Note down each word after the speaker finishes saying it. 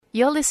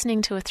You're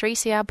listening to a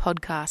 3CR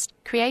podcast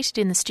created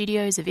in the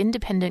studios of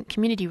independent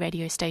community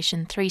radio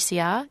station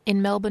 3CR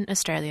in Melbourne,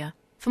 Australia.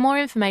 For more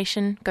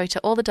information, go to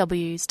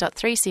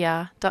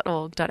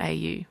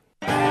allthews.3cr.org.au.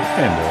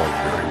 And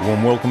a very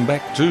warm welcome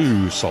back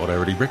to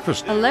Solidarity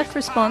Breakfast. A left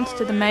response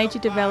to the major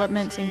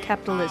developments in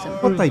capitalism.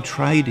 What they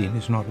trade in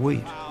is not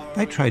wheat.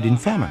 They trade in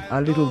famine.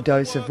 A little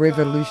dose of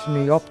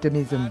revolutionary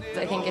optimism.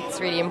 I think it's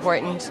really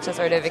important to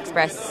sort of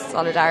express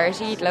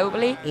solidarity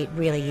globally. It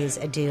really is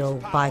a deal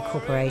by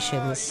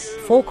corporations,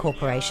 for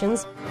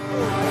corporations.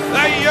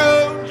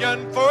 The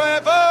union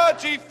forever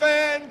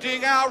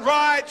defending our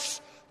rights.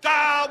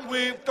 Down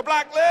with the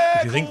black leg.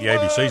 If you think the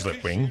ABC's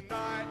left wing,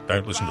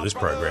 don't listen to this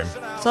program.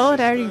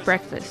 Solidarity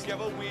Breakfast,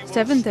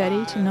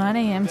 7:30 to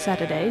 9am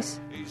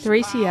Saturdays,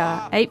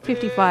 3CR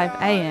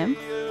 8:55am,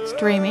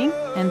 streaming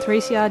and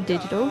 3CR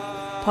digital,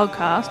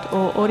 podcast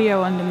or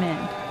audio on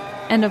demand.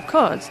 And of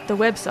course, the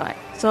website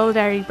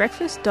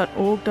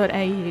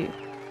solidaritybreakfast.org.au.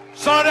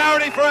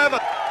 Solidarity forever.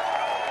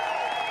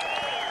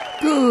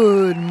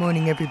 Good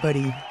morning,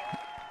 everybody.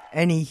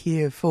 Annie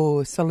here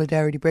for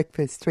Solidarity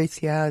Breakfast,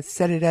 3CR's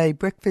Saturday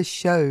breakfast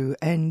show,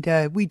 and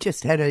we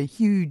just had a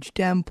huge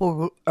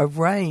downpour of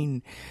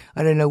rain.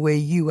 I don't know where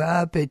you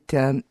are, but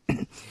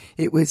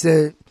it was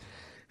a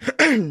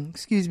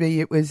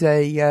it was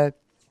a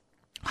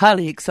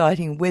highly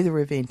exciting weather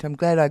event. I'm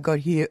glad I got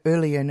here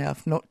early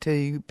enough not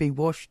to be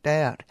washed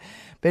out.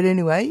 But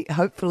anyway,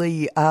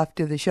 hopefully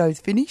after the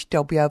show's finished,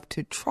 I'll be able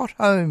to trot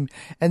home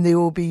and there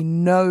will be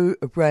no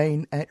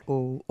rain at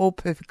all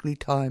perfectly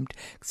timed.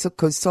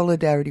 Because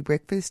Solidarity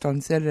Breakfast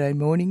on Saturday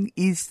morning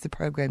is the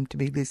program to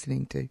be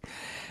listening to.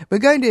 We're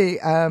going to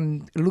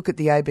look at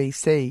the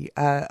ABC.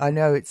 I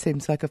know it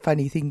seems like a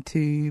funny thing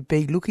to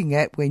be looking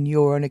at when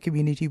you're on a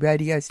community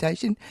radio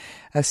station,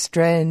 a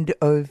strand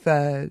of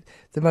the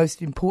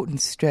most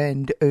important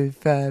strand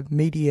of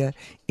media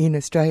in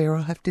Australia,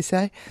 I'll have to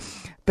say.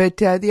 But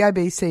the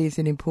ABC is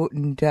an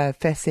important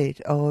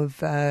facet of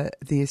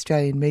the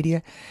Australian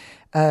media.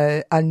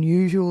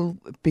 Unusual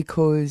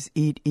because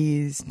it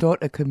is not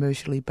a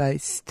commercially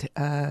based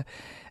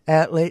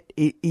outlet.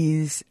 It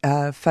is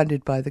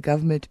funded by the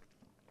government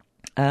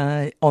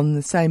on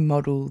the same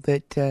model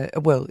that,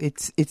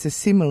 it's a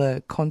similar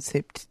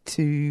concept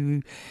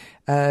to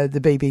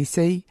the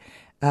BBC,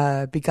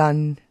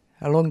 begun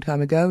a long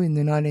time ago in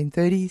the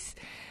 1930s.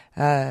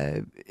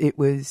 It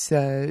was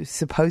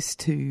supposed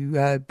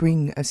to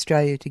bring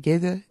Australia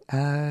together,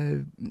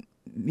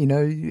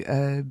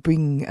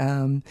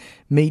 bring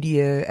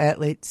media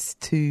outlets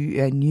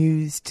to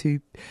news to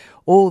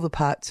all the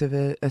parts of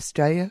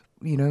Australia,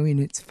 in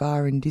its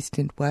far and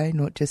distant way,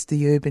 not just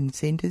the urban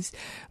centres.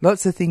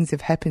 Lots of things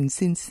have happened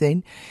since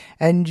then.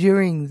 And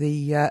during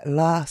the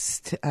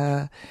last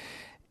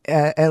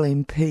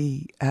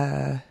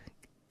LNP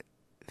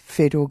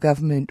federal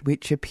government,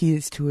 which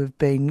appears to have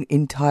been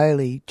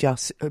entirely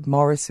just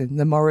Morrison,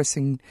 the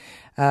Morrison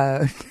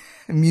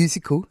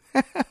musical.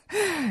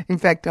 In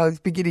fact, I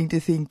was beginning to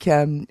think,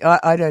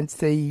 I don't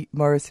see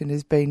Morrison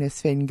as being a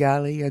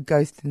Svengali, a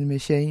ghost in the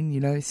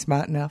machine,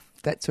 smart enough,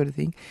 that sort of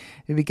thing.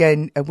 It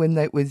began when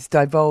it was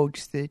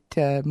divulged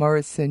that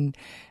Morrison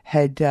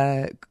had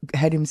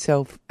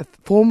himself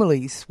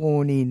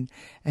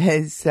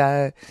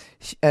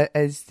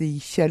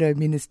shadow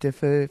minister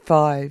for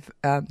Five.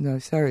 The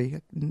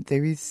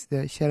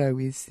shadow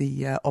is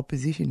the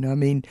opposition. I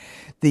mean,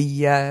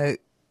 the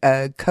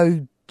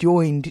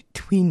co-joined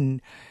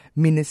twin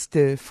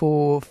minister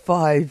for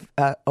 5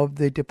 of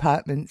the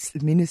department's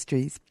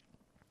ministries.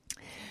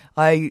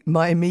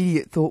 My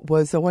immediate thought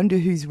was, I wonder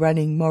who's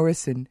running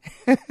Morrison.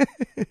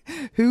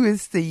 Who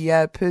is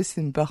the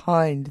person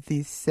behind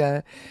this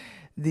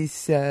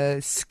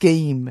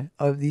scheme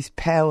of this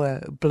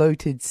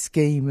bloated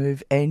scheme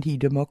of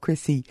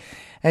anti-democracy,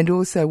 and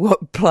also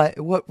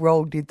what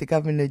role did the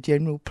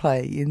Governor-General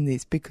play in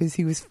this, because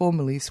he was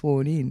formally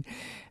sworn in,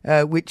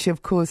 which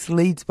of course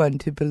leads one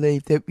to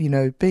believe that,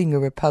 being a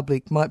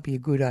republic might be a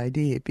good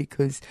idea,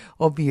 because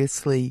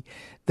obviously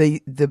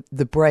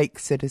the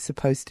brakes that are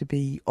supposed to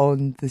be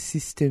on the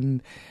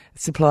system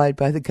supplied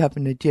by the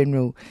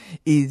Governor-General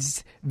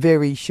is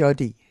very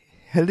shoddy.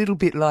 A little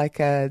bit like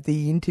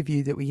the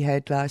interview that we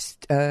had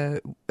a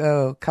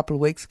couple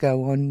of weeks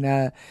ago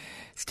on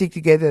Stick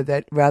Together,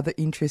 that rather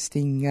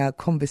interesting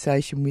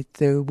conversation with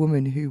the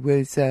woman who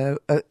was a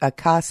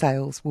car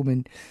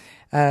saleswoman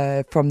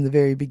from the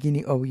very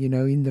beginning,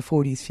 in the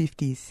 40s,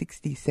 50s,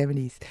 60s,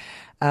 70s,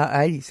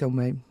 80s, or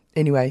maybe.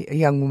 Anyway, a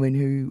young woman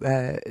who,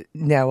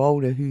 now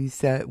older,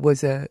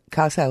 was a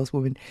car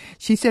saleswoman.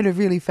 She said a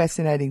really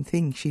fascinating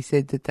thing. She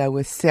said that they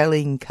were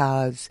selling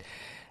cars.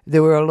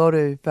 There were a lot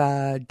of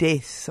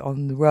deaths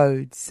on the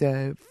roads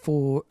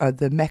for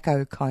the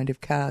Mako kind of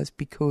cars,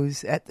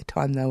 because at the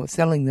time they were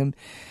selling them,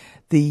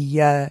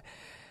 the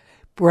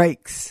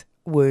brakes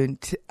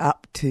weren't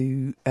up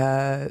to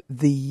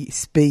the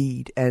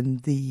speed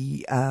and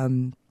the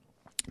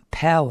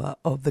power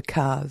of the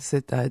cars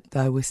that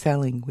they were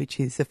selling, which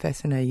is a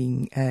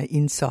fascinating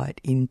insight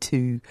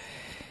into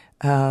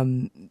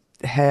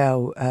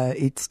how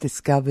it's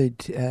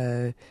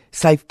discovered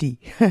safety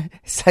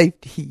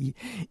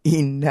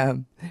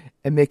in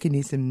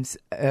mechanisms,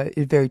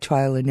 very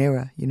trial and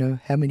error. You know,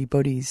 how many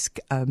bodies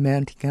are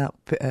mounting up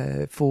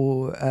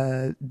for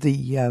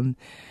the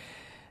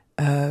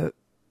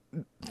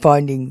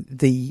finding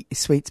the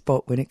sweet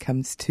spot when it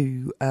comes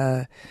to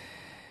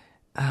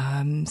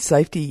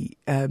safety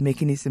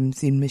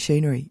mechanisms in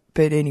machinery.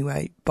 But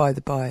anyway, by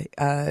the by,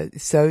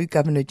 so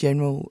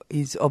Governor-General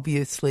is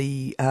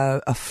obviously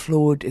a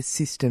flawed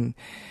system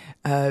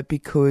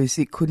because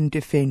it couldn't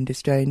defend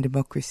Australian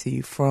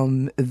democracy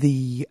from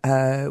the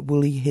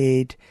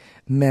woolly-haired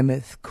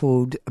mammoth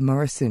called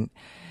Morrison.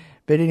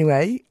 But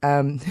anyway,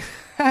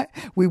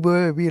 we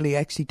were really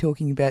actually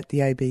talking about the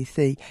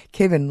ABC.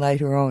 Kevin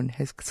later on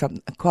has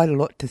quite a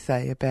lot to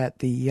say about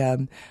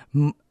the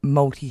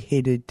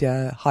multi-headed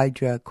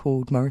hydra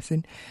called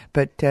Morrison,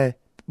 but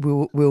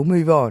we'll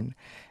move on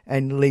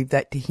and leave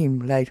that to him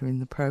later in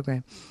the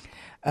program.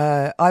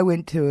 I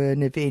went to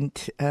an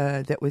event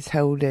that was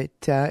held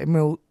at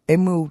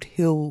Emerald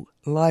Hill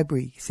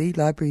Library. See,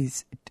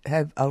 libraries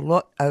have a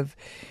lot of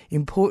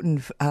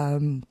important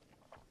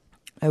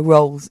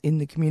roles in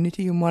the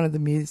community, and one of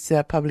them is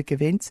public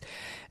events.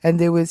 And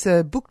there was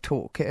a book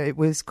talk. It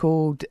was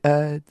called.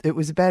 It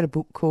was about a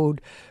book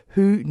called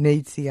 "Who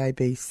Needs the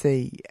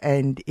ABC?"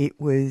 and it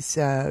was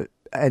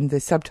and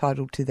the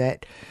subtitle to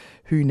that,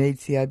 "Who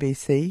Needs the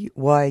ABC?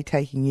 Why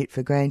Taking It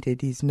for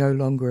Granted is No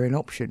Longer an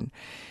Option."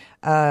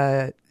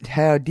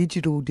 How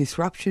digital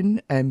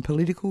disruption and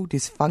political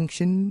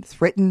dysfunction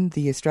threaten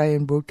the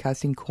Australian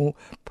Broadcasting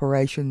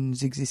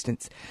Corporation's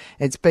existence.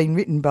 It's been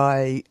written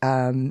by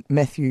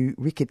Matthew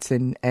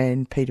Ricketson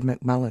and Peter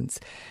McMullins.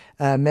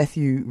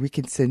 Matthew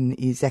Ricketson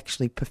is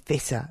actually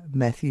Professor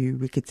Matthew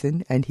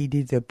Ricketson, and he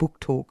did a book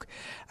talk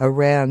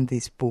around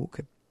this book.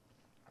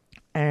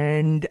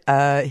 And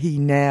he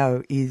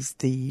now is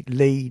the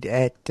lead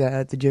at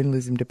the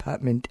journalism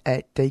department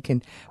at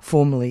Deakin,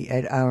 formerly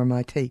at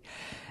RMIT,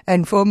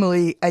 and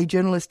formerly a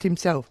journalist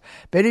himself.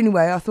 But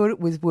anyway, I thought it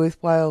was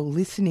worthwhile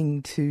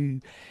listening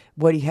to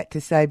what he had to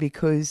say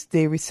because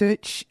their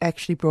research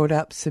actually brought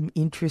up some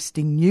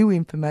interesting new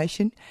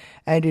information,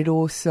 and it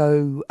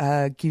also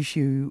gives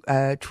you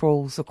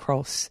trawls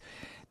across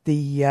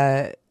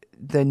the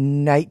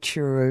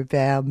nature of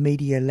our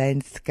media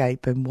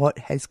landscape and what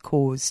has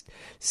caused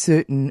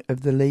certain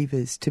of the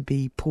levers to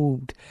be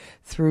pulled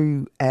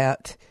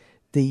throughout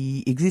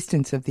the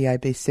existence of the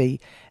ABC,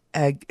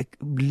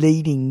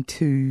 leading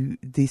to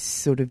this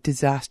sort of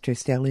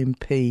disastrous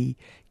LNP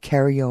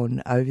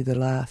carry-on over the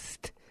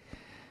last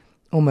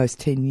almost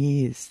 10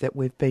 years that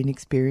we've been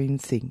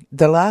experiencing.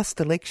 The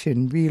last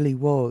election really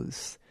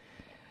was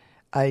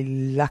a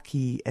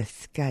lucky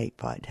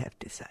escape, I'd have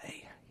to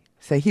say.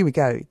 So here we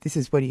go. This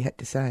is what he had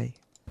to say.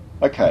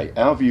 Okay,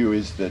 our view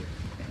is that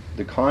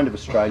the kind of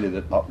Australia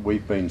that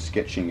we've been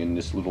sketching in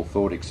this little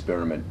thought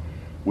experiment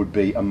would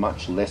be a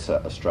much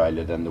lesser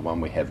Australia than the one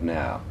we have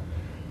now.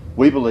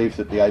 We believe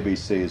that the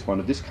ABC is one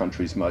of this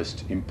country's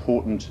most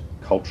important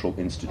cultural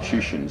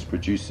institutions,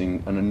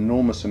 producing an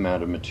enormous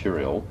amount of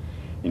material,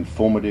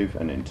 informative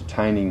and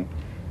entertaining,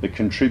 that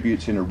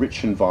contributes in a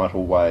rich and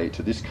vital way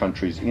to this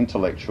country's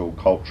intellectual,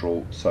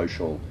 cultural,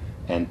 social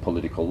and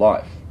political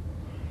life.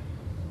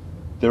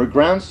 There are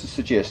grounds to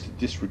suggest that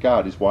this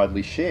regard is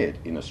widely shared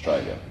in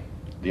Australia.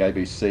 The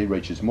ABC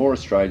reaches more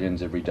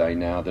Australians every day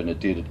now than it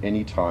did at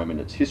any time in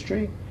its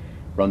history,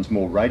 runs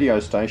more radio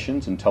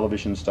stations and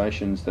television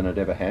stations than it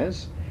ever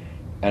has,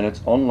 and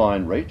its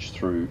online reach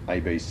through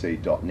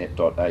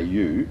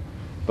abc.net.au,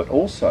 but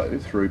also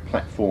through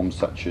platforms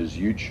such as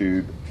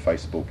YouTube,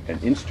 Facebook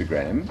and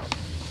Instagram,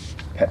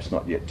 perhaps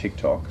not yet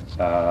TikTok,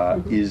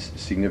 is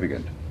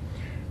significant.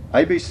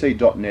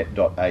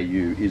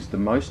 abc.net.au is the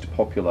most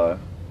popular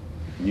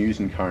news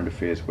and current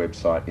affairs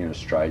website in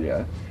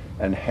Australia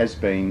and has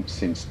been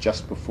since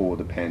just before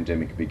the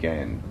pandemic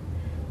began.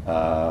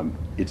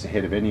 It's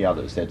ahead of any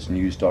others. That's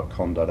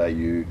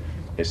news.com.au,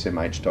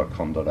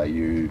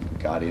 smh.com.au,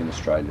 Guardian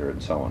Australia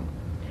and so on.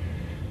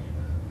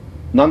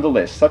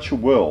 Nonetheless, such a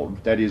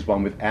world, that is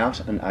one without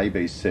an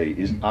ABC,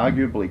 is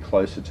arguably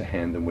closer to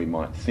hand than we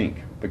might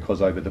think,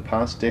 because over the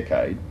past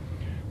decade,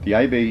 the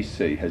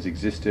ABC has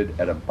existed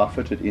at a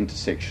buffeted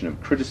intersection of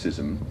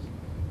criticism,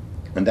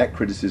 and that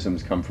criticism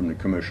has come from the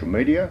commercial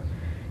media,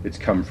 it's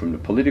come from the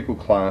political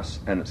class,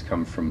 and it's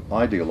come from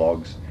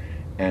ideologues,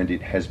 and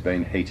it has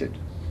been heated.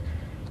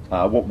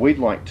 What we'd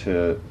like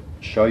to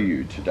show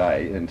you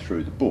today and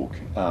through the book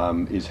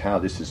is how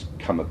this has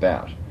come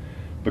about,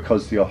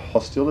 because the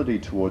hostility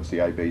towards the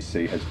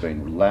ABC has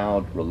been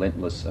loud,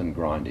 relentless and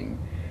grinding,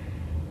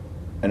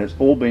 and it's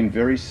all been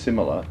very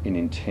similar in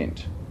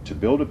intent: to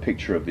build a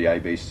picture of the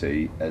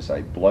ABC as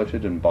a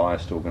bloated and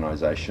biased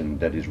organisation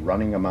that is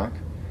running amok,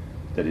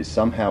 that is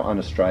somehow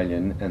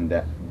un-Australian, and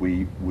that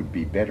we would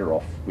be better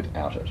off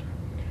without it.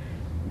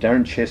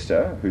 Darren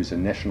Chester, who's a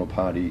National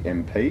Party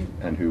MP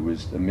and who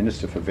was the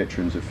Minister for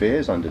Veterans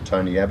Affairs under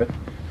Tony Abbott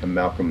and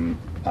Malcolm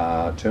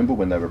Turnbull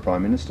when they were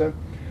Prime Minister,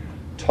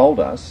 told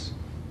us,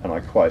 and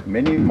I quote,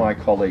 "Many of my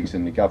colleagues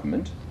in the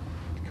government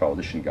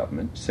coalition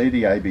government see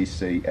the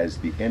ABC as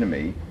the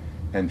enemy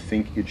and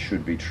think it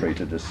should be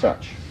treated as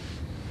such.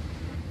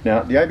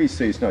 Now, the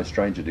ABC is no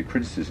stranger to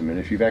criticism, and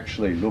if you've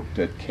actually looked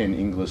at Ken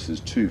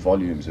Inglis's 2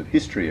 volumes of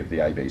history of the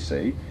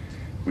ABC,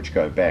 which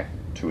go back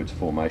to its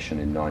formation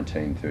in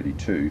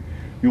 1932,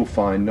 you'll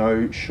find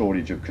no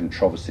shortage of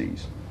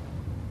controversies.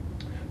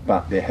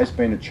 But there has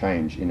been a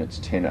change in its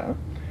tenor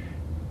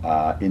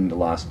in the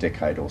last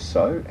decade or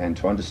so, and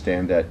to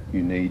understand that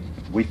you need,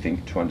 we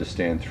think, to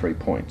understand 3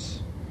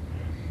 points.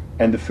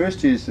 And the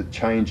first is the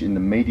change in the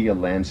media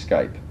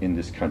landscape in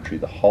this country,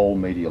 the whole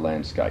media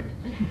landscape.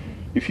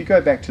 If you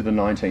go back to the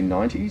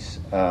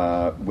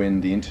 1990s, when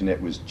the internet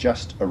was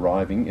just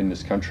arriving in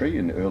this country,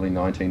 in the early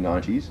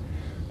 1990s,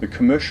 the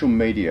commercial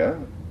media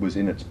was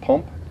in its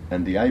pomp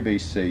and the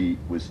ABC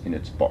was in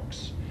its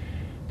box.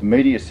 The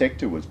media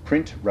sector was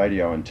print,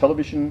 radio and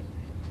television,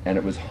 and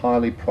it was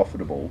highly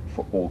profitable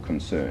for all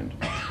concerned.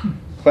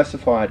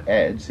 Classified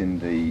ads in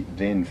the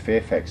then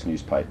Fairfax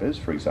newspapers,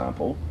 for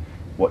example,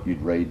 what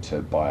you'd read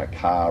to buy a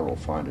car or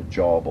find a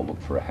job or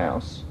look for a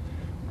house,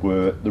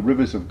 were the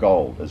rivers of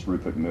gold, as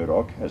Rupert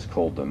Murdoch has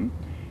called them,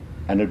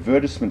 and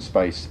advertisement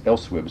space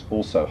elsewhere was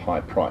also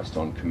high-priced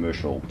on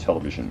commercial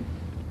television.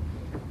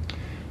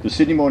 The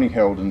Sydney Morning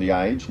Herald and The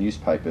Age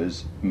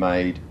newspapers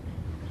made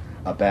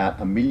about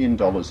 $1 million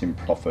in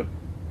profit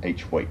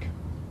each week,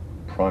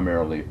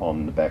 primarily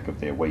on the back of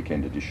their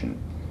weekend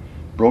edition.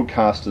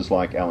 Broadcasters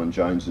like Alan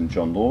Jones and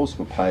John Laws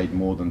were paid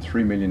more than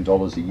 $3 million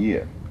a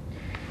year,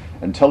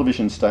 and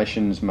television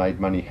stations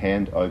made money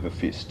hand over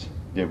fist.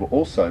 There were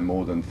also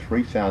more than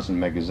 3,000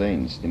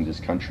 magazines in this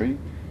country,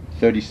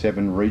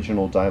 37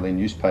 regional daily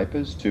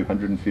newspapers,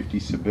 250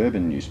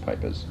 suburban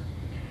newspapers.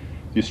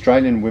 The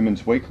Australian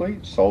Women's Weekly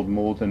sold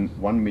more than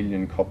 1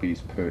 million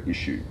copies per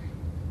issue.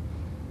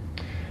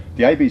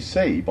 The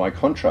ABC, by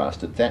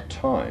contrast, at that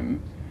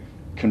time,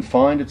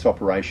 confined its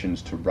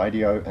operations to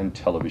radio and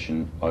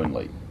television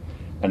only,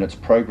 and its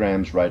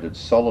programs rated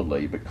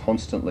solidly but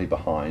constantly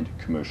behind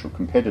commercial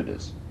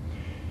competitors.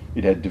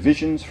 It had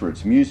divisions for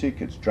its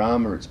music, its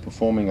drama, its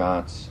performing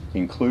arts,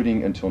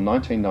 including until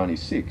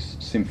 1996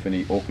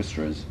 symphony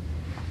orchestras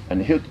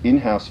and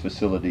in-house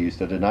facilities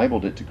that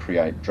enabled it to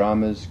create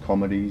dramas,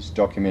 comedies,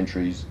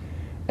 documentaries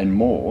and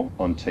more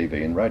on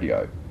TV and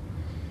radio.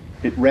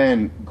 It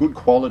ran good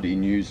quality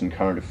news and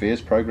current affairs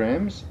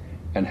programs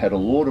and had a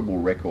laudable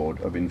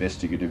record of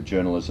investigative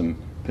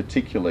journalism,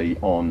 particularly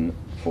on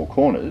Four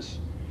Corners,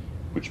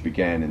 which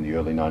began in the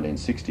early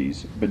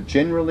 1960s, but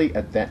generally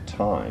at that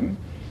time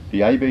the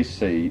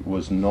ABC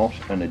was not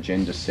an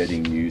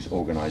agenda-setting news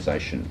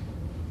organisation.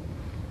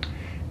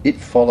 It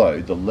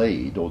followed the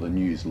lead, or the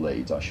news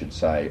leads, I should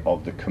say,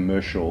 of the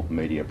commercial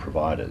media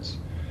providers.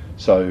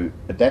 So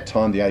at that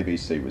time the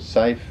ABC was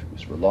safe, it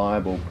was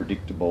reliable,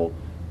 predictable,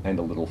 and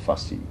a little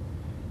fussy,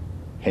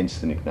 hence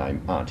the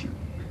nickname Auntie.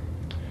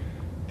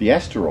 The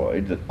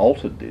asteroid that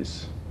altered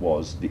this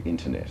was the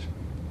internet.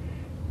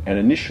 And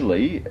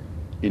initially,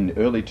 in the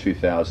early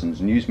 2000s,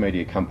 news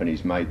media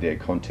companies made their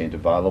content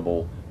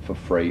available for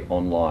free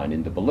online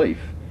in the belief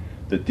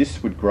that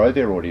this would grow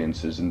their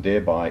audiences and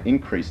thereby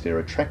increase their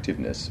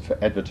attractiveness for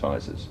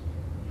advertisers.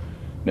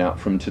 Now,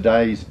 from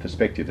today's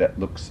perspective, that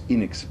looks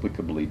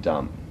inexplicably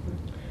dumb.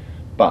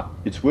 But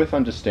it's worth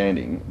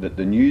understanding that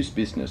the news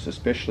business,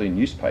 especially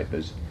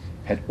newspapers,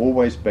 had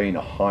always been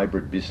a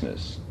hybrid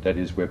business, that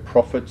is, where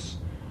profits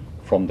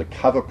from the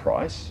cover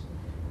price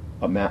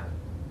amount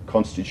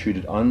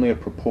constituted only a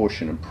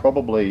proportion, and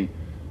probably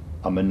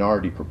a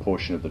minority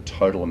proportion, of the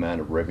total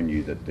amount of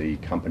revenue that the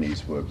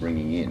companies were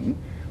bringing in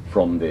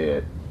from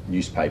their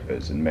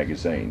newspapers and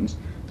magazines.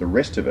 The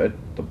rest of it,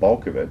 the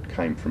bulk of it,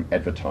 came from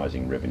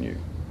advertising revenue.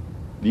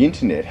 The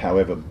internet,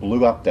 however,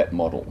 blew up that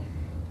model,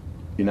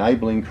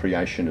 enabling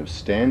creation of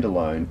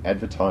standalone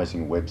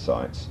advertising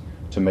websites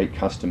to meet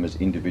customers'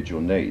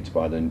 individual needs.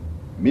 By the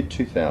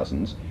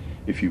mid-2000s,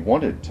 if you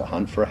wanted to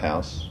hunt for a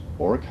house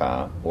or a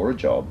car or a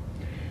job,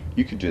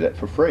 you could do that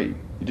for free.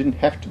 You didn't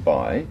have to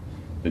buy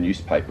the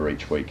newspaper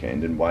each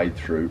weekend and wade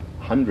through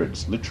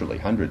hundreds, literally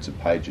hundreds of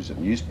pages of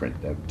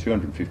newsprint. They were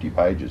 250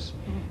 pages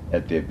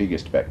at their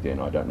biggest back then.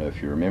 I don't know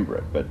if you remember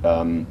it, but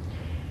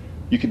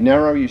you could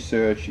narrow your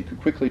search, you could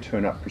quickly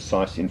turn up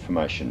precise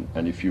information,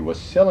 and if you were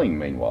selling,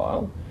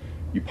 meanwhile,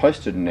 you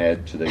posted an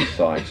ad to these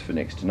sites for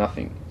next to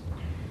nothing.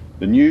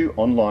 The new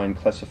online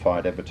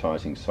classified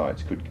advertising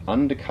sites could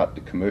undercut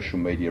the commercial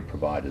media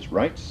providers'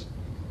 rates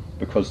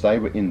because they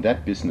were in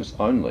that business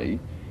only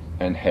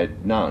and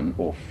had none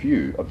or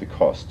few of the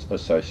costs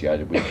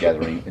associated with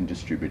gathering and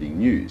distributing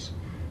news.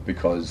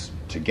 Because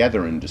to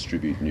gather and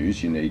distribute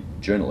news, you need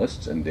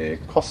journalists, and they're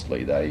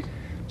costly.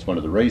 It's one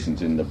of the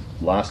reasons in the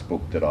last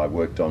book that I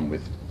worked on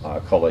with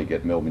our colleague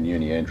at Melbourne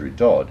Uni, Andrew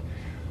Dodd,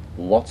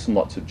 lots and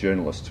lots of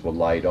journalists were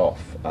laid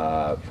off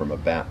from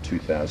about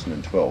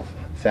 2012,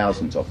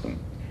 thousands of them.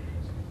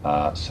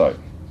 So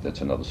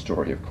that's another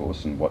story, of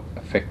course, and what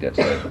effect that's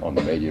had on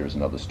the media is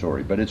another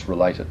story, but it's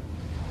related.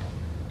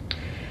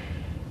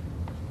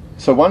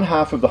 So one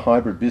half of the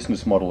hybrid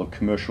business model of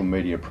commercial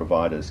media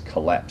providers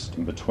collapsed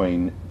in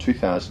between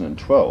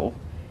 2012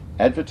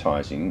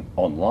 advertising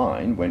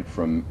online went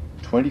from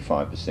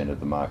 25% of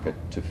the market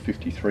to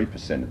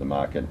 53% of the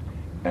market,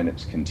 and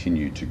it's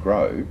continued to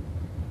grow.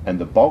 And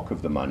the bulk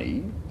of the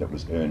money that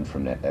was earned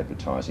from that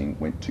advertising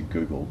went to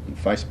Google and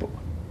Facebook.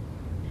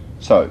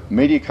 So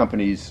media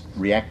companies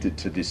reacted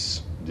to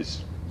this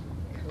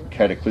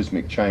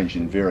cataclysmic change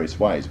in various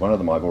ways. One of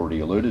them I've already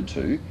alluded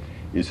to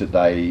is that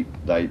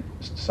they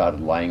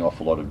started laying off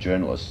a lot of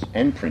journalists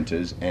and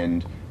printers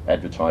and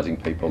advertising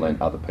people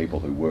and other people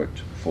who worked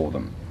for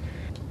them.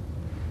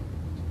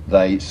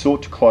 They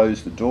sought to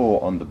close the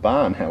door on the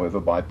barn, however,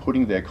 by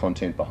putting their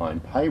content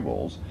behind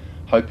paywalls,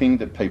 hoping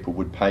that people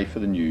would pay for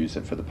the news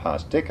that for the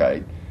past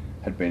decade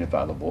had been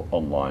available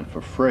online for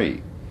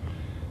free.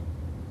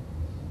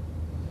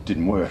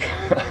 Didn't work.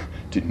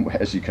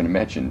 As you can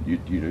imagine,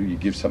 you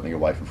give something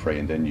away for free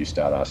and then you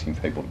start asking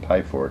people to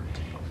pay for it.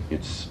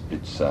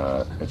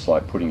 It's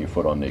like putting your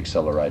foot on the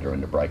accelerator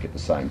and the brake at the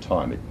same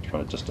time. It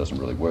kind of just doesn't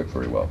really work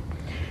very well.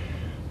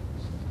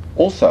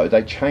 Also,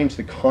 they changed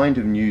the kind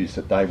of news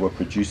that they were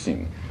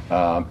producing.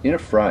 In a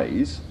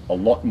phrase, a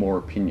lot more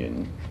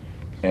opinion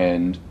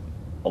and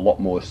a lot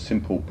more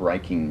simple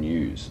breaking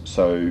news.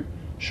 So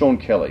Sean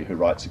Kelly, who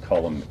writes a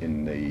column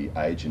in The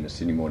Age and the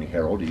Sydney Morning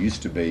Herald, who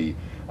used to be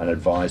an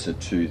advisor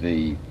to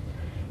the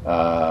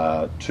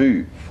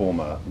two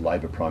former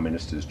Labor Prime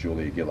Ministers,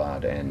 Julia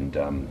Gillard and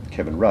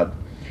Kevin Rudd,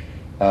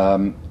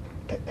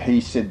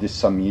 he said this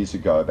some years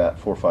ago, about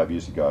 4 or 5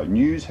 years ago: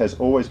 news has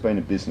always been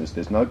a business,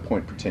 there's no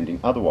point pretending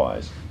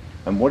otherwise.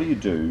 And what do you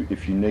do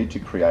if you need to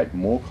create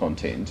more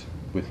content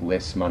with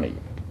less money?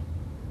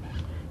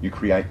 You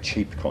create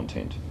cheap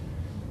content.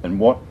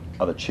 And what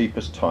are the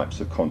cheapest types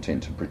of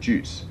content to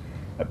produce?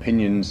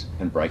 Opinions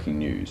and breaking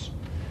news.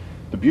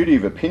 The beauty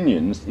of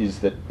opinions is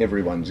that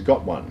everyone's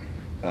got one.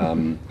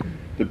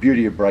 The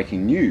beauty of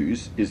breaking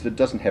news is that it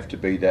doesn't have to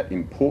be that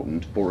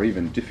important or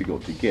even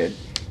difficult to get.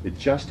 It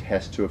just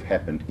has to have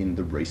happened in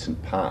the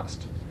recent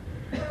past.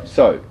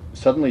 So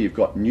suddenly you've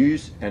got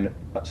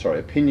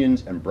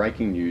opinions and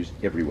breaking news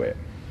everywhere.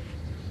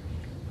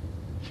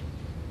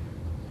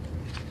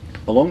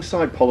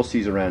 Alongside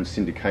policies around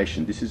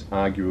syndication, this is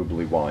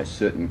arguably why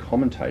certain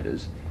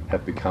commentators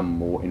have become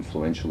more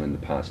influential in the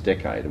past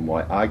decade, and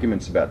why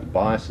arguments about the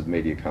bias of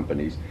media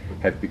companies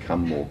have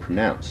become more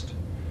pronounced.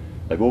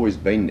 They've always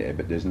been there,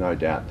 but there's no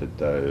doubt that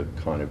the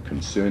kind of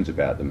concerns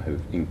about them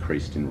have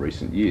increased in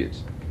recent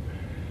years.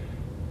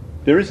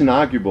 There is an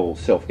arguable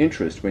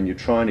self-interest when you're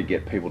trying to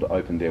get people to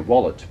open their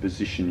wallet to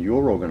position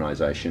your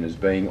organisation as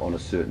being on a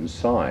certain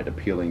side,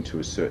 appealing to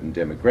a certain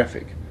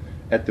demographic,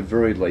 at the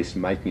very least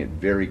making it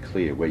very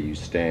clear where you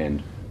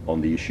stand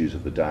on the issues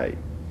of the day.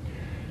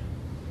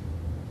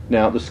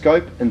 Now, the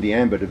scope and the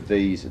ambit of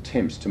these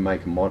attempts to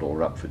make a model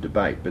are up for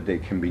debate, but there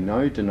can be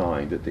no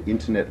denying that the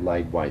internet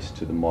laid waste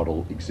to the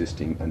model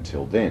existing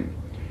until then.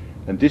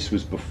 And this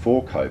was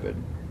before COVID,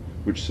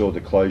 which saw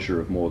the closure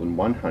of more than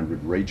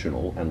 100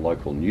 regional and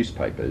local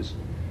newspapers,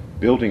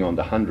 building on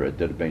the 100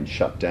 that had been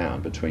shut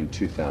down between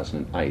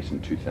 2008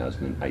 and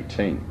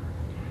 2018.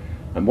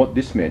 And what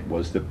this meant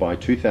was that by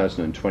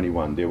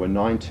 2021 there were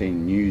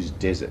 19 news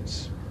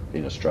deserts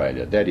in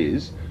Australia. That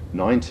is,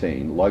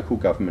 19 local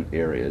government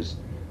areas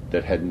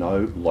that had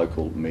no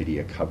local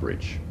media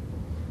coverage.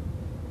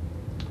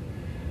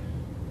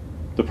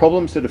 The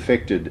problems that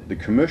affected the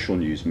commercial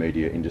news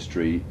media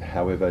industry,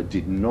 however,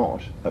 did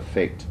not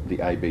affect the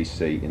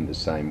ABC in the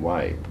same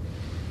way.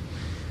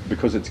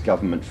 Because it's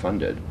government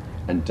funded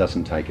and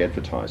doesn't take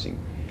advertising,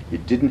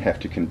 it didn't have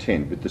to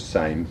contend with the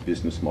same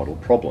business model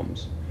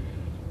problems.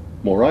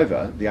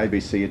 Moreover, the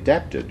ABC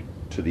adapted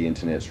to the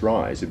internet's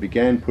rise. It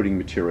began putting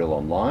material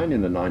online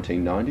in the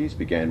 1990s,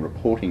 began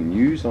reporting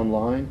news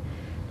online,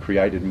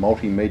 created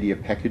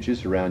multimedia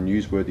packages around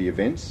newsworthy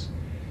events.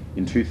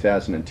 In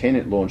 2010,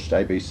 it launched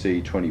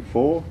ABC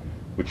 24,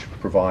 which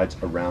provides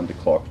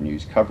around-the-clock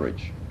news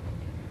coverage.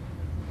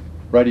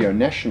 Radio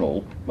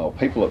National,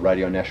 people at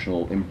Radio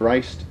National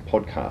embraced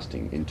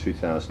podcasting in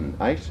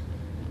 2008.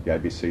 The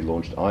ABC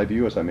launched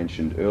iView, as I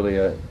mentioned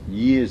earlier,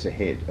 years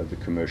ahead of the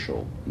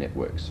commercial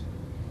networks.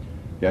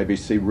 The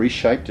ABC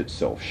reshaped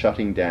itself,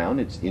 shutting down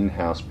its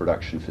in-house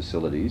production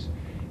facilities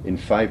in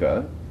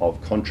favour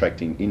of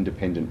contracting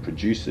independent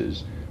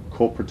producers,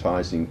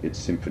 corporatising its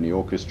symphony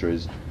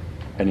orchestras,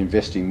 and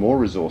investing more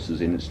resources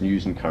in its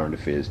news and current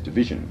affairs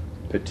division,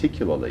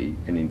 particularly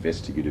in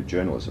investigative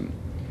journalism.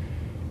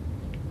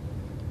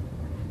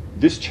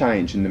 This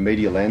change in the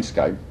media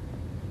landscape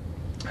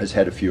has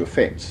had a few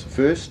effects.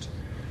 First,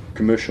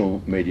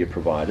 commercial media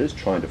providers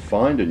trying to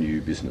find a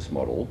new business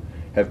model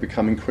have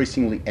become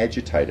increasingly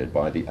agitated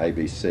by the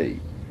ABC.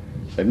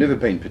 They've never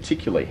been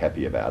particularly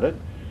happy about it,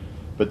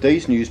 but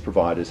these news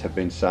providers have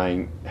been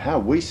saying, how are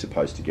we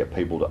supposed to get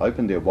people to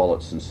open their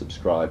wallets and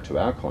subscribe to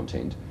our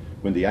content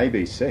when the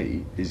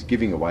ABC is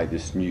giving away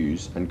this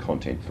news and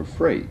content for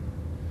free?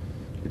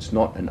 It's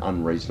not an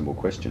unreasonable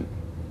question.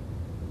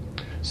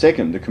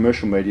 Second, the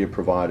commercial media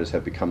providers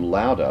have become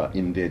louder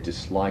in their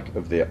dislike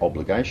of their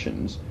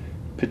obligations,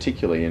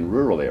 particularly in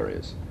rural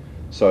areas.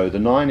 So the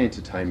Nine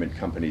Entertainment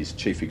Company's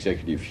chief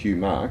executive, Hugh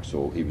Marks,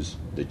 or he was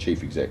the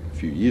chief exec a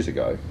few years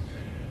ago,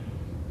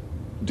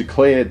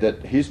 declared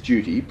that his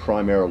duty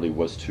primarily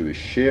was to his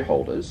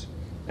shareholders,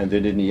 and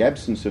that in the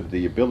absence of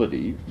the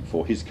ability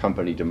for his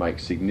company to make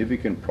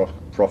significant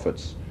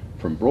profits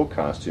from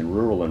broadcast in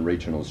rural and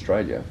regional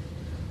Australia,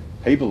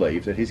 he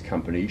believed that his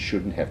company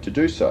shouldn't have to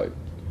do so.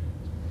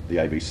 The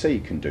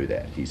ABC can do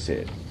that, he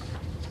said.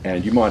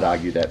 And you might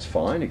argue that's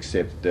fine,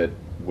 except that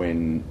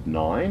when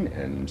 9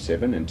 and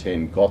 7 and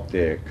 10 got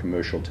their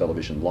commercial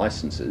television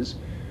licences,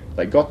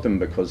 they got them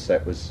because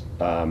that was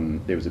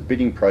there was a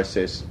bidding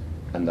process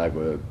and they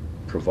were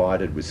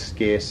provided with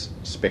scarce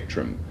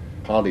spectrum,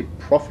 highly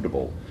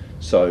profitable.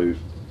 So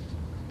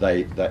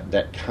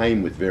that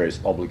came with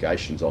various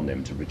obligations on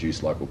them to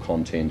produce local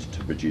content,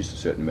 to produce a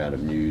certain amount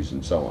of news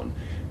and so on.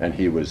 And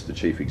here was the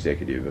chief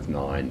executive of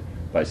 9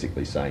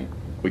 basically saying,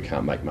 we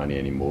can't make money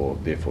anymore,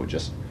 therefore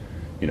just,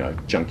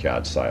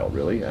 junkyard sale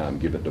really,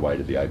 give it away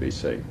to the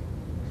ABC.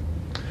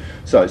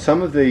 So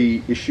some of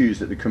the issues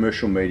that the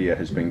commercial media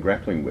has been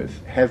grappling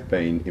with have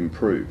been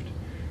improved.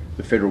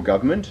 The federal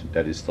government,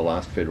 that is the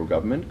last federal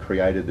government,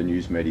 created the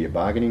News Media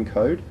Bargaining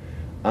Code,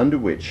 under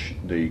which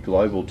the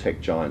global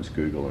tech giants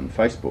Google and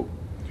Facebook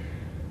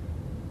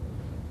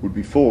would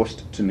be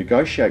forced to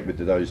negotiate with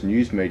those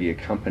news media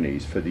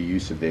companies for the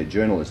use of their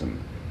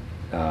journalism.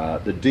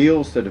 The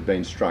deals that have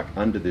been struck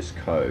under this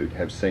code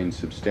have seen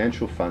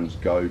substantial funds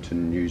go to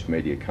news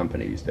media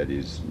companies, that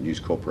is News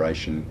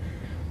Corporation,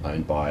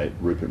 owned by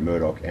Rupert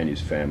Murdoch and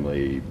his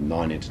family,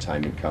 9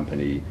 Entertainment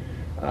Company,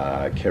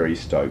 Kerry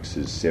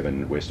Stokes'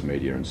 7 West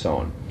Media and so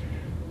on.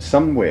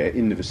 Somewhere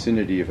in the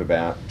vicinity of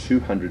about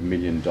 $200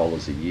 million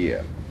a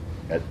year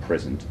at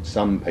present.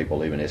 Some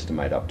people even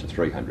estimate up to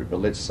 300, but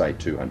let's say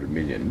 200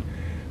 million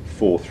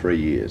for 3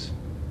 years.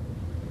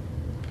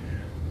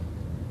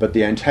 But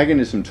the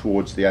antagonism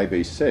towards the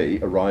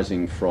ABC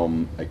arising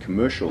from a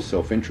commercial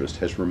self-interest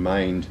has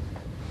remained,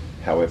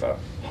 however.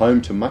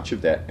 Home to much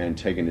of that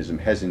antagonism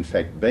has in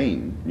fact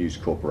been News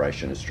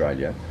Corporation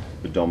Australia,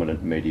 the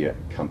dominant media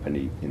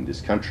company in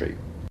this country.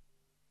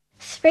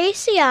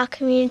 3CR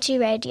Community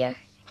Radio,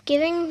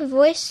 giving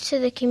voice to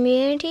the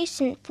community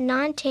since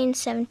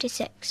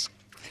 1976.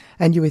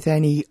 And you're with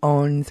Annie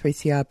on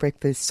 3CR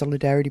Breakfast,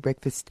 Solidarity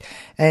Breakfast.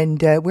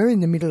 And we're in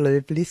the middle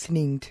of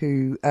listening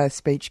to a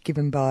speech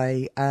given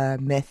by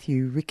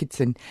Matthew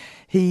Ricketson.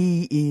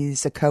 He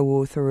is a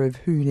co-author of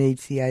Who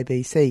Needs the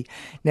ABC?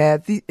 Now,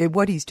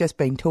 what he's just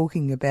been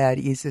talking about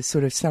is a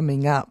sort of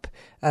summing up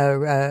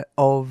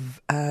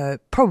of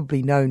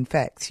probably known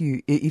facts.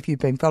 If you've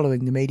been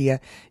following the media,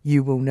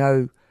 you will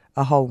know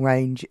a whole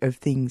range of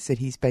things that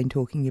he's been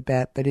talking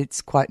about, but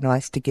it's quite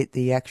nice to get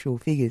the actual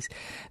figures.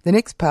 The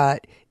next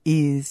part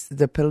is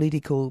the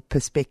political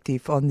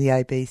perspective on the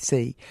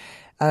ABC.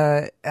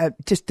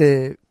 Just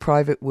a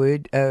private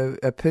word,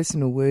 a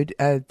personal word,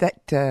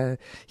 that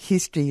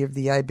history of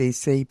the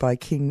ABC by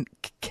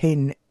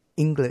Ken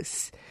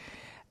Inglis,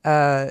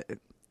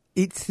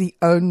 it's the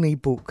only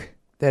book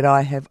that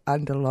I have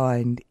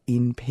underlined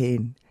in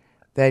pen.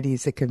 That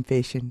is a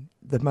confession.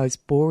 The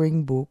most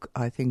boring book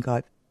I think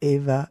I've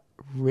ever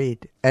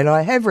read. And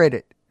I have read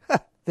it.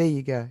 There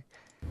you go.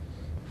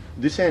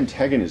 This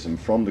antagonism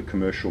from the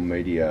commercial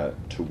media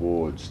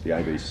towards the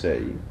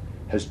ABC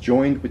has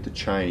joined with the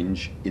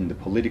change in the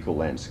political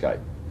landscape.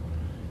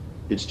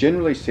 It's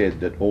generally said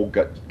that all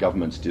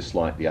governments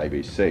dislike the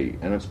ABC,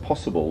 and it's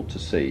possible to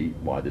see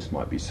why this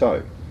might be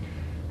so.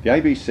 The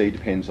ABC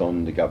depends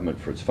on the government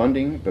for its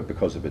funding, but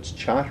because of its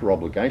charter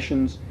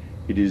obligations,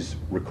 it is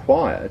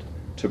required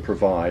to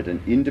provide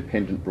an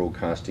independent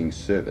broadcasting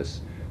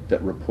service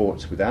that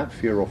reports without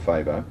fear or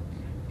favour,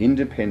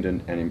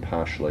 independent and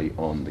impartially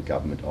on the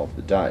government of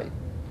the day.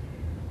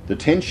 The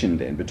tension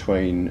then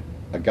between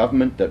a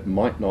government that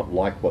might not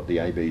like what the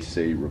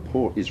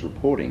ABC is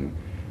reporting,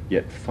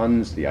 yet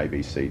funds the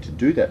ABC to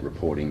do that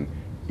reporting,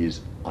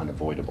 is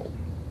unavoidable.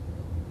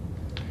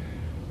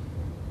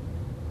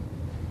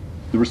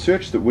 The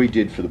research that we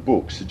did for the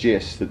book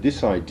suggests that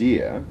this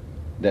idea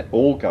that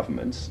all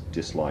governments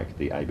dislike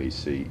the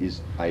ABC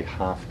is a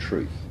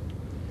half-truth.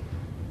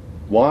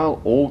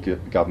 While all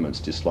governments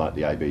dislike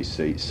the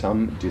ABC,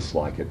 some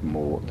dislike it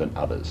more than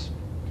others.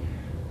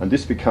 And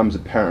this becomes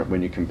apparent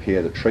when you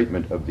compare the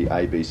treatment of the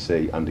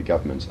ABC under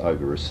governments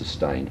over a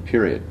sustained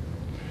period.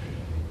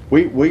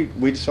 We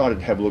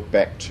decided to have a look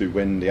back to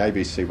when the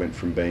ABC went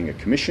from being a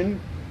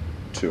commission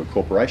to a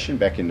corporation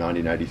back in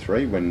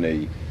 1983 when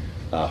the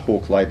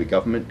Hawke Labor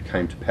government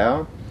came to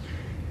power.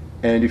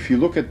 And if you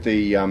look at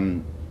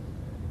the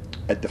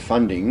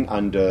funding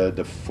under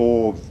the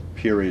 4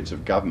 periods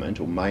of government,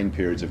 or main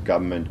periods of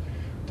government,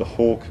 the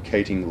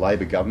Hawke-Keating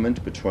Labor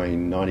government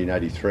between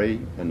 1983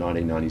 and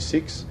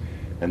 1996,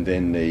 and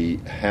then the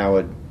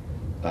Howard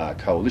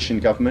coalition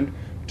government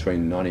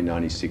between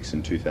 1996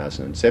 and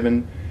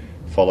 2007,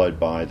 followed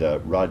by the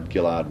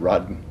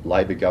Rudd-Gillard-Rudd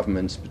Labor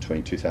governments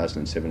between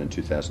 2007 and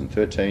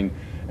 2013,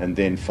 and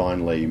then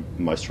finally,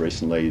 most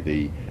recently,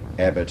 the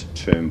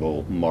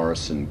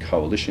Abbott-Turnbull-Morrison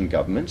coalition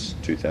governments,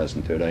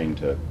 2013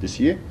 to this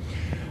year.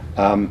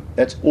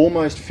 That's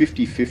almost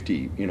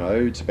 50-50,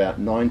 it's about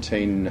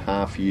 19 and a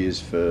half years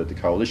for the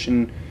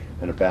coalition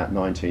and about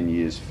 19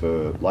 years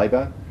for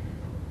Labor.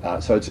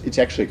 So it's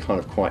actually kind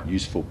of quite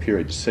useful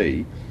period to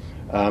see.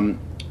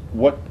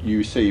 What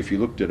you see if you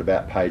looked at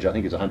about page, I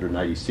think it's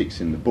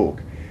 186 in the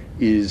book,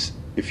 is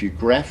if you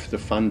graph the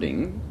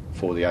funding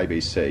for the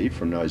ABC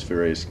from those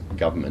various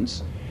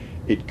governments,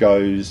 it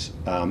goes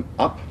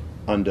up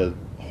under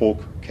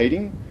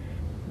Hawke-Keating,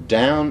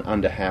 down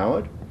under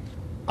Howard,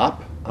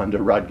 up under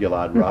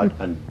Rudd-Gillard-Rudd,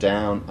 and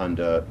down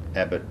under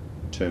Abbott,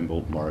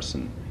 Turnbull,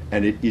 Morrison.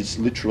 And it is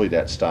literally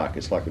that stark.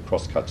 It's like a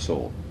cross-cut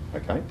saw,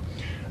 okay?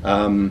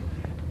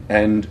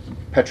 And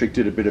Patrick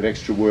did a bit of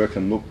extra work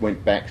and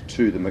went back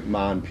to the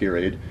McMahon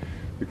period.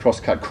 The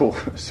cross-cut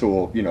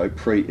saw,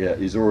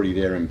 is already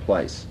there in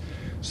place.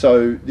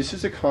 So this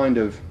is a kind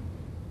of...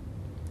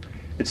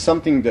 It's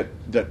something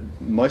that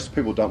most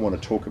people don't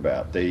want to talk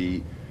about.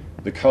 The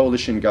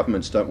coalition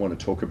governments don't want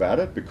to talk about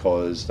it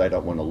because they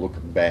don't want to look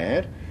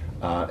bad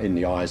in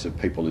the eyes of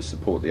people who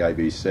support the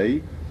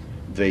ABC.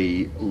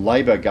 The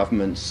Labor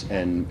governments,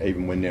 and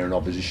even when they're in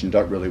opposition,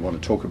 don't really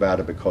want to talk about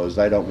it because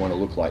they don't want to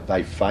look like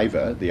they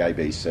favour the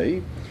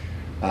ABC.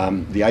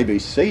 The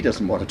ABC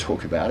doesn't want to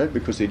talk about it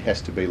because it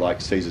has to be like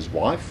Caesar's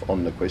wife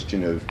on the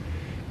question of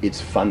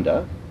its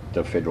funder,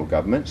 the federal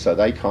government. So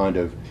they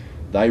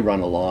run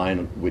a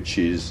line which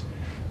is,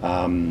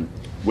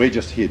 we're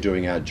just here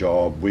doing our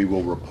job, we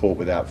will report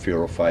without fear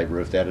or favour.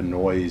 If that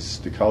annoys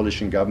the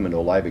coalition government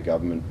or Labor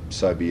government,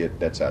 so be it,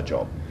 that's our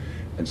job.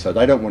 And so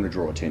they don't want to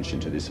draw attention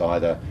to this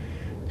either.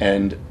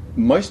 And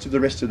most of the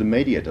rest of the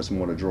media doesn't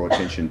want to draw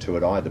attention to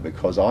it either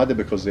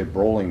because they're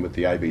brawling with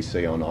the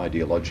ABC on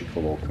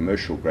ideological or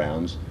commercial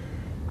grounds,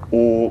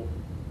 or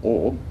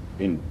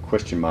in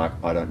question mark,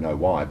 I don't know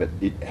why, but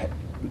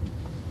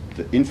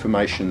the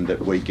information that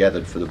we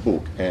gathered for the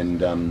book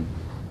and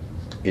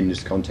in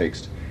this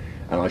context,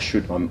 and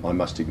I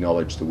must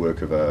acknowledge the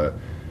work of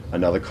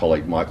another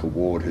colleague, Michael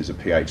Ward, who's a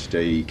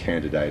PhD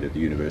candidate at the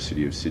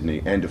University of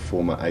Sydney and a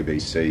former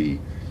ABC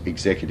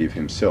executive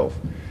himself.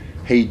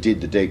 He did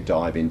the deep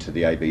dive into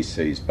the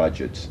ABC's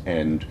budgets,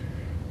 and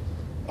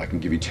I can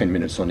give you 10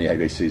 minutes on the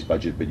ABC's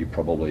budget, but you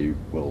probably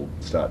will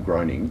start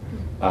groaning.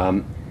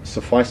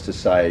 Suffice to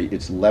say,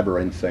 it's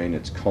labyrinthine,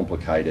 it's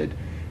complicated.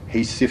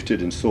 He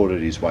sifted and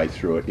sorted his way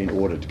through it in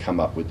order to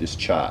come up with this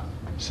chart.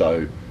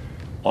 So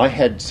I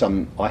had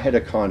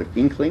a kind of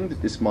inkling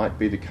that this might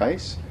be the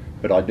case,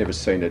 but I'd never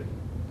seen it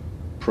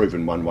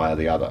proven one way or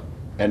the other.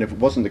 And if it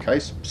wasn't the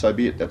case, so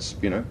be it. That's,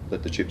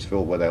 let the chips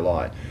fall where they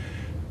lie.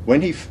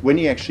 When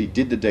he actually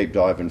did the deep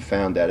dive and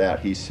found that out,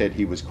 he said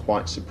he was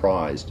quite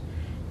surprised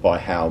by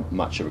how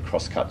much of a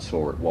cross-cut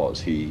saw it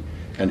was.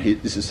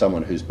 This is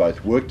someone who's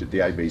both worked at the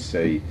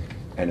ABC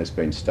and has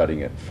been studying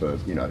it for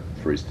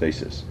his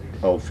thesis.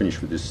 I'll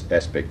finish with this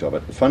aspect of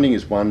it. The funding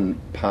is one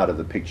part of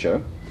the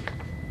picture.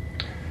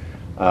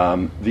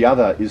 The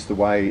other is the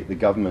way the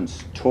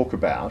governments talk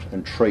about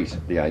and treat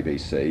the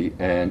ABC,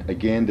 and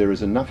again there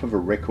is enough of a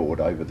record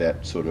over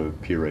that sort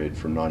of period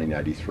from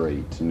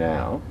 1983 to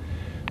now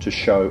to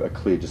show a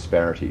clear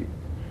disparity.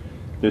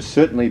 There's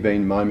certainly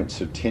been moments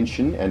of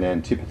tension and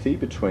antipathy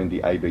between the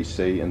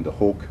ABC and the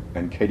Hawke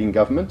and Keating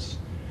governments,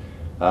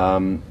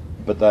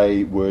 but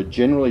they were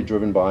generally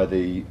driven by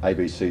the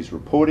ABC's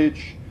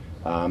reportage.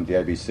 The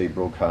ABC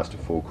broadcast a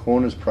Four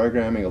Corners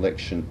programming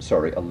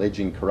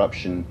alleging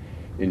corruption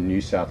in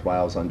New South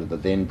Wales under the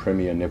then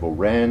Premier Neville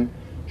Wran,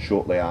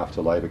 shortly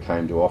after Labor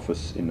came to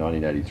office in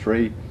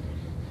 1983,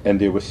 and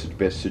there were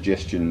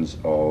suggestions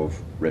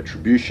of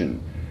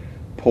retribution.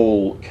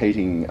 Paul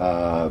Keating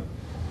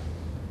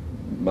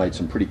made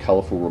some pretty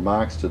colourful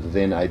remarks to the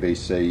then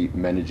ABC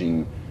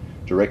managing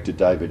director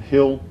David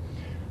Hill,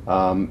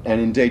 and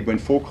indeed when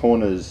Four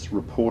Corners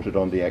reported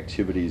on the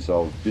activities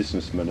of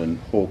businessman and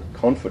Hawke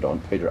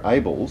confidant Peter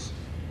Abels,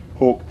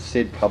 Hawke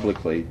said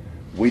publicly,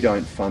 "We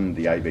don't fund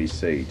the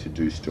ABC to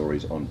do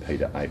stories on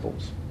Peter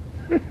Abels."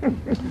 Do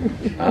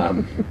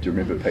you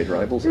remember Peter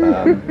Abels?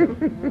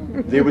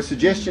 There were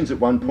suggestions at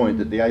one point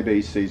that the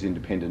ABC's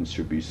independence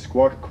should be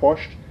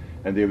quashed,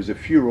 and there was a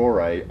furore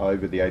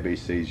over the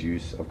ABC's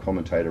use of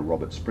commentator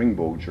Robert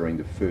Springborg during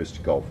the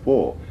first Gulf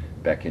War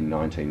back in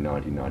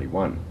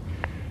 1990-91.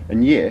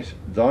 And yet,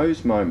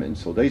 these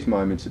moments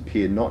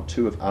appear not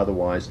to have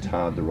otherwise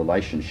tarred the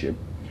relationship,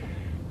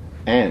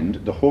 and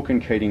the Hawke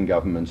and Keating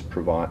governments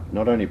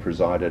not only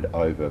presided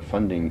over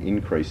funding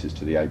increases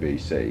to the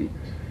ABC,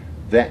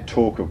 that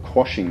talk of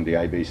quashing the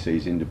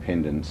ABC's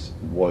independence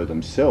were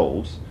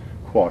themselves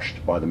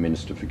quashed by the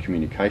Minister for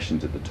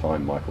Communications at the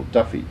time, Michael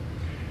Duffy.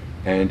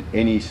 And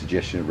any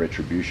suggestion of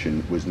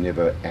retribution was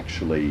never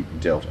actually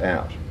dealt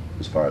out,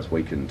 as far as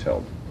we can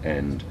tell.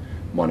 And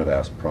one of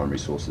our primary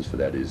sources for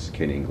that is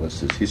Ken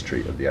Inglis's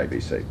History of the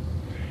ABC.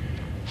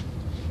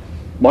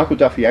 Michael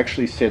Duffy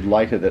actually said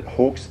later that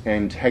Hawke's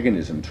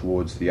antagonism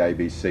towards the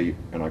ABC,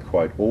 and I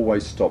quote,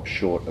 always stopped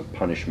short of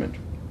punishment.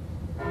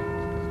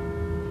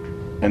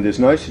 And there's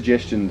no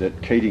suggestion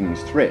that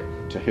Keating's threat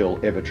to Hill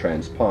ever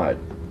transpired.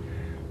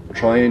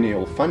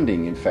 Triennial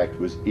funding, in fact,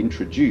 was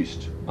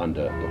introduced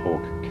under the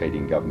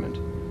Hawke-Keating government,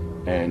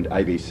 and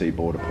ABC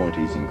board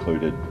appointees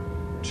included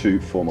two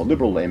former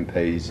Liberal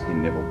MPs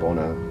in Neville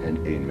Bonner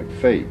and Ian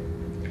McPhee.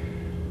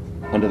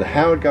 Under the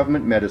Howard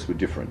government, matters were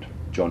different.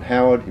 John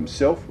Howard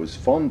himself was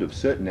fond of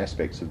certain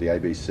aspects of the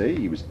ABC.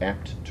 He was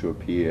apt to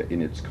appear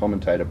in its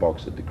commentator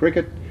box at the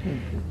cricket,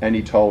 and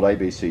he told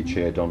ABC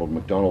Chair Donald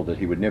McDonald that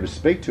he would never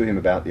speak to him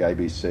about the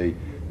ABC,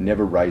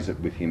 never raise it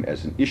with him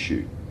as an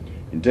issue.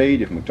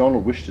 Indeed, if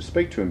McDonald wished to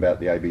speak to him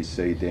about the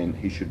ABC, then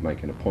he should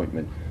make an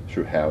appointment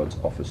through Howard's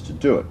office to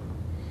do it.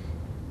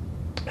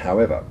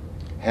 However,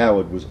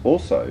 Howard was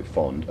also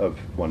fond of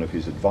one of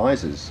his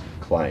advisors'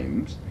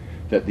 claims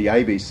that the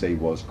ABC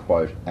was,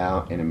 quote,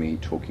 our enemy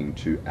talking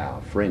to our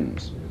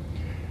friends,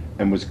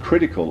 and was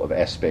critical of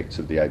aspects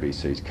of the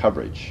ABC's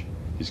coverage.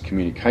 His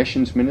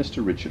communications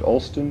minister, Richard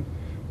Alston,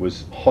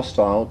 was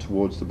hostile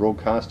towards the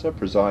broadcaster,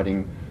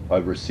 presiding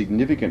over a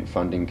significant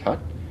funding cut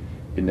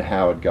in the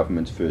Howard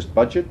government's first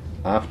budget,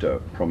 after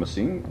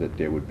promising that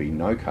there would be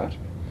no cut,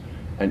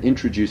 and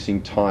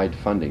introducing tied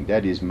funding,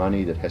 that is,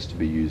 money that has to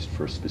be used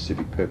for a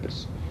specific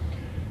purpose.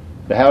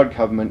 The Howard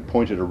government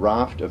appointed a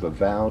raft of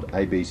avowed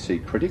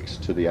ABC critics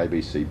to the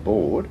ABC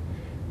board,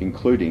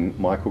 including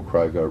Michael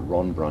Kroger,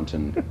 Ron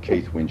Brunton,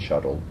 Keith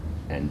Winshuttle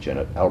and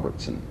Janet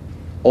Albertson.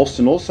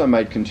 Alston also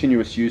made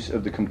continuous use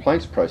of the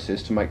complaints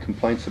process to make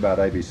complaints about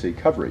ABC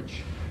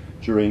coverage.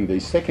 During the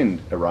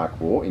Second Iraq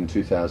War in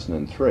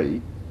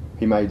 2003,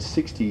 he made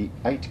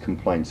 68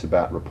 complaints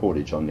about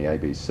reportage on the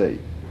ABC.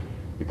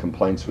 The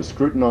complaints were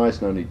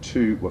scrutinised and only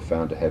 2 were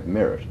found to have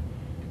merit.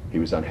 He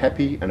was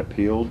unhappy and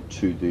appealed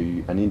to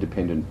an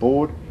independent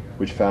board,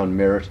 which found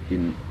merit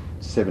in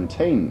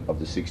 17 of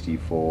the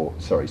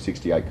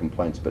 68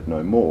 complaints, but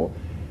no more.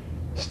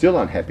 Still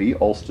unhappy,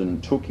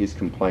 Alston took his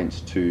complaints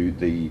to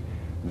the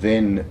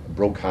then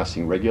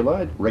broadcasting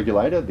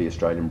regulator, the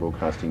Australian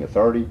Broadcasting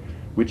Authority,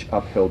 which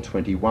upheld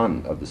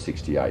 21 of the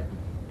 68.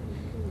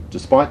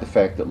 Despite the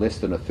fact that less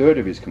than a third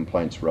of his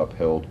complaints were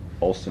upheld,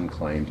 Alston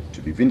claimed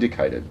to be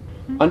vindicated.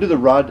 Under the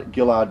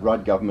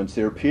Gillard-Rudd governments,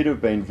 there appear to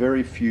have been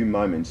very few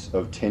moments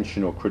of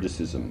tension or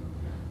criticism.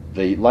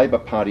 The Labor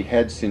Party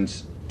had,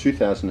 since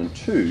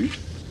 2002,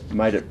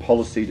 made it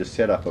policy to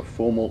set up a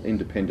formal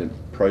independent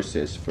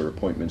process for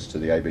appointments to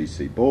the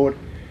ABC board,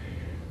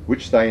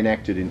 which they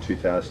enacted in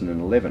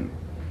 2011.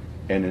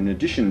 And in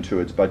addition to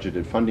its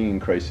budgeted funding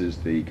increases,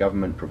 the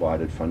government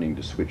provided funding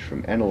to switch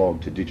from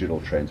analogue to digital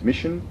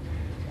transmission,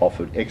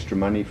 offered extra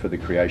money for the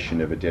creation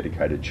of a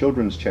dedicated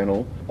children's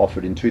channel,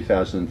 offered in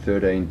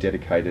 2013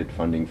 dedicated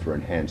funding for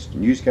enhanced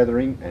news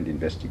gathering and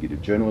investigative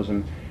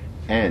journalism,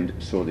 and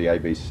saw the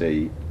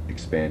ABC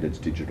expand its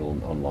digital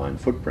and online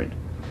footprint.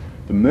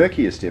 The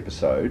murkiest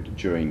episode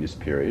during this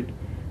period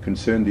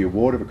concerned the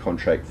award of a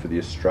contract for the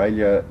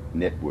Australia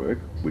Network,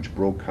 which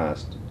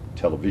broadcast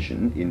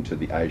television into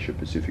the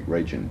Asia-Pacific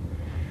region.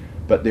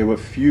 But there were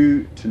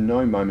few to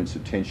no moments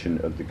of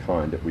tension of the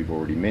kind that we've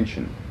already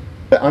mentioned.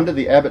 Under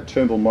the Abbott,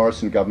 Turnbull,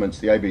 Morrison governments,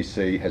 the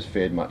ABC has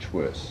fared much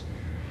worse.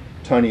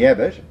 Tony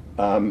Abbott,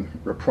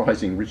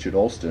 reprising Richard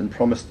Alston,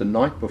 promised the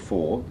night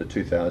before the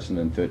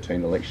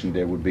 2013 election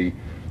there would be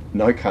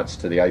no cuts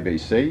to the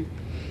ABC,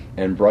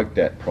 and broke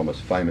that promise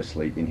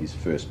famously in his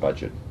first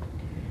budget.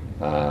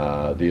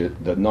 The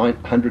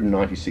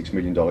 $196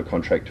 million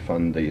contract to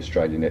fund the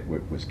Australian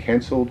network was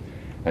cancelled,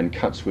 and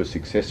cuts were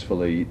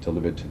successfully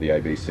delivered to the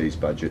ABC's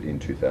budget in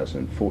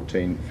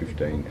 2014,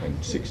 15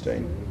 and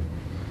 16.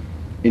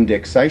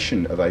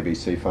 Indexation of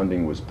ABC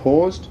funding was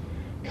paused,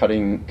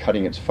 cutting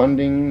its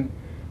funding.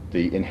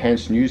 The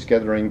enhanced news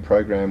gathering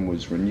program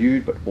was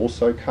renewed but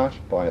also cut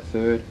by a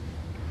third,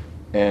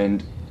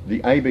 and the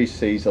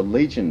ABC's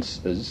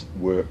allegiances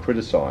were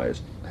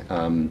criticised.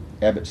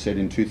 Abbott said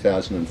in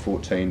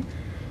 2014,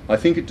 "I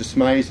think it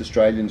dismays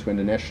Australians when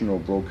the national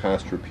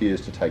broadcaster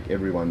appears to take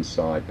everyone's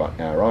side but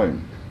our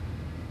own."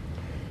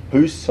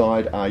 "Whose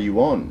side are you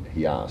on?"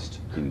 he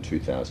asked in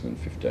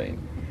 2015.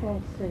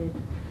 Well said.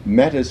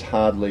 Matters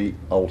hardly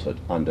altered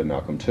under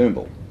Malcolm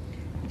Turnbull,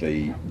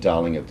 the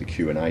darling of the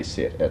Q&A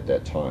set at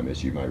that time,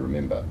 as you may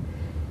remember.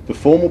 The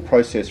formal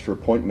process for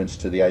appointments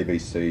to the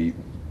ABC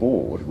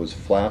board was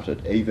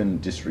flouted, even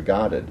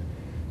disregarded,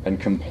 and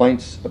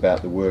complaints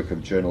about the work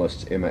of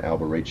journalists Emma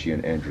Alberici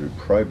and Andrew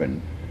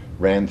Probyn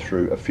ran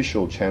through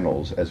official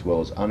channels as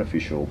well as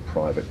unofficial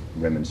private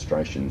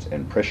remonstrations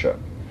and pressure.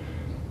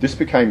 This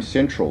became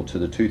central to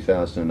the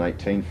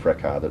 2018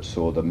 fracas that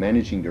saw the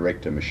managing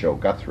director Michelle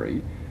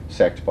Guthrie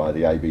sacked by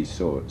the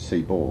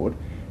ABC board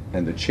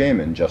and the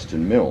chairman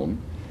Justin Milne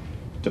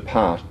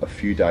depart a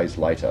few days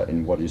later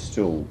in what is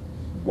still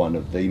one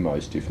of the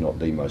most, if not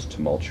the most,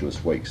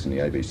 tumultuous weeks in the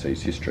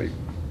ABC's history.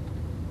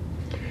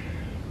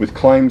 With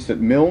claims that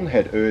Milne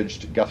had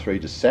urged Guthrie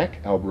to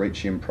sack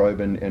Alberici and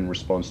Probyn in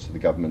response to the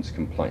government's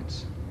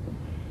complaints.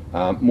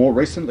 More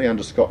recently,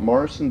 under Scott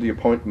Morrison, the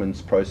appointments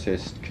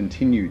process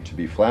continued to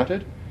be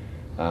flouted.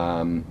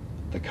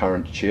 The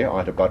current chair,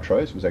 Ita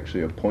Buttrose, was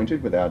actually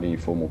appointed without any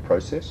formal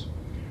process.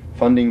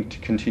 Funding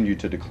continued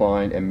to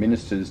decline, and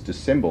ministers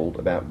dissembled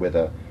about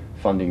whether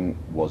funding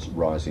was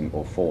rising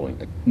or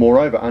falling.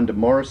 Moreover, under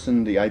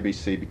Morrison, the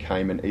ABC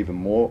became an even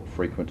more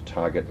frequent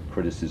target of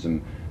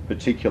criticism,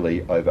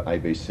 particularly over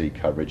ABC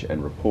coverage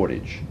and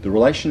reportage. The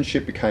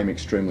relationship became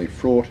extremely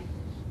fraught,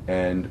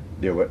 and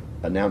there were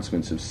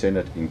announcements of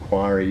Senate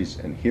inquiries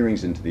and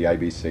hearings into the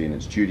ABC and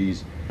its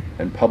duties,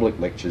 and public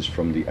lectures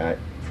from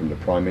the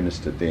Prime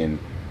Minister then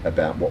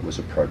about what was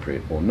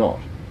appropriate or not.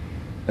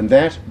 And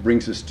that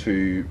brings us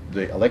to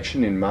the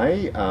election in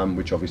May,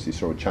 which obviously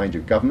saw a change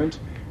of government,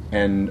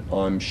 and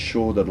I'm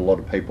sure that a lot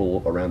of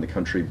people around the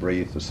country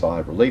breathed a sigh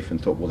of relief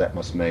and thought, well, that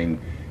must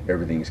mean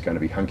everything's going to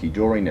be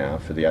hunky-dory now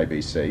for the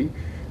ABC.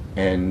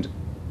 And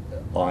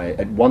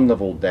at one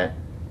level, that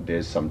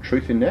there's some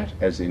truth in that,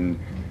 as in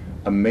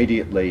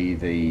immediately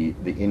the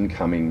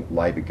incoming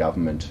Labor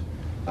government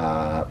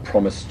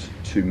promised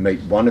to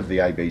meet one of the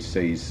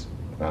ABC's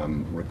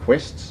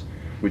requests,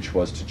 which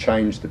was to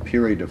change the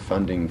period of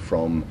funding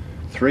from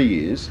 3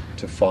 years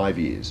to 5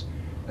 years.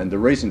 And the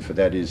reason for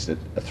that is that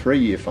a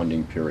 3-year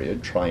funding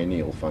period,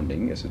 triennial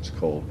funding as it's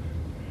called,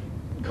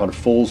 kind of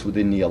falls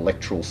within the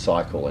electoral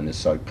cycle and is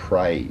so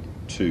prey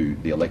to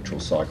the electoral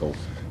cycle.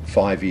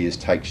 5 years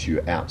takes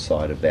you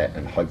outside of that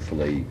and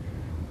hopefully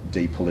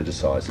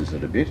depoliticises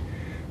it a bit.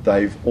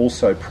 They've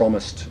also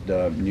promised,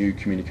 the new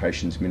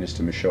Communications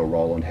Minister Michelle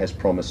Rowland has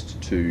promised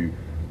to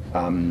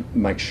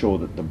make sure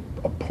that the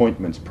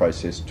appointments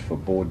process for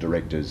board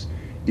directors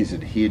is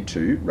adhered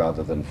to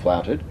rather than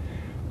flouted.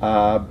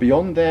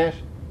 Beyond that,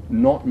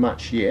 not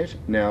much yet.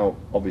 Now,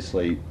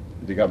 obviously,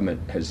 the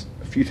government has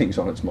a few things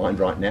on its mind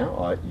right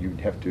now. You'd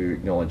have to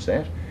acknowledge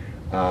that.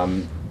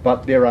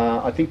 But there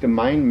are, I think the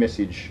main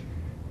message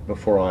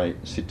before I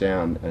sit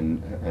down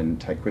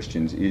and take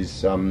questions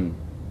is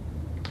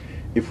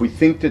if we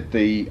think that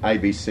the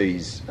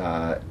ABC's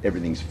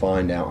everything's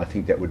fine now, I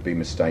think that would be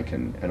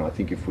mistaken. And I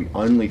think if we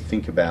only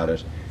think about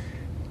it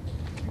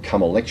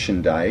come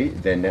election day,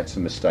 then that's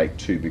a mistake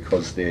too,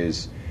 because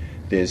there's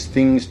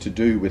things to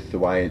do with the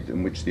way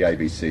in which the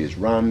ABC is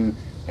run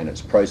and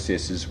its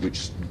processes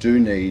which do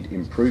need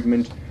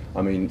improvement.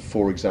 I mean,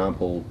 for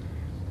example,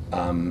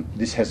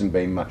 this hasn't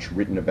been much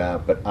written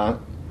about, but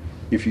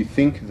if you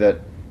think that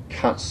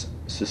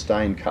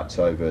sustained cuts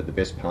over the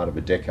best part of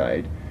a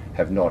decade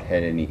have not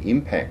had any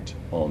impact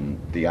on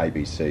the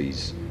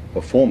ABC's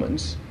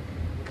performance,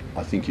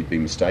 I think you'd be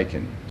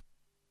mistaken.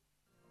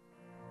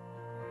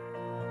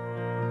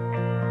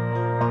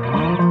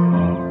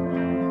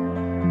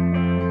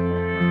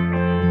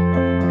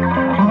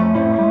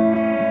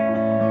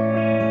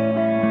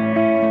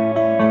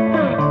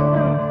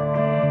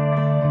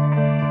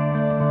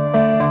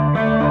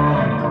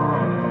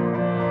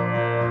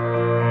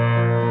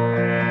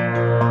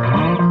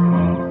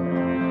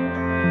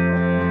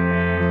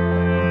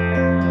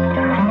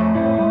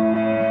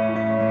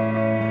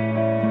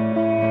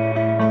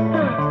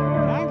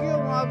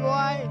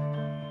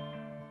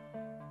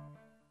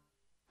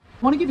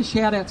 I want to give a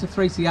shout out to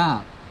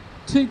 3CR.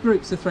 Two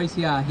groups of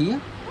 3CR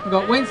here. We've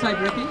got Wednesday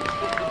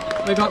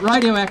Brekkie, we've got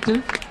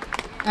Radioactive,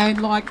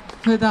 and like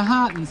for the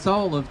heart and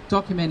soul of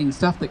documenting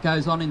stuff that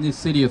goes on in this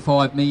city of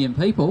 5 million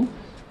people,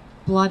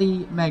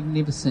 bloody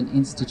magnificent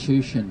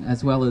institution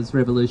as well as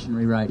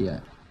Revolutionary Radio.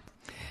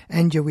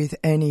 And you're with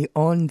Annie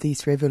on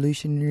this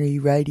Revolutionary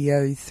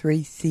Radio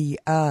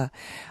 3CR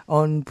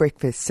on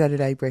breakfast,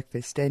 Saturday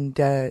breakfast. And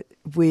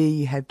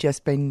we have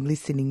just been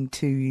listening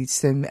to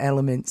some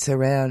elements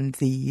around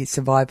the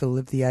survival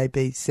of the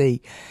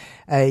ABC,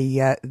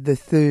 the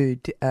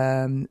third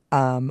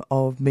arm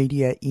of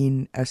media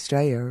in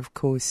Australia. Of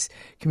course,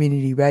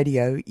 community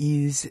radio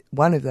is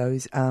one of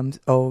those arms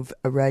of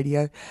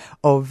media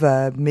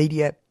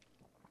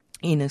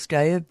in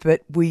Australia,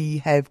 but we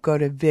have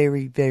got a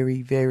very,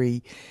 very,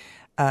 very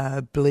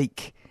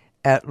bleak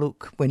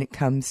outlook when it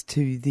comes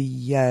to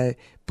the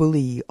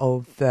bully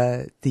of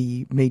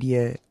the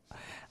media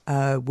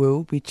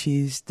world, which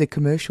is the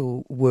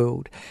commercial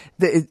world.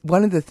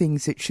 One of the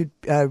things that should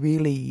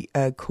really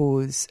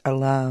cause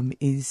alarm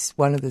is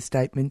one of the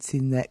statements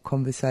in that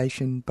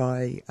conversation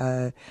by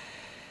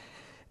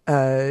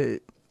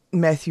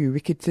Matthew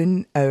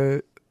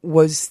Ricketson,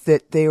 was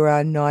that there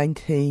are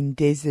 19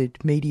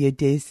 media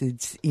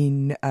deserts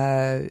in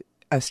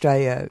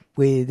Australia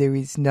where there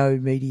is no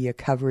media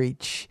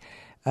coverage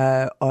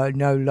or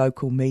no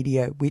local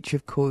media, which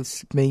of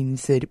course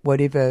means that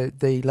whatever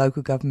the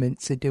local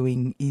governments are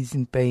doing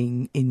isn't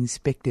being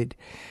inspected.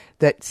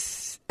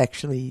 That's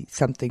actually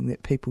something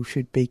that people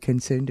should be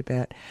concerned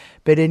about.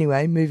 But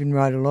anyway, moving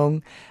right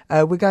along,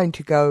 we're going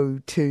to go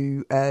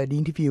to an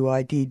interview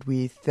I did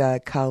with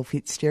Carl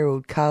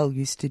Fitzgerald. Carl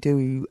used to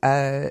do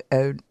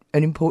an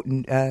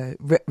important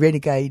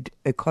renegade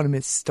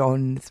economist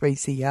on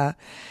 3CR.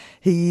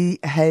 He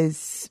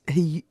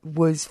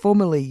was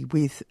formerly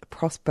with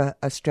Prosper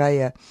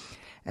Australia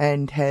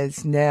and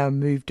has now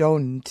moved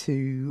on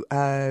to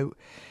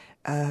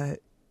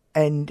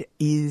and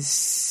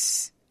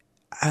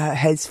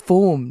has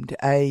formed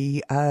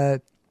a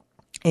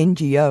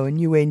NGO, a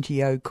new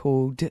NGO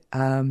called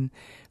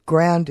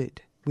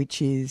Grounded,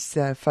 which is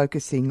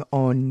focusing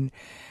on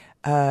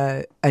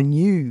a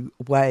new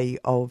way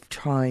of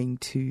trying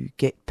to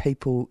get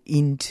people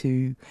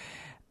into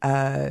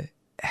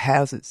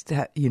houses,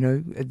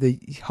 the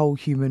whole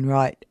human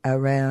right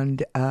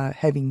around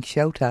having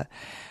shelter.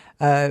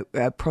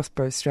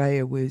 Prosper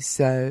Australia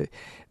was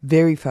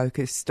very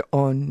focused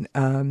on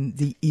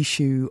the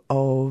issue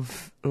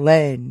of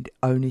land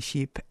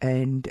ownership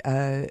and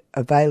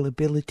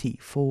availability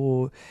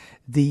for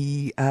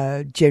the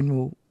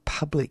general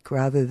public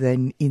rather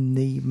than in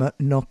the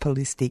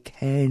monopolistic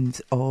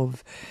hands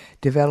of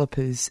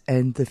developers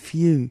and the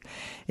few.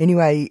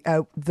 Anyway,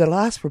 the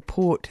last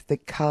report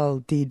that Carl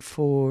did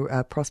for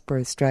Prosper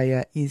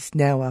Australia is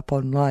now up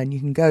online. You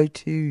can go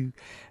to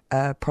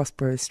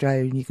Prosper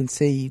Australia and you can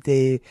see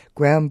their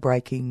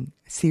groundbreaking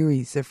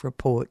series of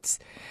reports.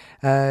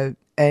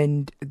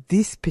 And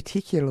this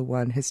particular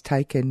one has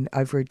taken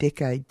over a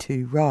decade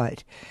to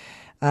write.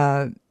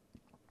 And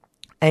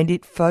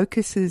it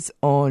focuses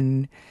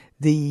on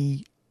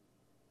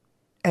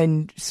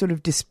and sort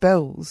of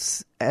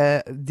dispels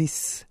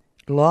this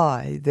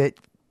lie that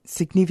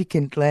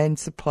significant land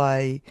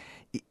supply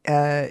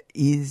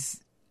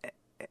is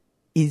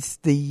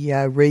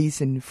the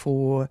reason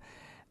for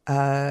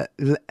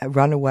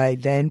runaway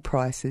land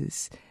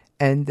prices,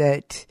 and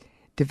that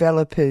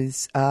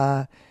developers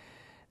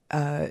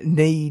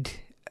need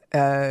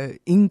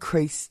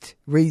increased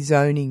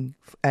rezoning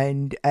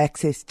and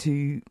access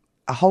to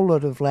a whole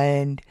lot of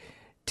land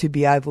to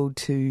be able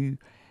to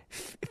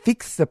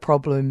fix the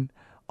problem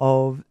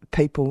of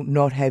people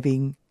not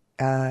having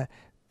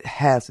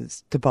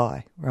houses to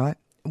buy, right?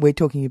 We're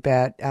talking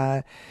about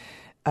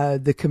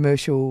the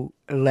commercial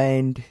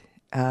land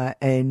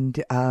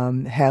and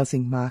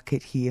housing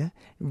market here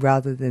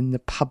rather than the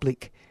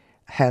public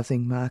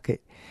housing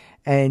market.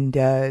 And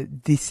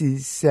this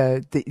is,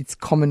 it's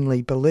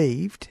commonly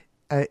believed,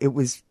 it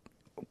was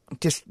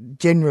just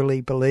generally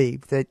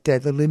believed that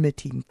the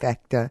limiting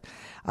factor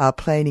are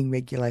planning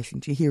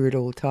regulations. You hear it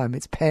all the time.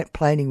 It's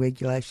planning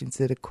regulations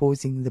that are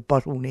causing the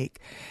bottleneck,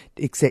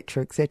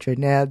 etc., etc.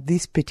 Now,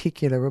 this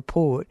particular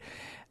report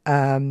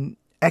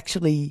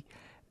actually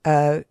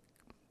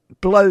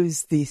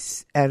blows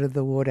this out of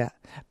the water,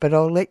 but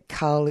I'll let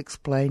Carl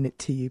explain it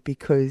to you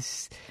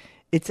because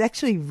it's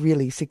actually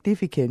really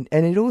significant,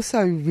 and it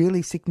also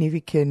really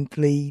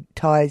significantly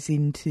ties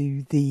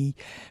into the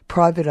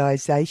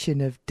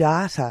privatisation of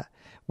data,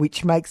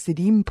 which makes it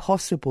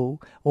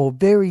impossible or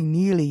very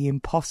nearly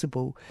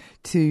impossible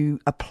to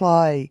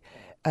apply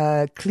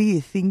clear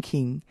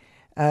thinking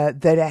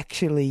that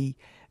actually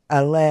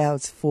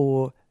allows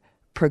for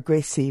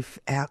progressive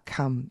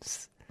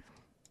outcomes.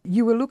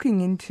 You were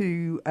looking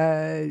into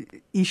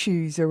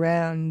issues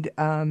around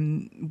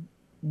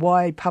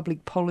why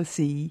public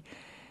policy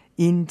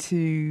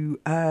into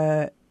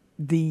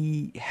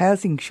the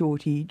housing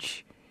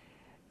shortage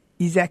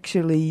is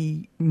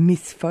actually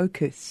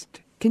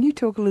misfocused. Can you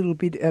talk a little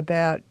bit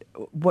about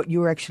what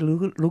you're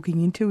actually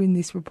looking into in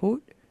this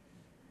report?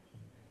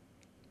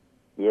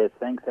 Yes,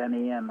 thanks,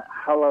 Annie, and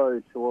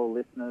hello to all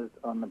listeners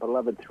on the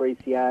beloved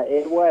 3CR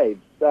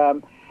airwaves.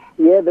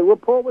 The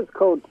report was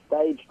called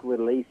Staged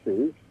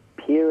Releases,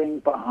 Peering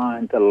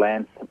Behind the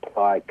Land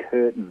Supply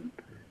Curtain.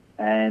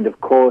 And,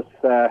 of course,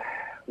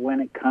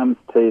 when it comes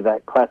to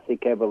that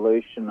classic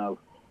evolution of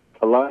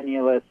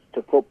colonialists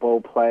to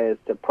football players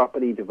to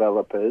property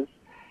developers,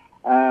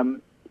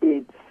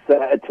 it's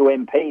to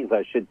MPs,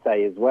 I should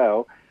say, as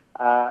well.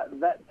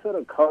 That sort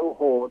of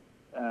cohort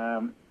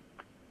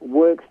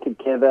works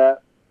together,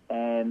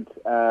 and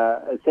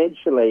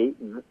essentially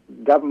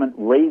government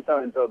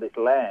rezones all this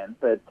land,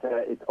 but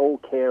it's all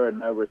care and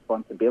no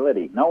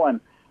responsibility.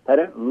 They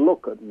don't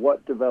look at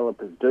what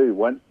developers do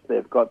once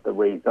they've got the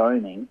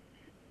rezoning.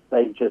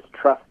 They just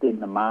trust in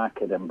the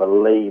market and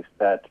believe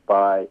that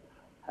by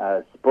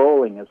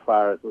sprawling as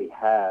far as we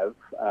have,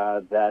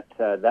 that's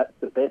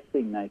the best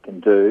thing they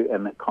can do,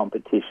 and that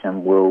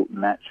competition will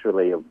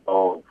naturally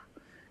evolve.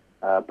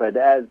 But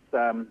as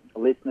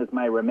listeners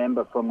may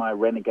remember from my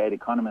Renegade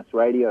Economist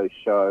radio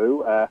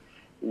show,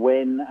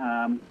 when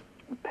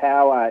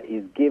power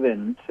is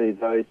given to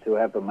those who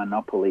have a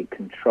monopoly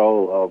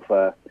control of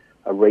a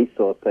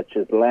resource such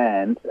as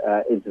land,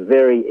 it's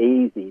very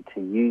easy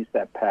to use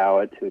that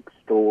power to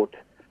extort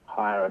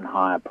higher and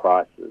higher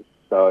prices.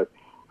 So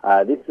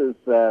this is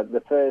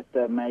the first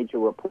major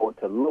report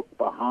to look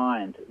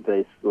behind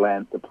this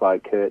land supply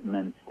curtain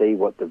and see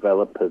what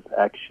developers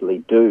actually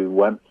do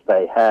once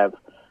they have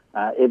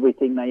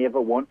everything they ever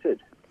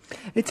wanted.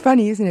 It's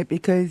funny, isn't it?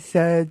 Because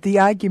the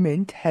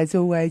argument has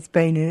always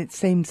been, and it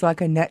seems like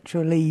a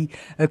naturally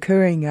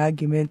occurring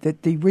argument,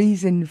 that the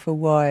reason for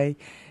why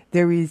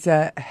there is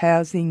a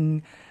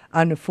housing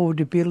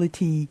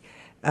unaffordability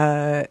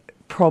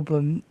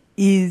problem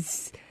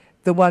is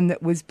the one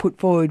that was put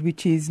forward,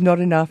 which is not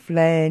enough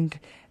land,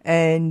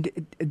 and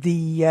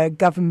the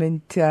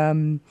government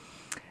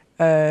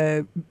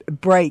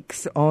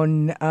breaks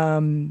on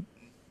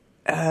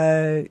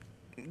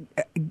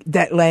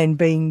that land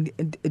being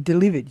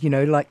delivered,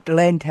 like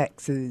land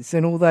taxes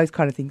and all those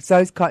kind of things,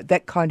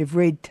 that kind of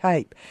red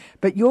tape.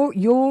 But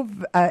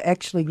you've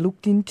actually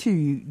looked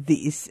into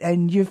this,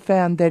 and you've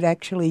found that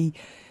actually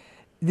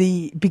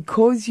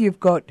because you've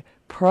got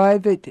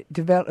private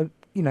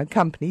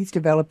companies,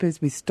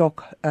 developers with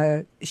stock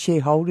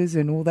shareholders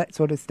and all that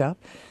sort of stuff,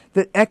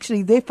 that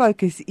actually their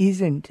focus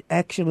isn't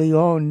actually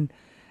on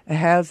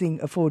housing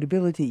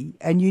affordability,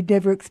 and you'd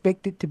never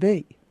expect it to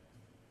be.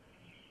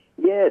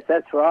 Yes,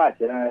 that's right.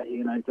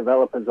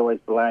 Developers always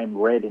blame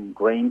red and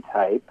green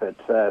tape, but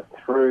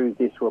through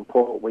this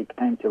report we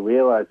came to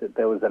realise that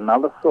there was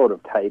another sort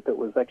of tape. It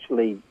was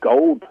actually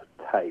gold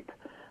tape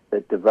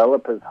that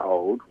developers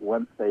hold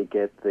once they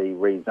get the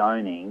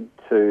rezoning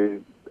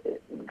to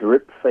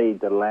drip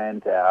feed the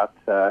land out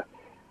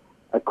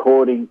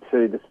according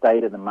to the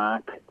state of the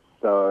market.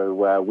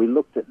 So we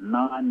looked at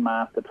 9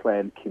 master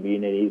planned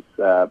communities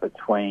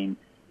between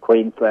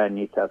Queensland,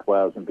 New South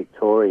Wales and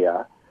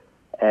Victoria,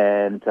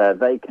 and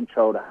they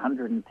controlled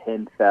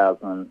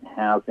 110,000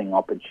 housing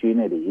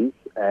opportunities,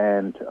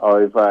 and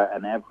over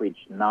an average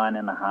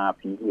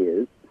 9.5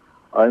 years,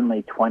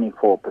 only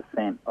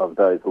 24% of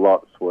those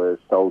lots were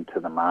sold to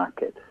the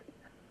market.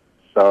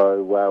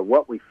 So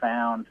what we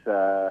found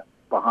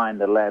behind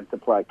the land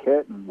supply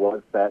curtain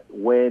was that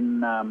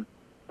when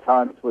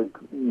times were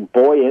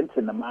buoyant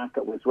and the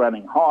market was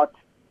running hot,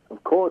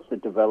 of course the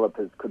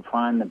developers could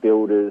find the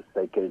builders,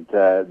 they could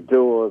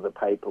do all the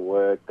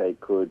paperwork, they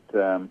could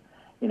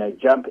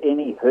jump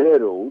any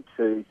hurdle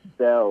to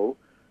sell,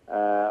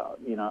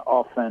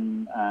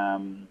 often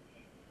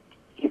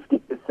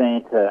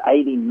 50%,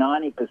 80,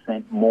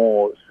 90%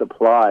 more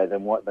supply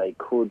than what they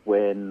could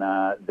when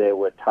there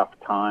were tough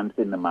times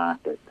in the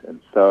market. And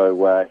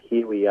so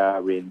here we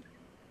are in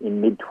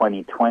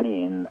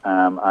mid-2020, and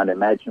I'd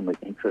imagine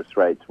with interest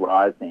rates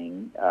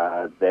rising,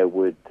 there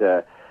would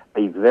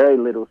be very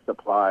little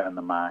supply on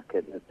the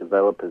market as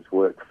developers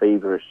work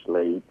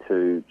feverishly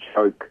to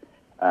choke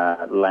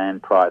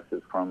land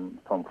prices from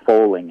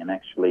falling and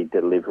actually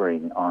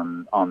delivering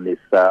on this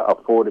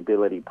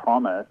affordability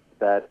promise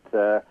that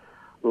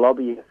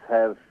lobbyists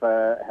have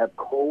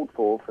called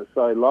for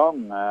so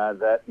long,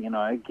 that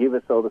give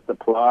us all the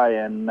supply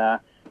and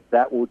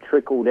that will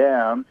trickle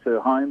down to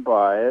home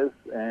buyers.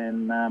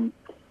 And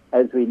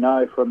as we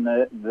know from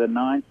the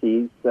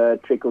 90s,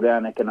 trickle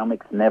down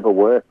economics never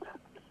worked.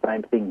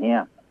 Same thing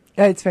here.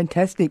 It's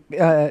fantastic,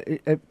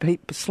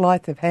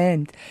 sleight of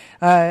hand.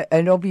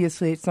 And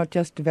obviously it's not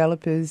just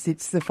developers,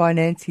 it's the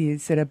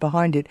financiers that are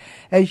behind it.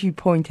 As you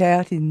point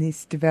out in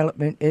this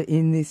development,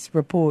 in this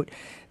report,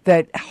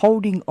 that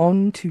holding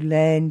on to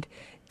land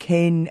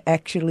can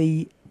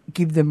actually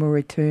give them a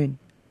return.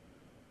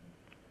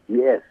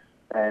 Yes,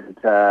 and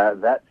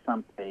that's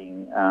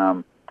something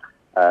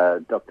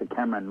Dr.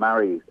 Cameron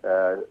Murray,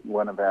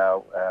 one of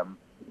our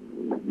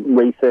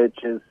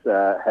researchers,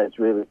 has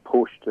really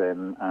pushed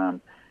and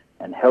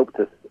helped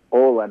us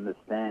all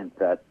understand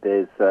that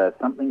there's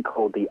something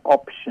called the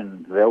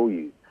option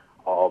value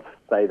of,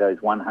 say,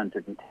 those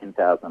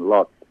 110,000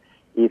 lots.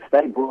 If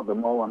they brought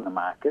them all on the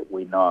market,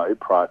 we know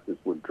prices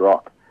would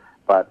drop.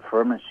 But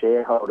from a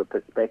shareholder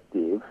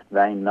perspective,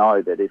 they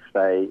know that if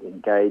they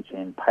engage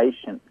in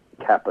patient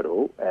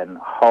capital and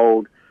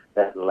hold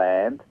that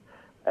land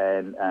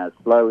and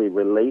slowly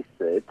release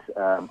it,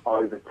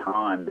 over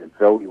time, the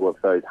value of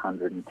those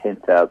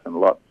 110,000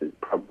 lots is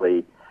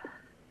probably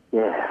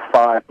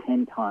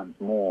 5-10 times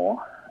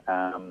more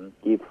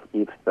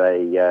if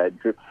they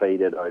drip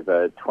feed it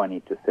over 20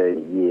 to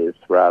 30 years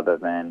rather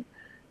than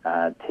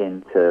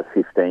 10 to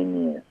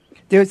 15 years.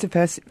 There was a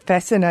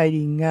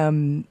fascinating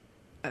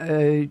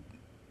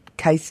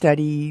case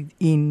study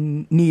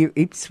near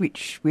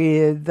Ipswich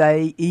where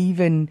they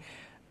even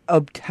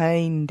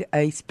obtained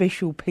a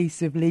special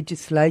piece of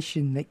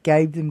legislation that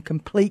gave them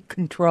complete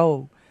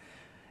control.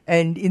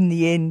 And in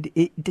the end,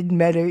 it didn't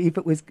matter if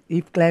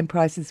land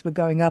prices were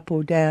going up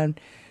or down.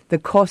 The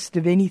cost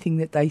of anything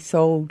that they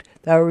sold,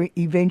 they were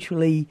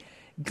eventually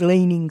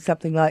gleaning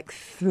something like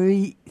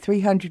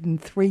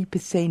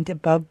 303%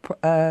 above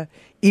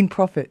in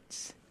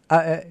profits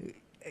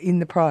in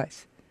the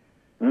price.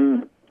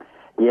 Mm.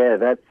 Yeah,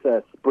 that's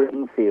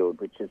Springfield,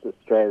 which is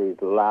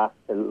Australia's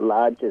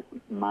largest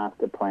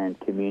master planned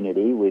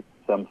community with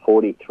some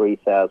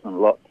 43,000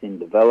 lots in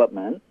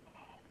development.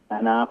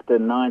 And after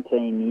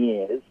 19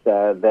 years,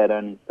 they'd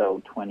only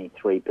sold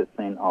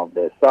 23% of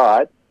their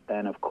sites.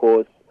 And of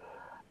course,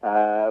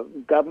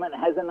 government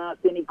hasn't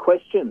asked any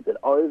questions. That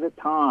over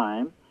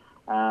time,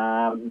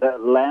 the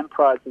land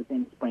prices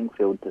in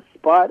Springfield,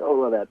 despite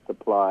all of that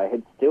supply,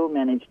 had still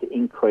managed to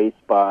increase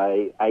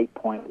by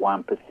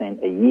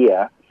 8.1% a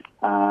year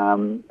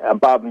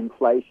above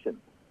inflation.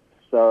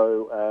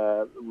 So,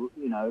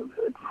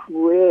 it's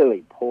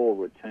really poor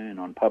return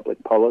on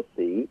public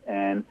policy.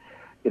 And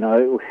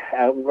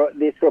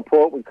this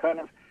report, we kind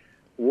of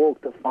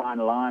walked a fine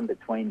line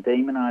between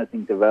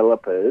demonising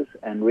developers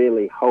and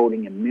really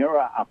holding a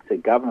mirror up to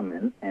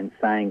government and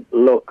saying,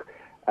 look,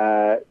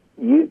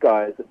 you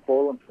guys have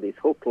fallen for this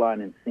hook,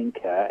 line and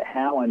sinker.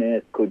 How on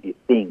earth could you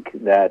think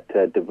that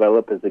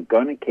developers are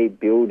going to keep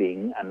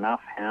building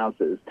enough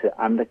houses to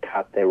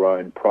undercut their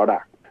own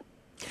product?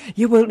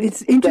 Yeah, well,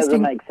 it's interesting. It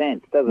doesn't make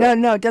sense, does it?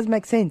 No, it doesn't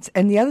make sense.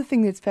 And the other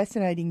thing that's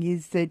fascinating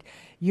is that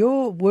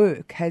your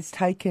work has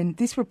taken,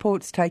 this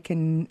report's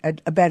taken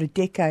about a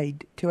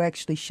decade to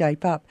actually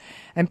shape up.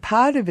 And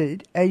part of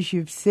it, as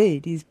you've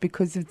said, is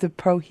because of the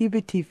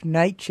prohibitive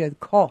nature,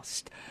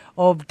 cost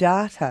of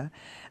data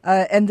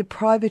and the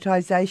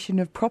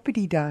privatisation of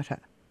property data.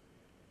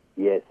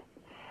 Yes.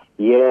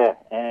 Yeah,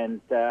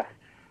 and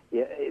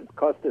it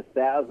cost us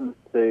thousands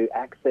to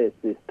access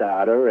this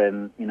data,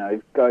 and,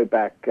 go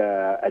back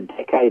a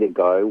decade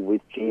ago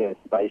with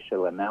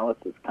geospatial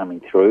analysis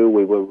coming through,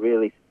 we were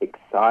really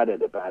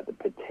excited about the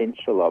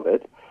potential of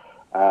it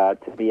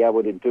to be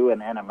able to do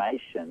an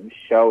animation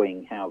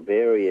showing how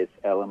various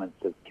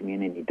elements of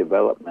community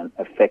development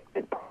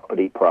affected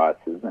property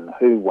prices and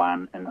who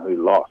won and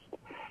who lost.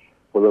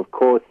 Well, of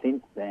course,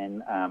 since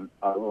then,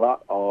 a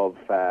lot of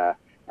our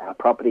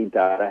property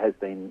data has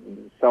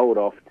been sold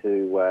off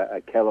to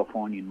a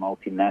Californian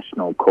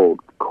multinational called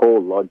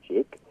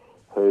CoreLogic,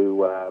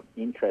 who,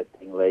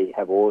 interestingly,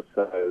 have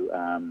also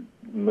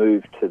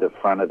moved to the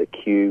front of the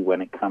queue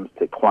when it comes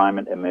to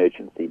climate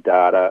emergency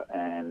data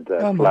and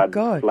flood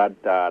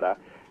data.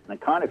 And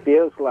it kind of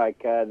feels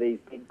like these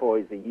big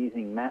boys are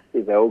using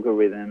massive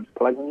algorithms,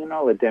 plugging in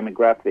all the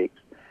demographics,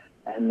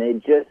 and they're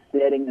just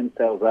setting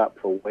themselves up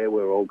for where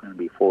we're all going to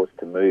be forced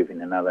to move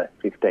in another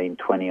 15,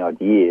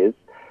 20-odd years.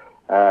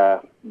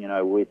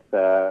 With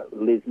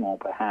Lismore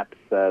perhaps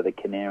the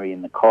canary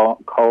in the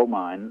coal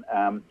mine.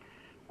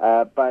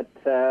 The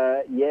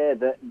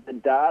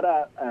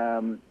data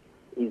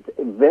is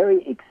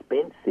very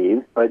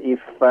expensive, but if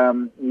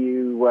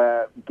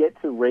you get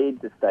to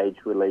read the Stage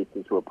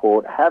Releases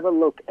report, have a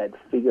look at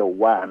Figure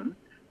 1,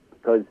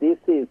 because this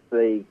is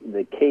the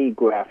key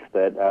graph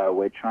that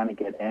we're trying to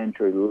get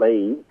Andrew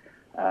Lee,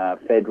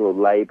 Federal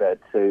Labor,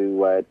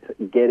 to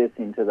get us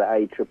into the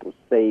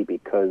ACCC,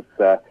 because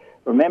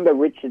remember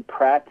Richard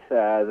Pratt,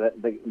 the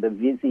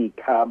Vizzy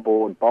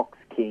cardboard box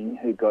king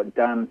who got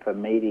done for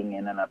meeting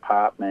in an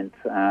apartment,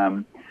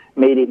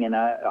 meeting in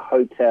a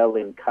hotel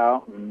in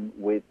Carlton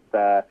with,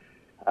 I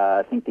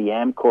think, the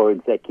Amcor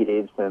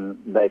executives,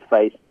 and they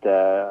faced,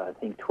 I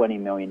think, $20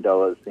 million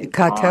in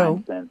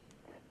cartel. fines.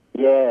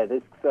 Yeah,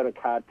 this sort of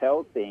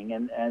cartel thing,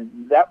 and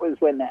that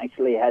was when they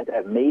actually had to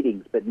have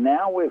meetings. But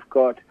now we've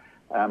got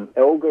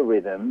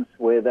algorithms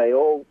where they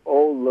all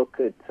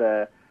look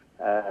at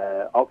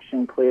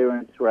auction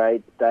clearance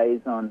rates,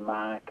 days on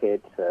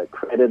market,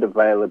 credit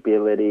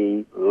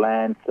availability,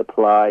 land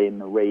supply in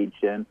the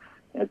region.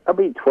 There's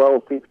probably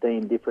 12,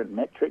 15 different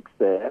metrics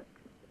there.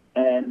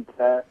 And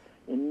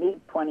in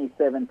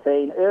mid-2017,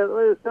 it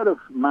was sort of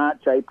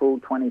March, April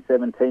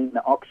 2017,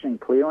 the auction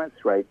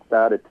clearance rate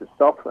started to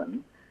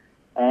soften.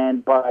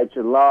 And by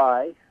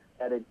July,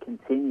 that had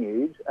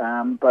continued.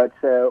 But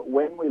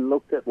when we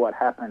looked at what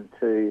happened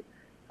to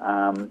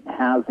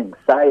housing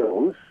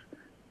sales,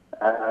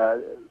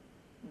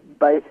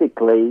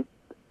 basically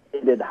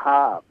it had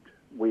halved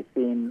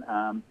within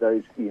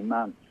those few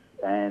months.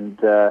 And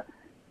there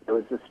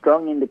was a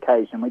strong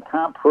indication. We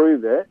can't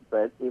prove it,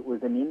 but it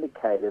was an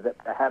indicator that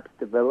perhaps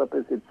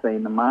developers had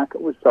seen the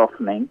market was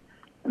softening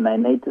and they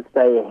need to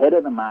stay ahead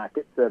of the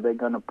market, so they're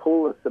going to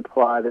pull the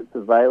supply that's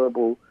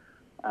available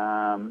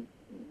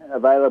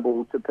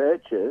to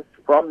purchase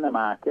from the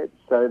market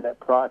so that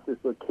prices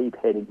will keep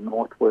heading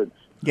northwards.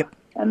 Yep.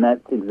 And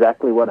that's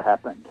exactly what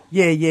happened.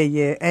 Yeah.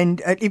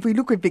 And if we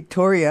look at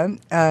Victoria,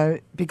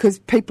 because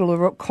people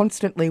are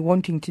constantly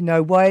wanting to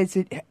know why is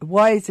it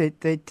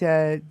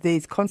that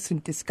there's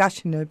constant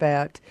discussion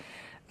about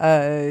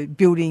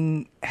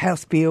building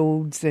house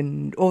builds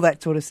and all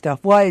that sort of stuff.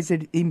 Why is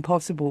it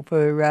impossible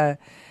for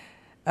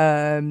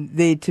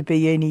there to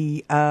be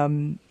any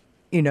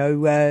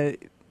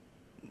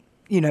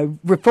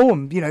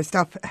reform,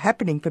 stuff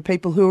happening for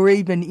people who are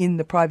even in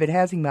the private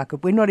housing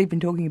market? We're not even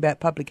talking about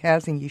public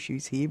housing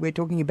issues here. We're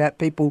talking about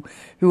people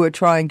who are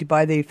trying to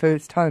buy their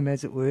first home,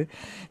 as it were.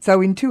 So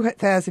in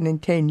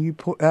 2010, you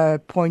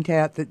point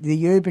out that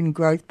the urban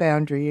growth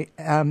boundary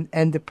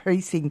and the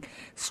precinct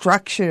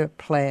structure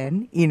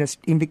plan in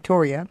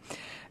Victoria,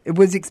 it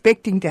was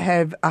expecting to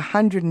have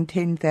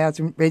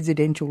 110,000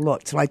 residential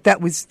lots. Like, that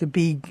was the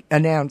big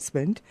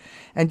announcement.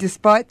 And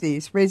despite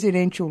this,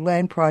 residential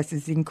land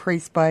prices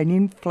increased by an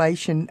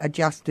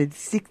inflation-adjusted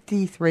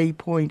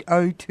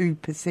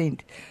 63.02%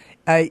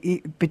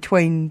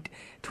 between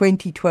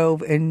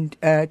 2012 and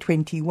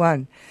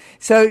 21.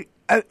 So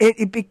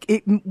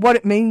what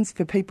it means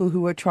for people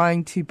who are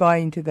trying to buy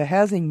into the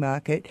housing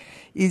market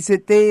is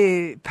that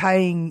they're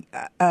paying,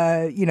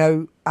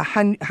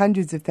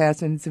 hundreds of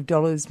thousands of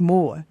dollars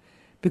more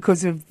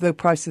because of the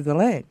price of the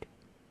land.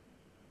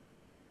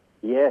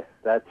 Yes,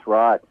 that's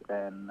right.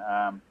 And,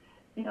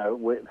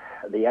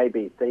 the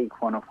ABC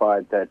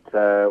quantified that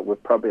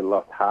we've probably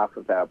lost half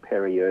of our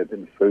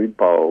peri-urban food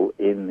bowl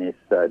in this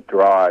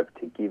drive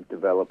to give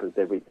developers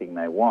everything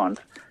they want.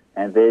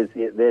 And there's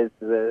the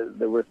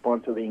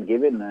response we're being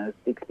given, a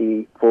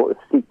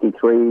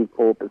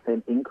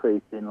 63.4%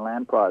 increase in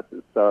land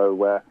prices.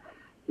 So,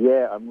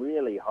 I'm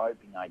really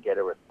hoping I get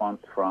a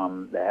response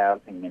from the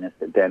Housing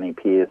Minister, Danny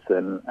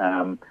Pearson,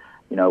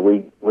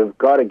 we've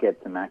got to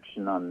get some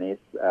action on this.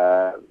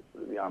 I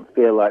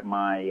feel like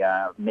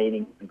my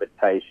meeting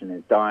invitation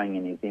is dying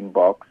in his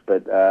inbox,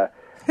 but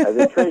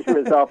the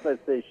Treasurer's office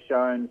has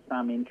shown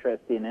some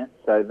interest in it,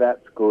 so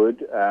that's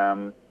good.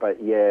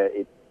 But yeah,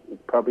 it's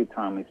probably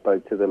time we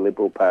spoke to the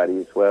Liberal Party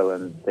as well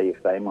and see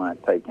if they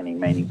might take any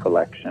meaningful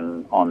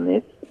action on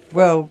this.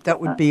 Well, that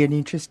would be an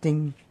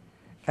interesting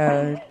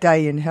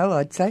day in hell,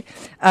 I'd say.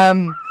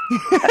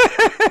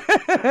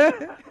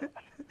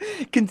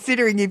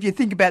 Considering if you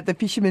think about the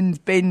Fisherman's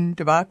Bend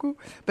debacle.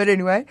 But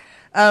anyway,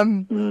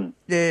 yeah,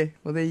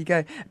 well, there you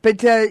go. But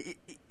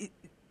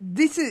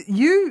this is,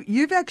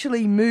 you've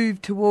actually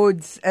moved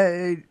towards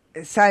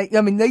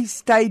these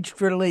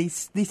staged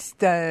release, this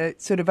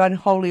sort of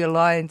unholy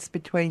alliance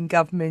between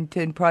government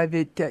and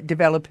private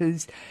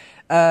developers,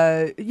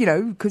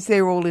 because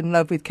they're all in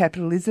love with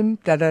capitalism,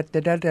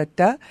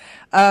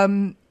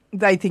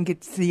 they think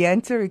it's the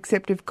answer,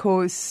 except, of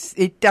course,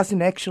 it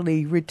doesn't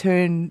actually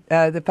return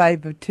the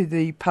favour to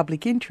the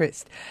public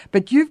interest.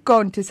 But you've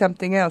gone to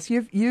something else.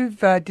 You've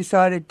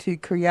decided to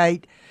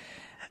create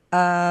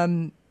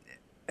an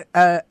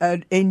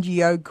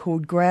NGO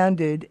called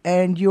Grounded,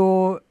 and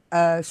you're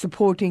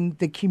supporting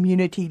the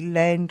Community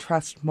Land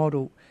Trust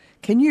model.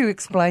 Can you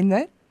explain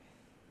that?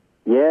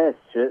 Yes,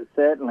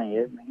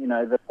 certainly.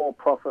 The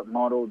for-profit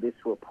model, this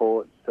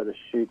report sort of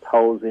shoots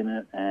holes in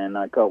it, and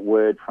I got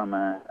word from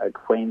a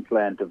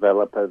Queensland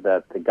developer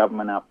that the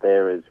government up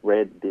there has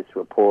read this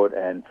report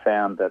and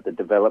found that the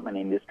development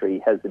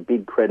industry has a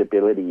big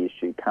credibility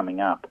issue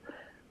coming up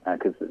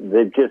because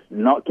they've just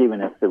not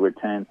given us the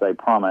returns they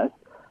promised.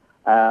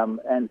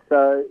 And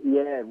so,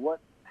 yeah,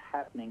 what's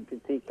happening,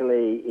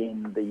 particularly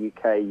in the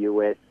UK,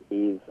 US,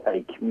 is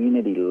a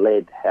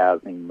community-led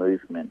housing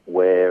movement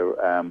where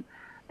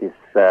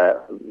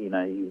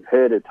you've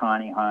heard of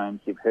tiny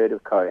homes, you've heard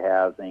of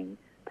co-housing.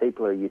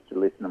 People who used to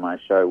listen to my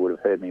show would have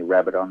heard me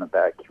rabbit on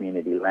about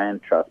community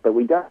land trust, but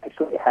we don't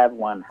actually have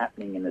one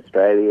happening in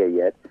Australia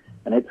yet,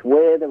 and it's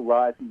where the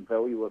rising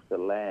value of the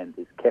land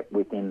is kept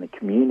within the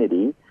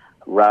community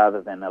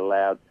rather than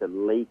allowed to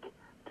leak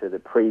to the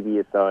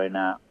previous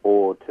owner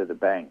or to the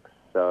banks.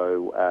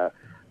 So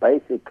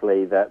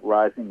basically, that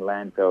rising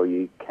land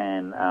value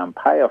can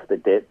pay off the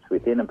debts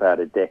within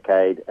about a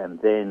decade, and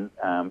then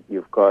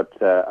you've got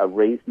a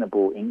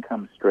reasonable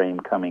income stream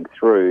coming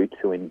through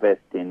to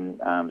invest in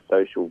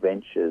social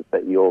ventures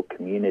that your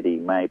community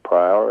may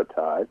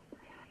prioritise.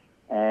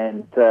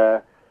 And,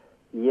 the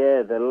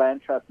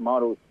land trust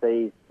model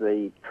sees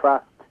the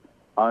trust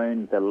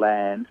own the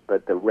land,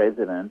 but the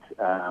resident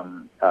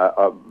own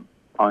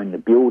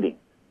the building.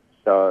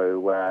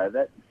 So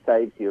that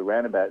saves you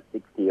around about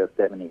 60 or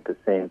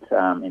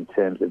 70% in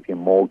terms of your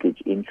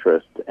mortgage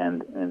interest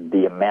and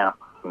the amount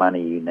of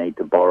money you need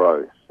to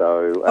borrow.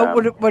 So,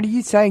 what are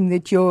you saying,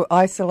 that you're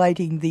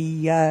isolating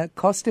the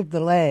cost of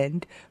the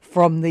land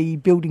from the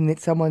building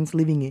that someone's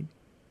living in?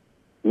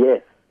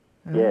 Yes.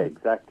 Yeah,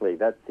 exactly.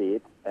 That's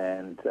it.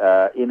 And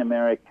in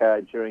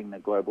America, during the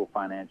global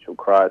financial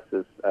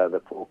crisis,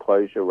 the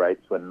foreclosure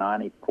rates were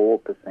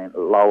 94%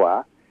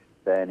 lower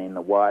than in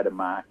the wider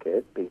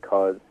market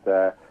because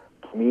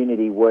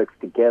community works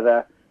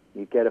together.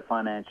 You get a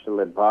financial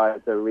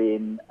advisor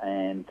in,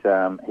 and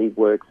he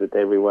works with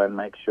everyone,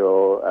 makes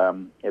sure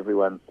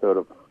everyone's sort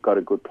of got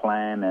a good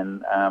plan,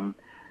 and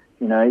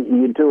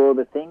you do all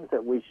the things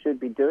that we should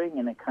be doing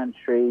in a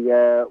country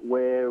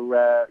where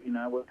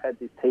we've had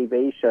this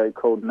TV show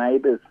called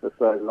Neighbours for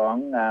so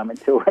long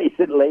until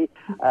recently.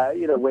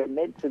 We're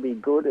meant to be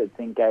good at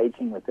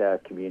engaging with our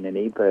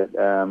community, but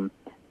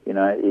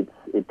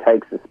it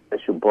takes a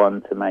special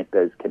bond to make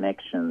those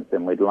connections,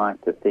 and we'd like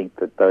to think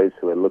that those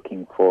who are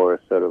looking for a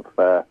sort of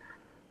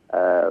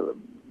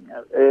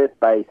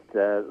earth-based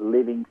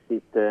living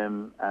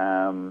system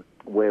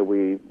where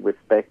we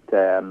respect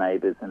our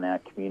neighbours and our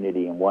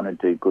community and want to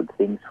do good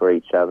things for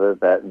each other,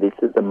 that this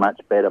is a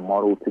much better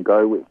model to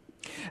go with.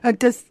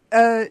 Does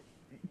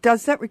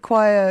that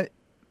require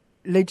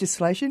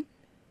legislation?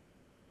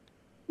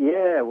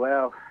 Yeah,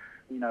 well,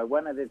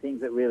 one of the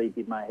things that really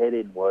did my head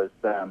in was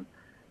it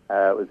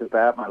was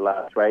about my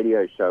last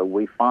radio show.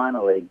 We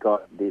finally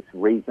got this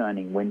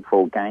rezoning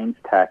windfall gains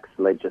tax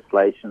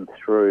legislation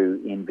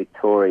through in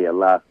Victoria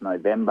last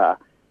November.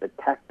 But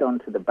tacked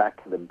onto the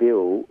back of the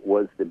bill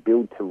was the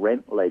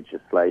build-to-rent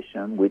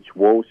legislation, which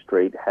Wall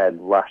Street had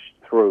rushed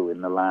through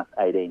in the last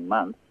 18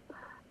 months.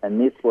 And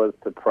this was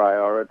to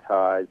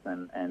prioritise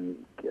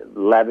and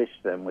lavish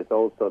them with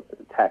all sorts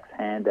of tax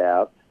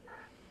handouts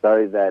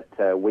so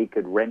that we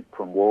could rent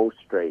from Wall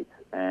Street.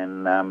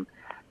 And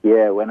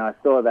when I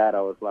saw that,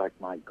 I was like,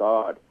 my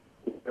God,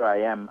 here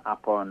I am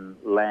up on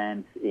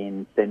land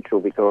in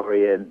central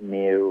Victoria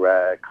near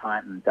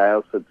Kyneton,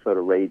 Daylesford sort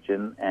of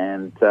region,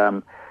 and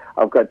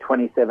I've got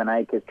 27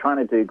 acres trying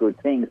to do good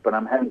things, but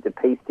I'm having to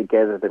piece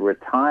together the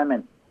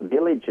Retirement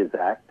Villages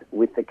Act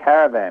with the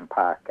Caravan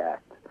Park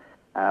Act.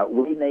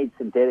 We need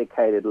some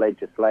dedicated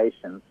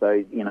legislation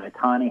so,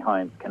 tiny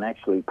homes can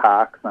actually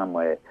park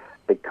somewhere.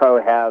 But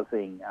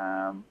co-housing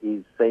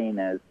is seen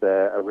as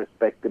a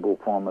respectable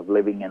form of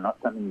living and not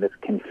something that's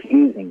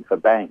confusing for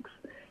banks.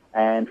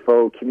 And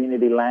for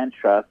Community Land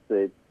Trust,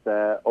 it's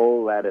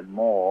all that and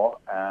more.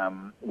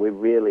 We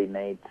really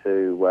need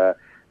to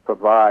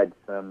provide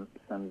some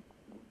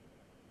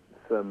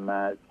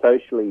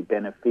socially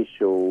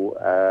beneficial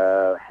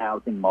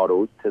housing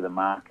models to the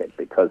market,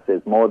 because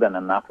there's more than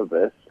enough of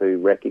us who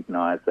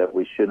recognise that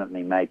we shouldn't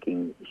be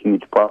making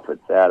huge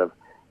profits out of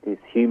this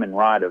human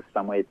right of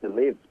somewhere to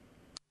live.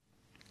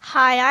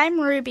 Hi,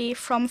 I'm Ruby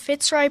from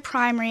Fitzroy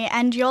Primary,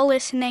 and you're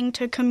listening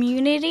to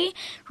Community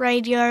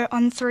Radio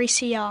on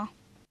 3CR.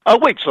 A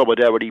weak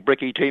solidarity,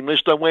 Bricky team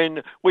listener,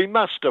 when we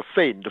must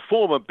defend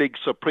former Big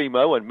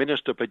Supremo and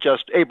Minister for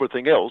Just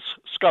Everything Else,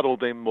 Scuttle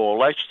Them More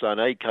Lashson,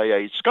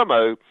 a.k.a.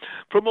 Scummo,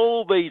 from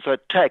all these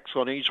attacks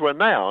on his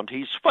renown,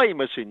 his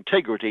famous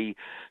integrity,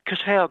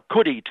 because how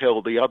could he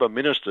tell the other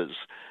ministers,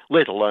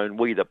 let alone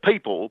we the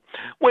people,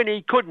 when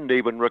he couldn't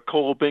even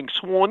recall being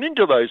sworn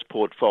into those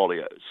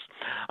portfolios?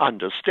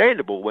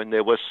 Understandable when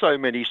there were so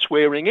many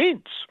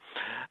swearing-ins.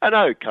 And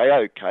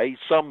okay,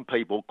 some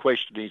people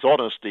question his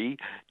honesty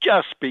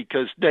just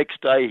because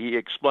next day he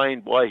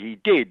explained why he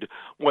did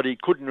what he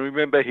couldn't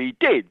remember he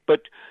did.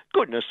 But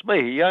goodness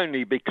me,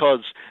 only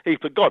because he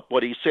forgot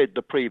what he said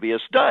the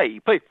previous day.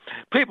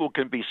 People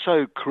can be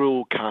so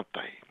cruel, can't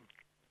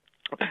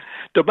they?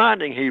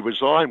 Demanding he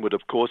resign would,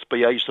 of course,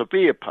 be a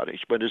severe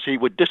punishment, as he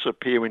would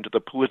disappear into the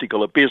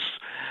political abyss,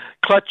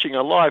 clutching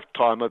a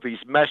lifetime of his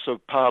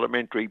massive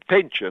parliamentary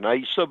pension,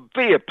 a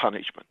severe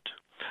punishment.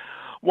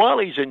 While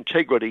his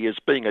integrity is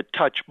being a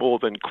touch more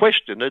than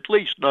questioned, at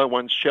least no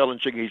one's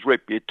challenging his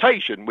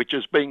reputation, which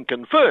has been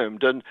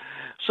confirmed, and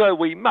so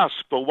we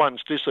must for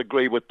once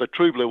disagree with the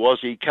True Blue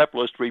Aussie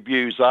Capitalist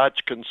Review's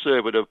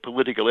arch-conservative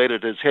political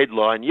editor's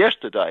headline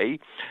yesterday,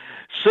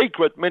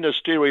 "Secret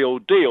Ministerial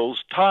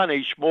Deals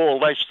Tarnish More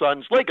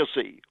Lashson's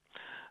Legacy."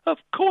 Of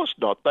course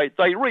not.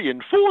 They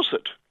reinforce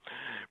it,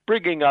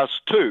 bringing us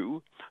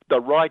to the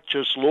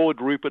righteous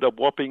Lord Rupert of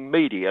Wapping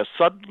Media,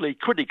 suddenly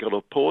critical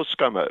of poor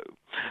Scummo,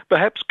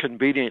 perhaps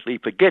conveniently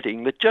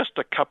forgetting that just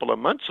a couple of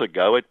months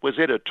ago it was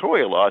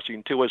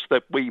editorialising to us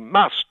that we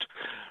must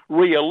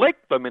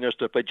re-elect the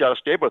Minister for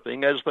Just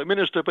Everything as the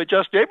Minister for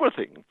Just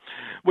Everything,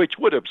 which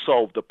would have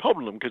solved the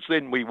problem, because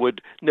then we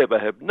would never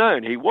have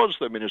known he was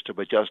the Minister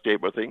for Just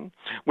Everything,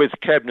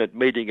 with Cabinet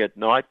meeting at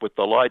night with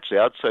the lights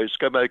out so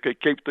Scummo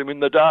could keep them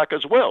in the dark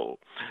as well.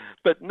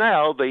 But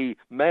now the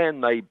man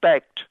they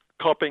backed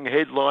copping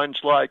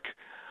headlines like,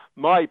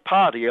 "My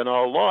party and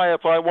I'll lie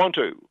if I want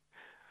to."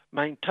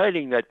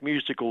 Maintaining that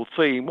musical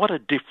theme, what a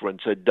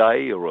difference a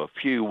day or a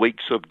few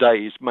weeks of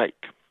days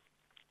make.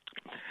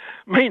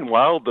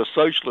 Meanwhile, the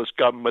socialist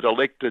government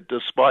elected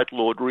despite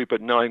Lord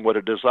Rupert knowing what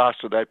a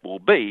disaster that will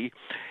be,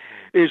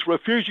 is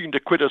refusing to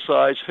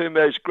criticise Her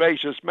Most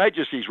Gracious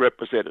Majesty's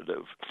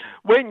representative.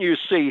 When you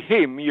see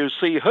him, you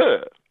see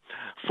her.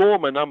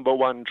 Former number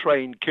one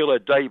trained killer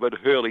David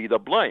Hurley the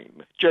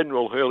Blame,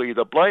 General Hurley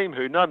the Blame,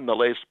 who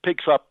nonetheless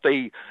picks up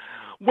the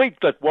week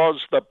that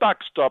was the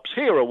Buck Stops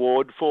Here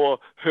award for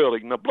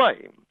hurling the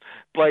blame,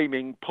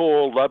 blaming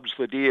Paul loves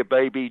the dear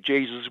baby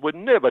Jesus, would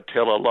never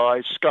tell a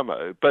lie,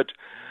 Scummo, but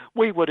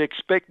we would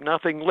expect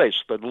nothing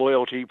less than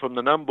loyalty from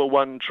the number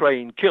one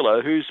trained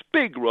killer, whose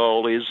big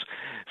role is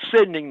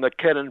sending the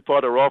cannon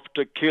fodder off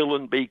to kill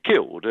and be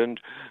killed.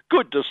 And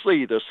good to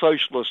see the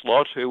socialist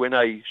lot, who in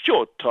a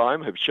short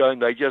time have shown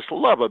they just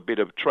love a bit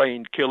of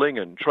trained killing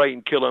and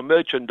trained killer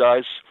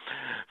merchandise,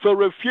 for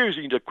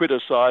refusing to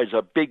criticise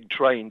a big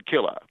trained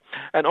killer,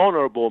 an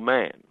honourable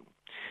man.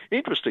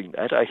 Interesting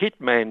that a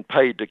hitman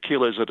paid to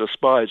kill is a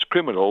despised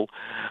criminal,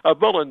 a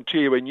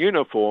volunteer in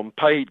uniform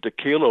paid to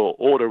kill or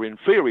order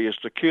inferiors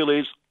to kill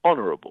is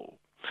honourable.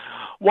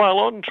 While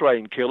on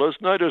trained killers,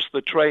 notice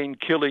the Trained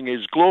Killing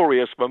is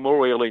Glorious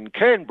Memorial in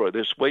Canberra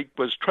this week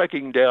was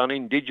tracking down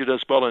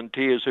Indigenous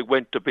volunteers who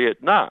went to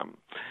Vietnam.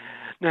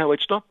 Now,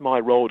 it's not my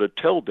role to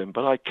tell them,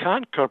 but I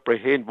can't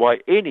comprehend why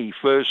any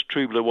first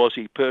True Blue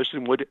Aussie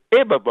person would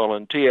ever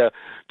volunteer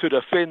to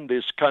defend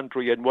this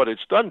country and what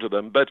it's done to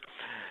them. But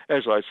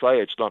as I say,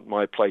 it's not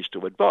my place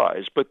to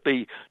advise. But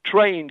the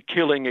Trained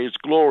Killing is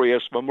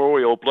Glorious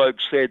Memorial bloke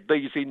said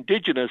these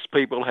Indigenous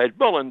people had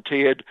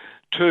volunteered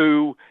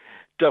to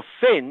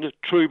defend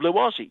True Blue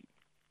Aussie.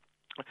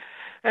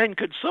 And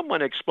could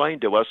someone explain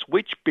to us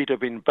which bit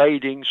of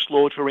invading,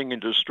 slaughtering and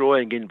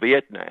destroying in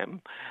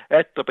Vietnam,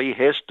 at the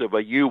behest of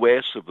a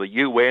US, of the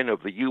UN,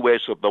 of the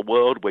US of the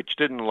world, which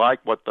didn't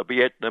like what the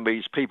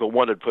Vietnamese people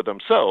wanted for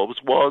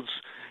themselves, was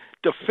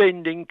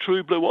defending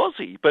True Blue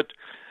Aussie? But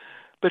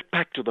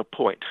back to the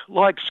point.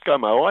 Like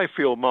Scummo, I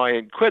feel my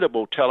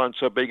incredible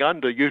talents are being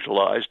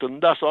underutilised,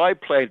 and thus I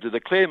plan to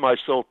declare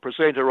myself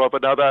presenter of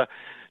another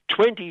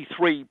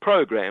 23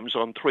 programs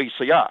on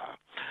 3CR.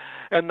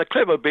 And the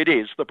clever bit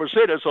is the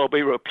presenters I'll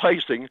be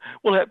replacing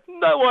will have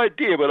no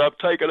idea that I've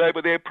taken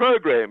over their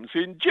programs.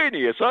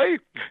 Ingenious, eh?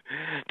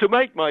 To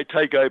make my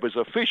takeovers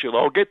official,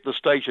 I'll get the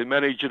station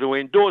manager to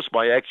endorse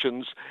my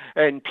actions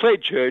and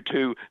pledge her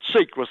to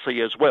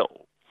secrecy as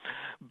well.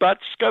 But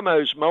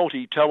Scummo's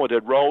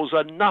multi-talented roles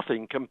are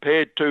nothing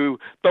compared to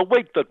the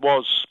week that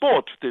was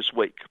sport this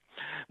week.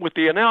 with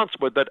the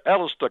announcement that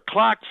Alistair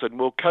Clarkson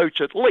will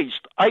coach at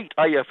least 8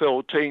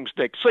 AFL teams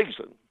next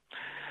season.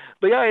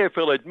 The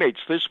AFL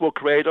admits this will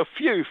create a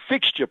few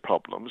fixture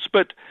problems,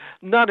 but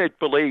none it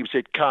believes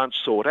it can't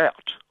sort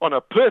out. On a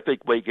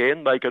perfect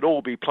weekend, they could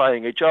all be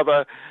playing each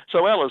other,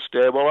 so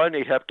Alistair will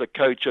only have to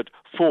coach at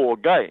 4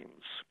 games.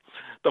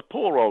 The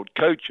poor old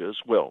coaches,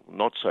 well,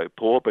 not so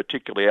poor,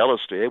 particularly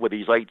Alistair with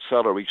his 8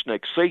 salaries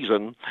next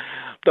season,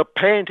 the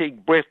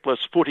panting,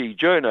 breathless footy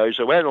journos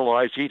who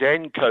analyse it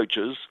and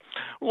coaches,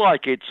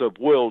 like it's of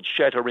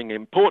world-shattering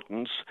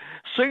importance,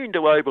 seem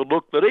to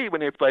overlook that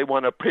even if they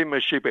won a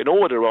premiership in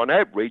order on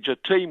average, a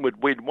team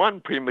would win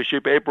 1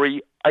 premiership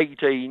every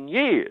 18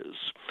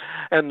 years.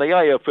 And the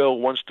AFL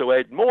wants to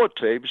add more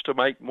teams to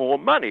make more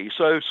money,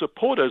 so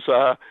supporters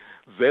are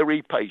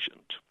very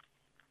patient.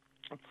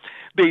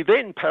 The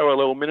then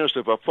parallel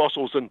Minister for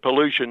Fossils and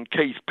Pollution,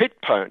 Keith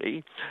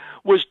Pitpony,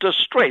 was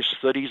distressed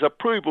that his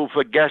approval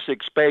for gas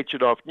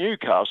expansion off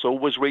Newcastle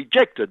was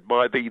rejected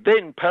by the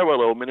then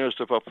parallel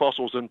Minister for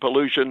Fossils and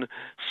Pollution,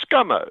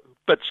 Scummo.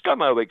 But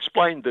Scummo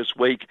explained this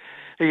week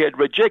he had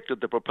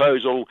rejected the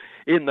proposal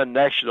in the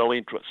national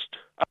interest.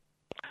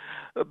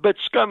 But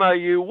Scummo,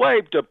 you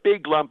waved a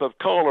big lump of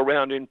coal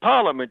around in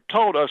Parliament,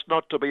 told us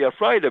not to be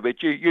afraid of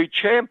it. You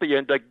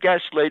championed a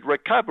gas-led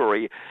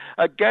recovery.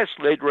 A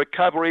gas-led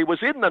recovery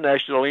was in the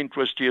national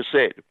interest, you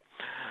said.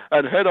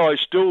 And had I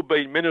still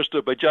been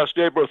Minister for Just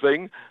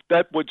Everything,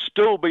 that would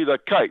still be the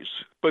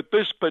case. But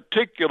this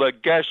particular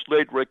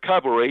gas-led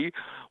recovery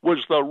was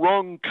the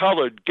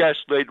wrong-coloured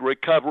gas-led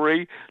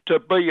recovery to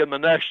be in the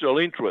national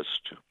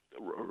interest.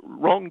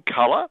 Wrong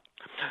colour?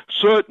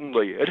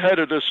 Certainly, it had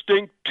a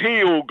distinct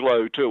teal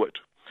glow to it.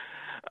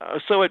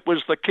 So it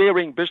was the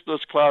caring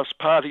business class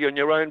party in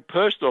your own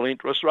personal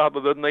interest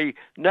rather than the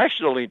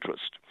national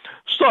interest.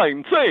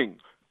 Same thing.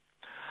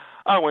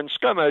 Oh, and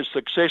Scummo's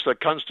successor,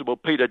 Constable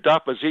Peter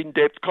Duffer's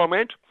in-depth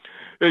comment,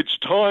 it's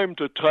time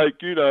to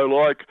take,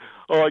 like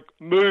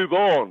move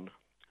on.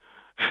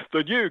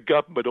 The new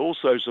government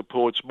also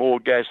supports more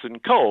gas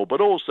and coal, but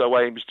also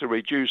aims to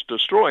reduce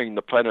destroying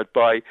the planet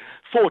by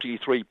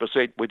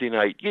 43% within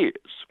 8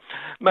 years,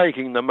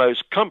 making the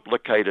most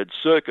complicated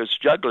circus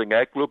juggling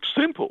act look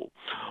simple.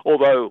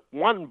 Although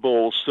one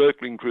ball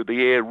circling through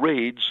the air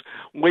reads,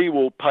 we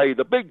will pay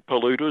the big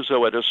polluters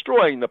who are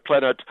destroying the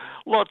planet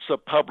lots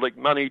of public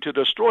money to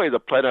destroy the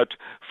planet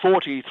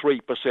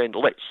 43%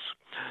 less.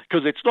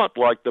 Because it's not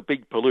like the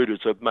big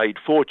polluters have made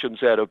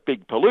fortunes out of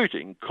big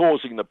polluting,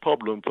 causing the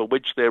problem for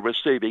which they're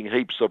receiving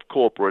heaps of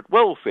corporate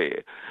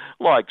welfare.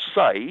 Like,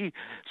 say,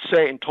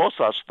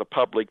 Santos, the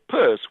public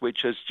purse,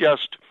 which has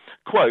just,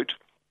 quote,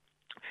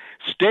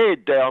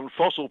 stared down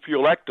fossil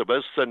fuel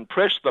activists and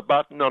pressed the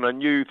button on a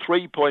new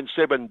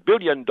 $3.7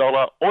 billion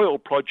oil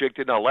project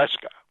in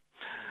Alaska,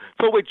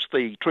 for which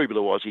the true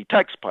blue Aussie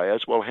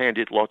taxpayers will hand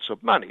it lots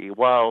of money,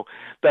 while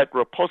that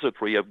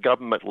repository of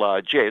government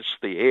largesse,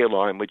 the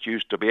airline which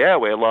used to be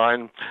our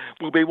airline,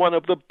 will be one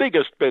of the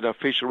biggest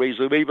beneficiaries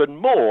of even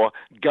more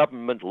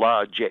government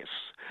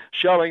largesse,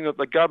 showing that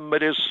the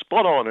government is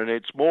spot on in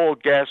its more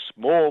gas,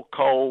 more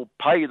coal,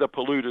 pay the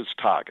polluters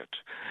target.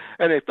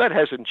 And if that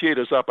hasn't cheered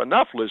us up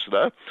enough,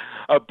 listener,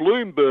 a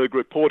Bloomberg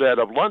report out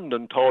of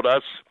London told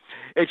us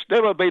it's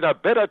never been a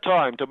better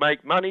time to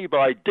make money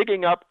by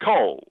digging up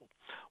coal.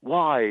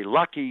 Why,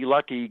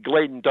 lucky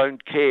Glenn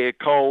don't care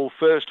coal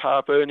first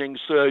half earnings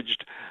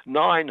surged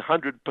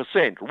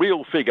 900%,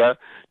 real figure,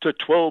 to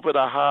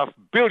 $12.5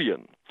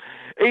 billion.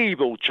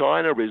 Evil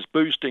China is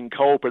boosting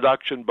coal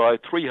production by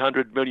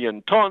 300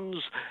 million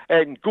tonnes,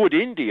 and good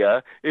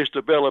India is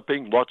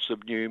developing lots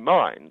of new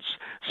mines.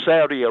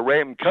 Saudi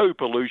Aramco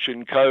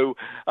Pollution Co.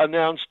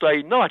 announced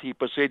a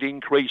 90%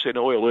 increase in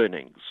oil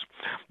earnings.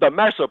 The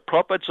massive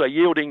profits are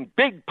yielding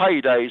big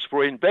paydays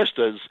for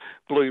investors,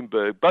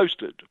 Bloomberg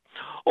boasted.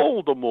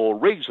 All the more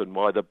reason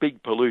why the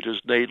big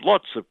polluters need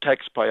lots of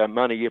taxpayer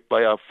money if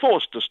they are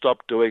forced to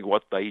stop doing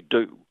what they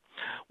do.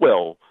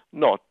 Well,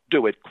 not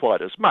do it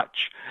quite as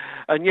much.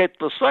 And yet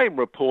the same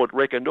report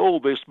reckoned all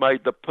this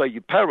made the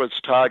Paris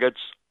targets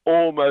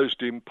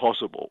almost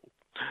impossible.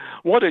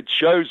 What it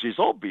shows is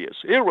obvious.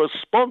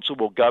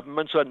 Irresponsible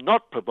governments are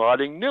not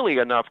providing nearly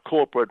enough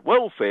corporate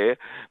welfare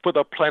for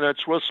the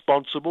planet's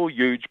responsible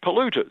huge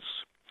polluters.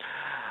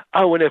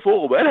 Oh, and if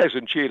all that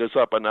hasn't cheered us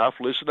up enough,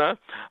 listener,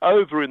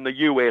 over in the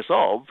US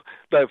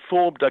they've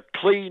formed a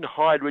Clean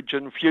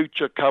Hydrogen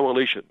Future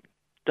Coalition.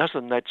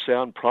 Doesn't that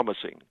sound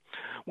promising?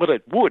 Well,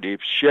 it would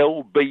if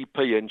Shell,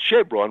 BP and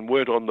Chevron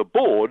weren't on the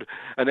board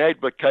and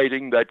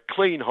advocating that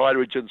clean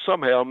hydrogen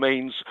somehow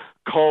means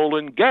coal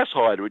and gas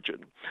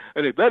hydrogen.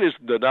 And if that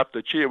isn't enough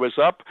to cheer us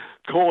up,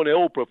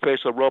 Cornell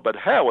Professor Robert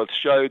Howarth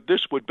showed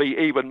this would be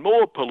even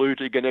more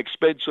polluting and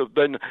expensive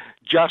than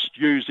just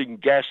using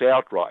gas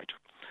outright.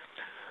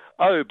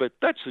 Oh, but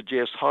that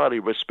suggests highly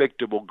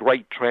respectable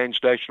great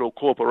transnational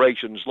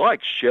corporations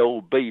like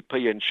Shell,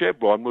 BP and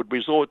Chevron would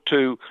resort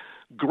to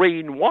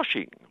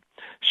greenwashing.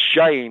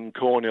 Shame,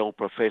 Cornell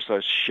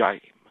Professor,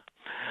 shame.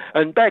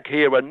 And back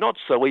here, a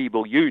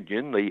not-so-evil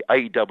union, the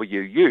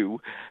AWU,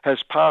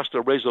 has passed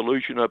a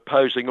resolution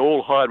opposing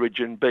all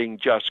hydrogen being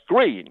just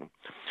green.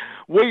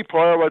 We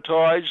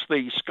prioritise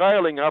the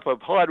scaling up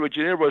of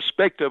hydrogen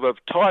irrespective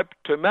of type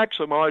to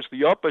maximise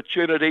the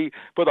opportunity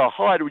for the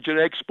hydrogen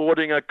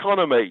exporting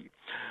economy.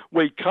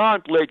 We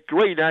can't let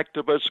green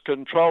activists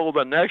control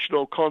the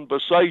national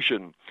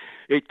conversation.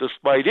 It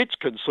displayed its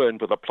concern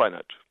for the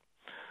planet.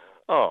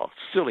 Oh,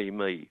 silly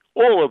me.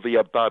 All of the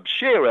above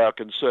share our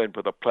concern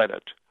for the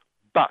planet.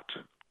 But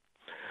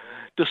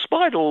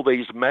despite all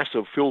these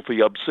massive,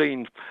 filthy,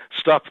 obscene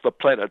stuff the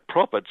planet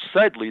profits,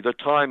 sadly the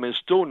time is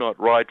still not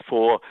right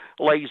for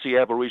lazy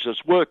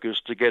avaricious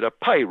workers to get a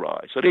pay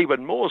rise. And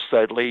even more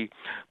sadly,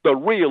 the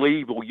real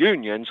evil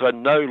unions are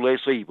no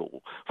less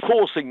evil,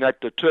 forcing that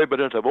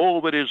determinant of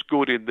all that is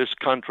good in this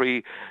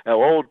country.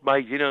 Our old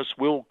mate Innes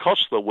will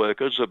cost the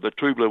workers of the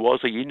True Blue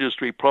Aussie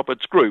Industry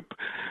Profits Group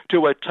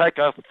to attack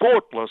a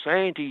thoughtless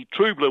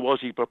anti-True Blue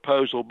Aussie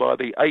proposal by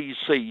the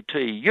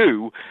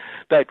ACTU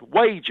that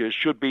wages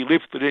should be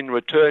lifted in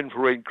return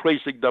for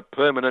increasing the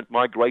permanent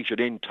migration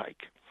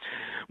intake.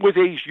 With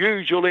his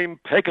usual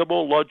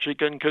impeccable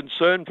logic and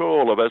concern for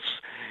all of us,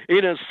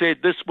 Innes said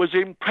this was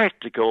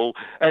impractical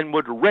and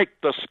would wreck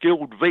the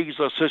skilled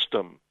visa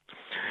system.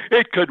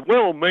 It could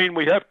well mean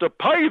we have to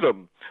pay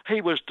them.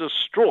 He was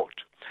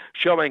distraught,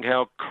 showing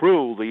how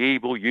cruel the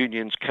evil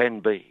unions can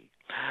be.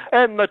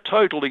 And the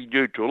totally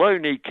neutral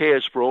only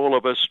cares for all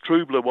of us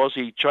True Blue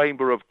Aussie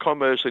Chamber of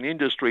Commerce and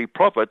Industry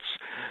Profits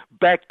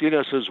backed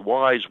Innes's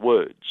wise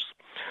words.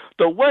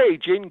 The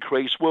wage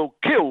increase will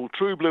kill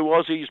True Blue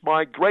Aussie's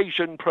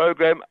migration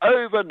program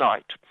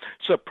overnight.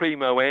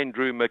 Supremo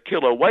Andrew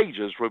McKillar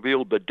Wages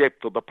revealed the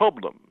depth of the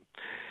problem.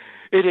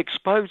 It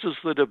exposes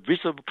the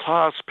divisive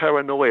class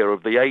paranoia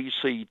of the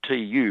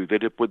ACTU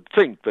that it would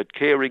think that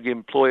caring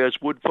employers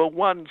would for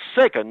 1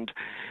 second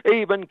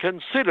even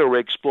consider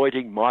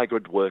exploiting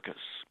migrant workers.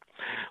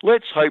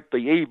 Let's hope the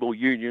evil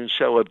unions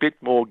show a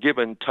bit more give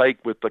and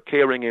take with the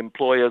caring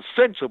employers'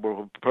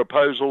 sensible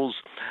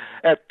proposals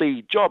at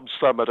the Job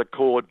Summit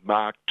Accord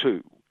Mark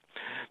II.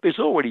 There's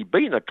already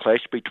been a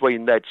clash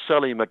between that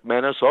Sally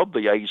McManus of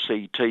the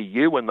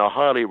ACTU and the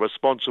highly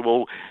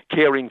responsible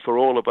Caring for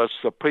All of Us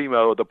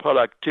Supremo of the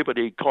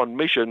Productivity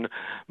Commission,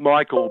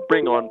 Michael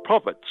Bring On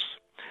Profits.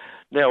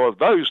 Now, of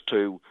those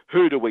two,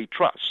 who do we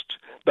trust?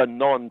 The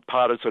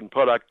non-partisan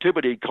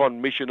Productivity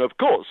Commission, of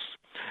course.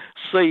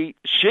 See,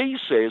 she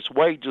says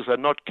wages are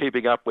not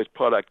keeping up with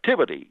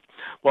productivity,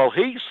 while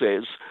he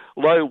says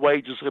low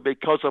wages are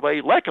because of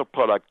a lack of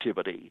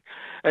productivity.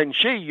 And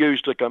she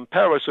used a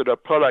comparison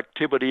of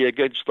productivity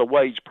against the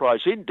wage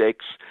price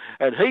index,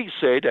 and he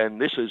said,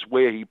 and this is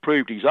where he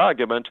proved his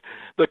argument,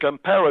 the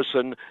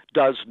comparison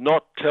does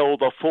not tell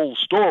the full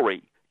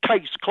story.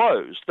 Case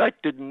closed.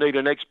 That didn't need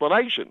an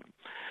explanation.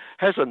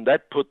 Hasn't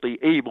that put the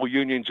evil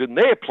unions in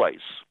their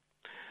place?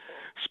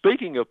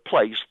 Speaking of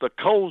place, the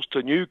Coles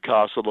to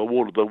Newcastle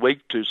Award of the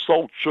Week to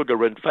Salt,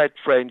 Sugar and Fat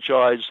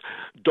franchise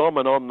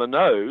Domin on the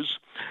Nose,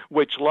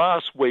 which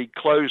last week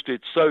closed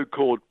its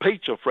so-called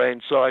pizza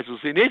franchises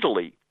in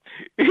Italy.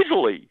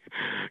 Italy!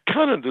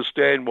 Can't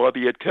understand why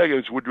the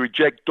Italians would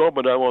reject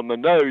Domino on the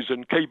Nose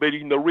and keep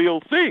eating the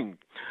real thing.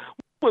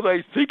 What were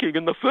they thinking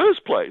in the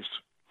first place?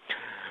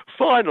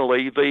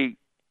 Finally,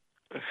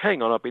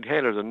 hang on, I've been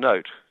handed a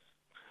note.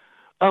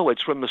 Oh,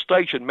 it's from the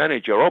station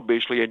manager,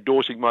 obviously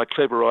endorsing my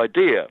clever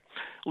idea.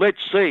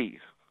 Let's see.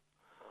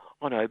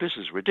 Oh no, this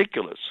is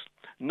ridiculous.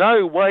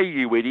 No way,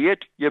 you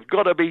idiot. You've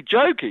got to be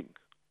joking.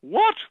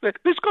 What?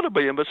 There's got to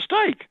be a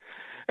mistake.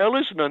 Our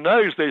listener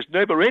knows there's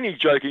never any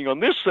joking on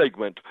this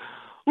segment.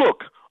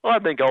 Look, I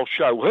think I'll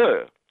show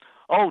her.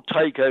 I'll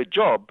take her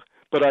job,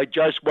 but I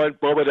just won't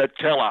bother to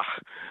tell her.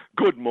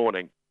 Good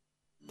morning.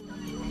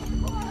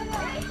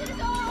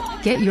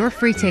 Get your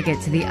free ticket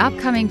to the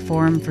upcoming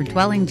Forum for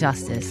Dwelling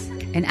Justice,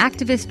 an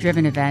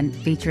activist-driven event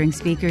featuring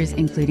speakers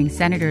including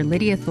Senator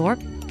Lydia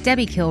Thorpe,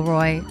 Debbie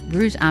Kilroy,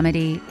 Rouge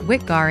Amity,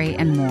 Whit Gari,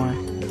 and more.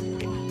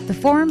 The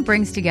Forum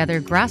brings together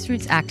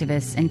grassroots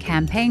activists and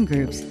campaign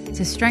groups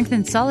to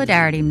strengthen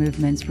solidarity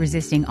movements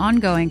resisting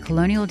ongoing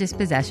colonial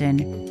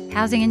dispossession,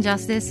 housing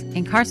injustice,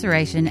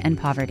 incarceration, and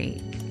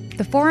poverty.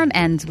 The Forum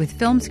ends with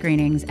film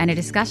screenings and a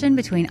discussion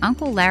between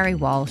Uncle Larry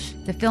Walsh,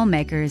 the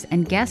filmmakers,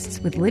 and guests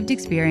with lived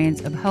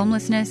experience of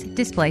homelessness,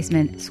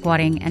 displacement,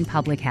 squatting, and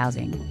public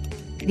housing.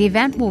 The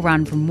event will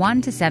run from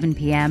 1 to 7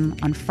 p.m.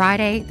 on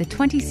Friday, the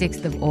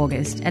 26th of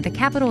August at the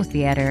Capitol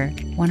Theatre,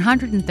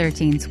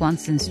 113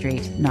 Swanston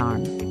Street,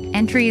 Narm.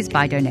 Entry is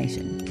by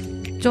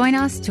donation. Join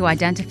us to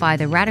identify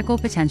the radical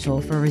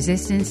potential for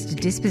resistance to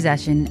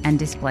dispossession and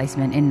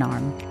displacement in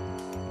Narm.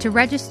 To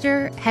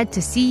register, head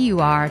to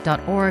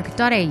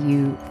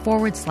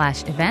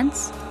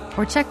cur.org.au/events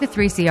or check the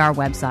 3CR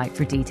website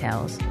for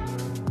details.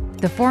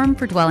 The Forum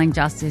for Dwelling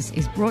Justice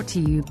is brought to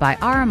you by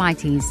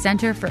RMIT's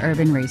Centre for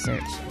Urban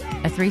Research,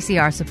 a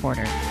 3CR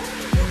supporter.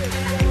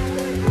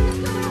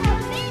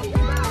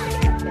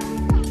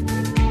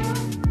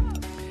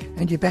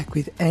 And you're back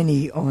with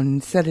Annie on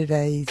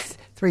Saturdays,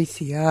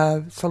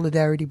 3CR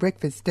Solidarity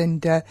Breakfast,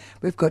 and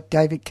we've got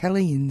David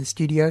Kelly in the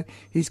studio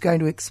who's going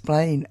to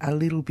explain a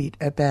little bit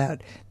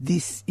about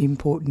this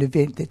important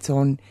event that's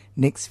on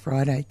next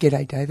Friday.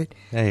 G'day, David.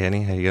 Hey,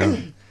 Annie, how you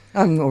going?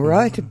 I'm all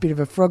right, a bit of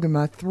a frog in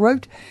my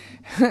throat.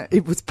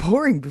 It was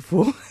pouring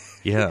before.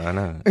 Yeah, I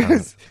know.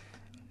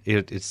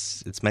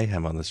 It's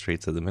mayhem on the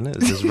streets at the minute.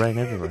 There's rain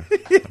everywhere.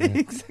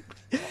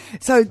 Exactly.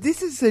 So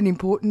this is an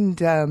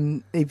important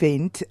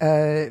event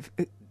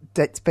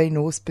that's been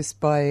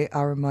auspiced by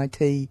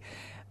RMIT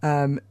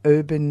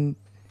Urban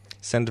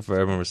Centre for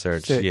Urban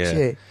Research.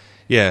 Yeah.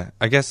 Yeah.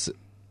 I guess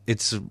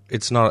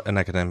it's not an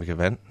academic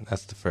event.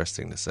 That's the first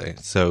thing to say.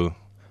 So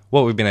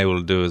what we've been able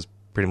to do is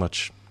pretty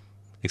much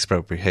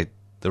expropriate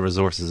the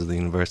resources of the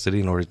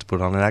university in order to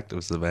put on an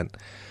activist event.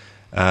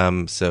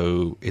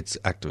 So it's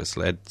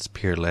activist-led, it's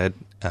peer-led.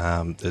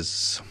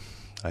 There's,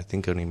 I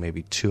think, only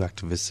maybe 2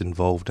 activists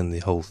involved in the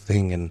whole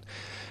thing, and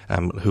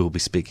who will be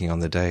speaking on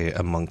the day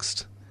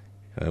amongst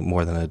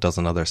more than a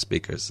dozen other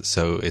speakers.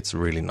 So it's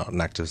really not an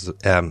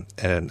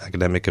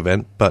academic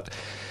event. But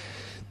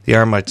the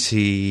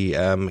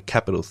RMIT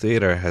Capitol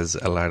Theatre has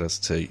allowed us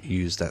to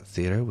use that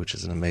theatre, which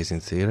is an amazing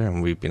theatre,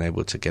 and we've been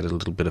able to get a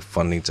little bit of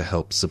funding to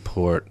help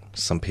support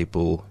some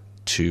people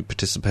to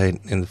participate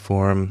in the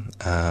forum,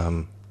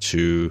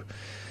 to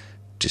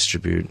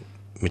distribute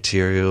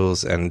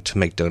materials and to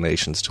make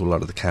donations to a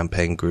lot of the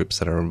campaign groups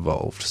that are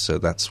involved. So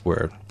that's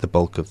where the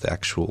bulk of the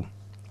actual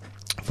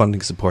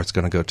funding support is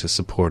going to go, to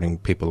supporting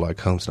people like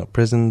Homes Not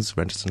Prisons,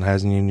 Renters and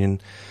Housing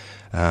Union,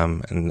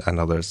 and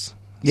others.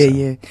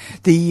 Yeah.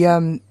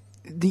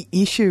 The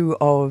issue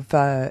of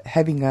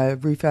having a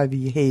roof over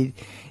your head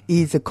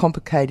is a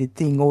complicated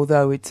thing,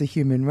 although it's a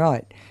human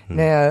right.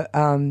 Now,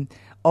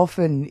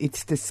 often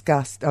it's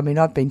discussed. I mean,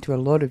 I've been to a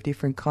lot of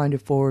different kind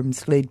of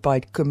forums led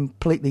by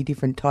completely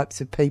different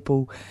types of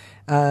people.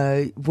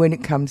 When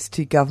it comes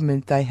to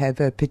government, they have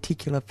a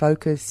particular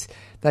focus.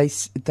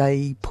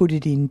 They put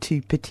it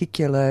into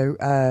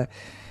particular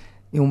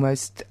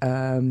almost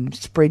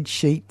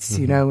spreadsheets,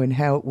 you know, and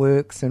how it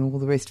works and all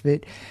the rest of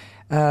it.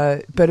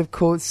 But of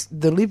course,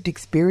 the lived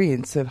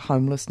experience of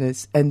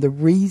homelessness and the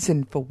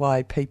reason for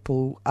why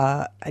people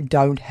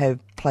don't have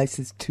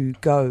places to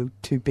go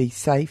to be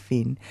safe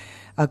in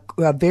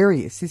are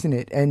various, isn't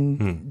it?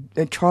 And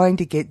trying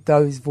to get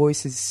those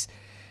voices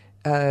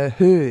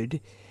heard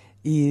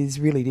is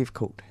really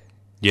difficult.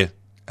 Yeah,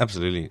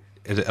 absolutely.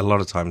 A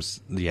lot of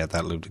times,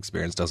 that lived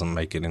experience doesn't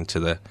make it into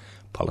the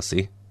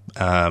policy.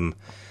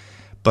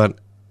 But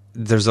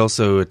there's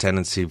also a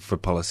tendency for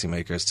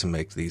policymakers to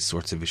make these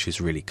sorts of issues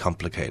really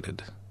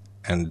complicated.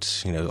 And,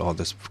 you know, all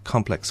this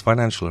complex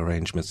financial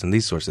arrangements and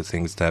these sorts of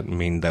things that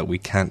mean that we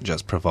can't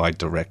just provide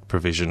direct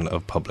provision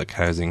of public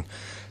housing,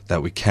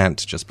 that we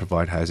can't just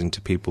provide housing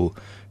to people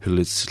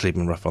who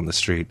sleeping rough on the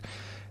street.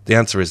 The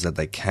answer is that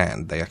they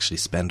can. They actually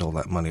spend all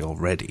that money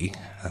already,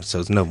 so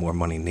there's no more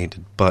money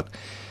needed. But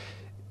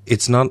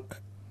it's not...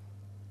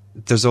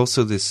 There's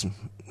also this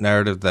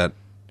narrative that,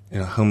 you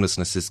know,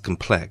 homelessness is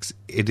complex.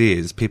 It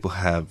is. People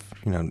have,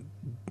 you know,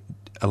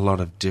 a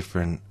lot of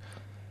different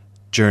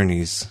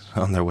journeys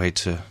on their way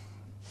to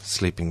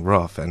sleeping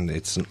rough, and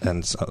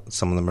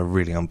some of them are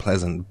really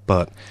unpleasant.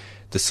 But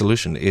the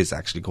solution is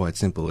actually quite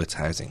simple. It's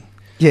housing.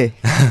 Yeah.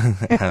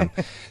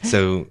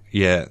 So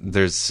yeah,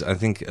 there's, I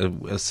think, a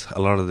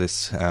lot of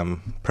this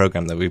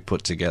program that we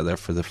put together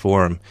for the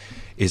forum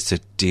is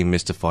to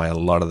demystify a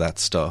lot of that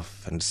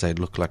stuff and say,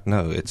 look, like,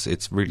 no,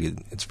 it's really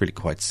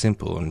quite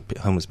simple, and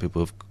homeless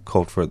people have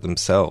called for it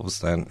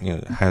themselves. And, you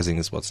know, housing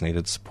is what's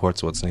needed,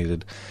 support's what's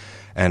needed,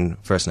 and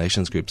First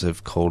Nations groups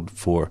have called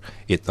for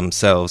it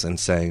themselves, and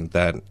saying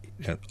that,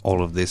 you know,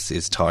 all of this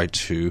is tied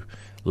to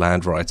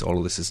land rights, all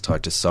of this is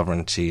tied to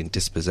sovereignty and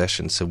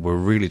dispossession. So we're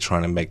really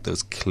trying to make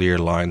those clear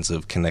lines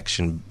of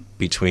connection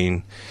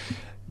between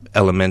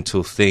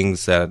elemental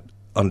things that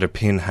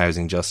underpin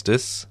housing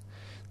justice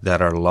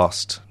that are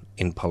lost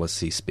in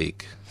policy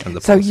speak.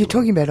 And so you're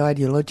talking about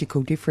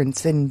ideological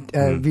difference, and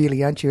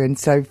really, aren't you? And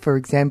so, for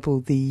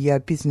example, the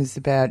business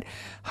about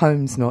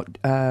homes, not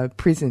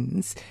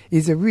prisons,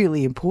 is a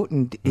really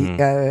important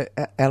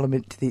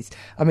element to this.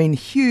 I mean,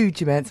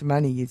 huge amounts of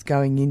money is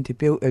going into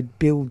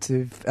builds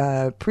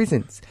of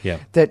prisons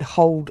that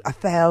hold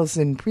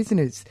 1,000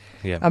 prisoners.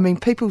 Yeah. I mean,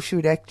 people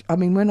should act. I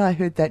mean, when I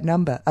heard that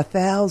number,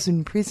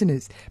 1,000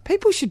 prisoners,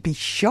 people should be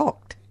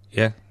shocked.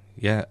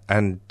 Yeah,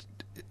 and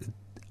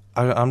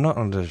I'm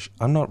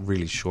not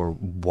really sure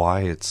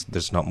why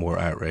there's not more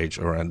outrage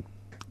around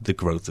the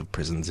growth of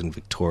prisons in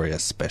Victoria,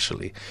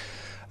 especially,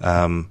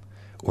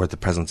 or the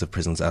presence of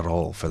prisons at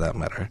all, for that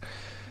matter.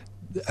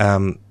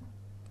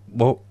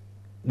 Well,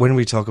 when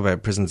we talk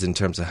about prisons in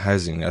terms of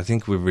housing, I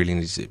think we really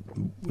need to,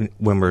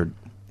 when we're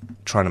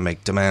trying to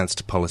make demands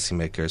to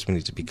policymakers, we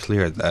need to be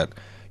clear that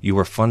you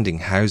are funding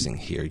housing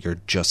here. You're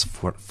just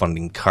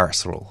funding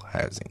carceral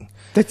housing.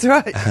 That's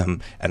right.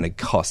 And it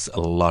costs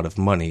a lot of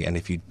money. And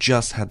if you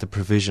just had the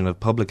provision of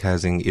public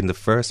housing in the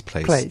first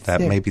place,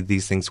 maybe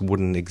these things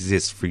wouldn't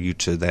exist for you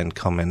to then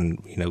come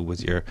in, you know,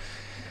 with your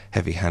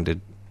heavy-handed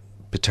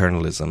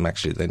paternalism,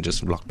 actually then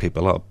just lock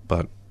people up.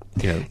 But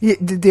Yeah,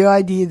 the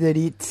idea that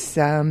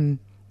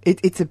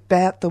it's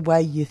about the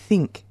way you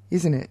think,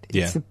 isn't it?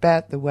 Yeah. It's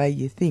about the way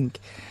you think.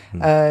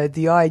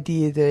 The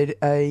idea that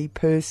a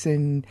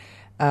person,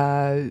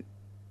 and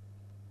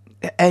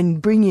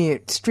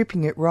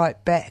stripping it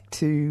right back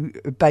to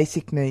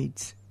basic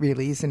needs,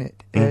 really, isn't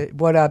it?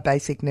 What are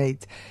basic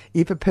needs?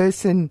 If a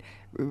person,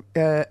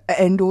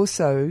 and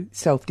also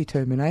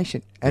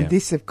self-determination, and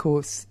this, of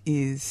course,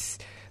 these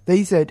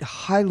are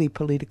highly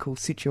political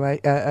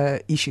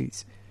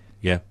issues.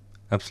 Yeah,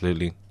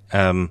 absolutely.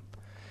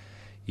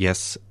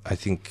 Yes, I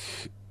think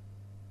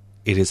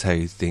it is how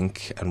you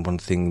think, and one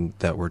thing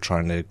that we're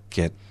trying to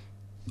get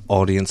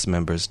audience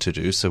members to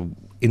do. So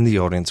in the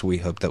audience, we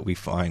hope that we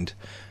find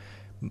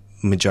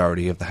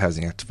majority of the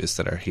housing activists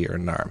that are here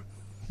in Naarm.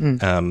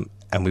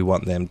 And we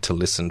want them to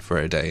listen for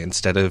a day.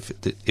 Instead of,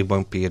 it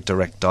won't be a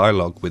direct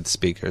dialogue with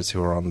speakers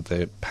who are on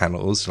the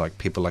panels, like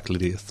people like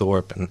Lydia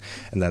Thorpe, and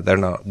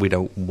that we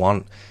don't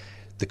want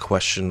the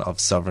question of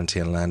sovereignty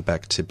and land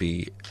back to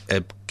be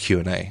a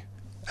Q&A.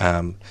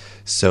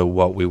 So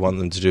what we want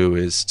them to do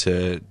is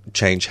to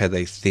change how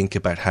they think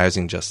about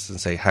housing justice and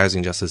say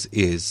housing justice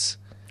is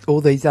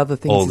all these other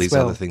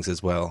things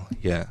as well.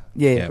 Yeah.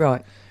 Yeah,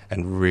 right.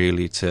 And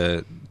really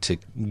to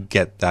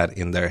get that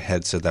in their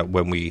head, so that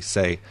when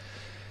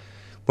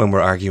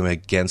we're arguing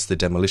against the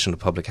demolition of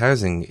public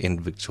housing in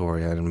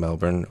Victoria and in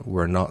Melbourne,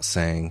 we're not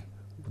saying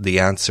the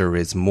answer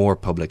is more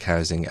public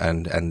housing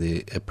and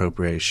the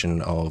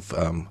appropriation of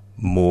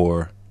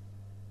more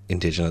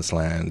Indigenous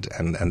land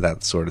and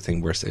that sort of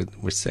thing. We're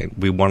saying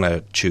we want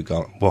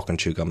to walk and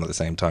chew gum at the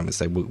same time, and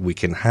say we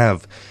can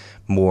have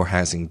more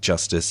housing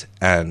justice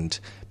and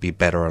be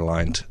better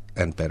aligned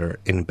and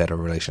in better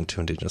relation to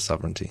Indigenous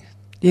sovereignty.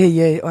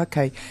 Yeah,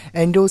 okay.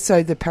 And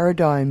also the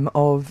paradigm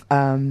of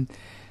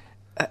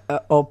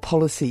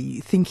policy,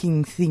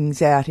 thinking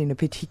things out in a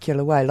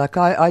particular way. Like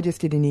I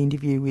just did an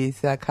interview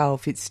with Carl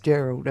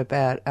Fitzgerald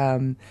about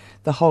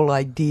the whole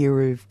idea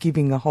of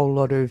rezoning a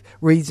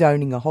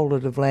whole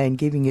lot of land,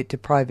 giving it to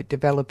private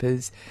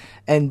developers,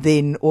 and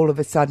then all of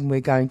a sudden we're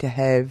going to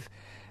have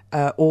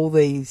all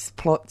these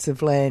plots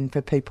of land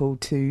for people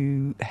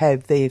to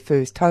have their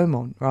first home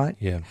on, right?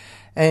 Yeah.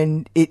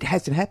 And it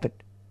hasn't happened.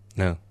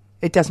 No.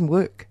 It doesn't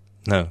work.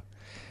 No.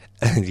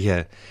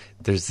 Yeah.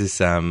 There's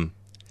this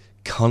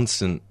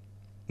constant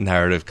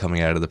narrative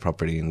coming out of the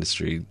property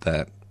industry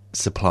that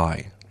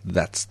supply,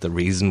 that's the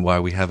reason why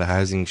we have a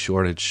housing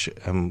shortage.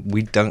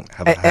 We don't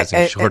have a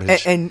housing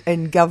shortage.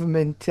 And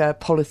government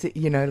policy,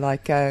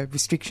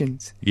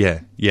 restrictions.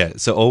 Yeah.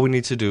 So all we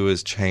need to do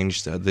is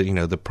change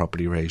the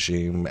property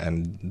regime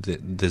and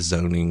the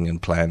zoning and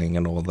planning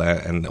and all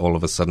that, and all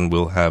of a sudden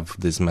we'll have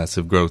this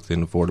massive growth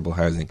in affordable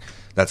housing.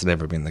 That's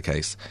never been the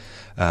case.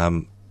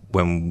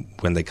 When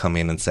they come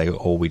in and say,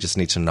 we just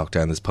need to knock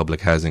down this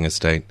public housing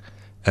estate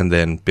and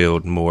then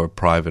build more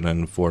private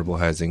and affordable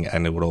housing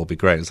and it would all be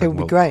great. It's it would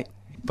be great.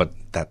 But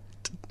that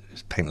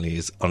apparently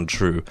is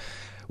untrue.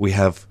 We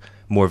have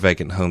more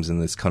vacant homes in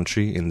this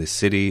country, in this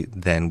city,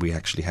 than we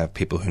actually have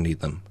people who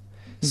need them.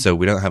 So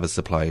we don't have a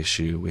supply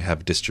issue, we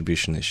have a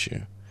distribution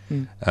issue.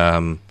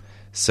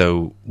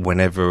 So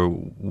whenever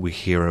we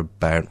hear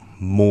about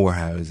more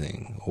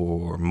housing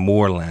or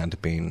more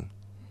land being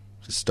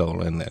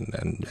stolen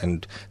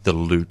and the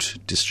loot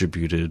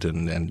distributed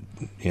and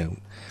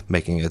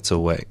making its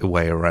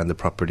way around the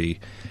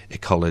property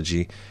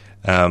ecology,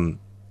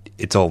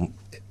 it's all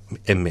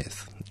a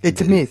myth.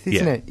 It's a myth,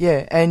 isn't it?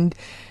 Yeah, and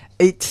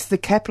it's the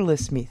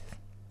capitalist myth.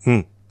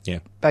 Yeah,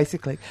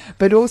 basically.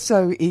 But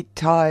also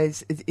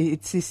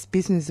it's this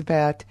business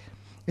about,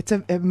 it's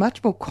a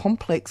much more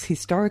complex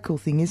historical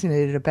thing, isn't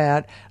it,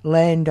 about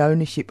land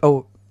ownership,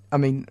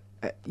 land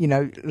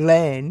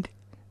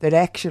that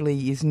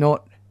actually is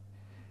not.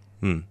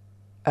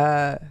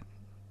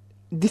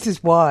 This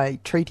is why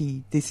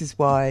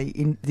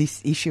in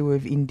this issue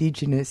of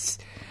Indigenous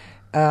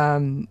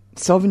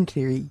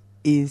sovereignty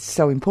is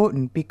so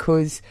important,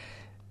 because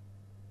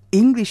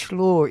English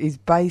law is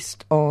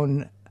based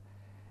on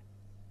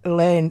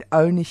land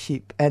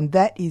ownership, and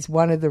that is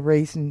one of the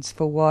reasons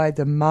for why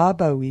the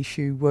Mabo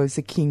issue was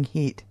a king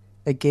hit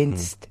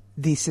against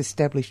this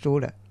established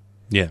order.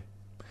 Yeah.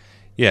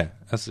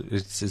 It's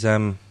it's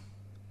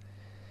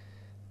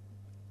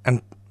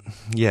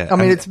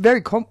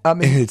very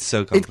it's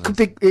so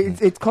complex.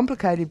 It's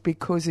complicated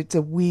because it's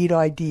a weird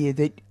idea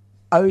that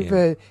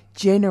over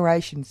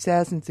generations,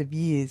 thousands of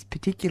years,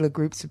 particular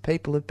groups of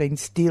people have been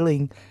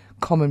stealing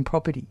common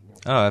property.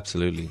 Oh,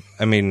 absolutely.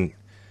 I mean,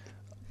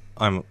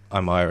 I'm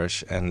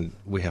Irish, and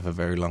we have a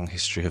very long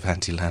history of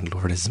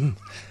anti-landlordism,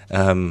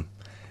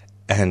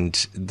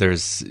 and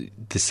there's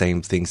the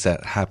same things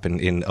that happen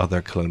in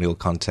other colonial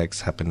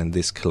contexts happen in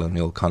this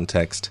colonial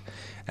context.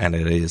 And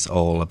it is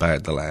all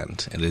about the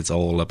land. It is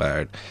all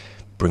about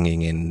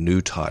bringing in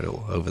new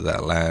title over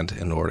that land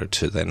in order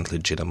to then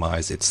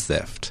legitimize its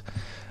theft.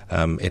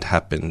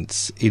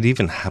 It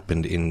even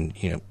happened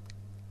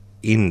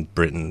in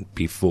Britain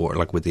before,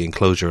 like with the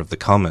enclosure of the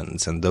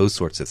commons and those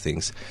sorts of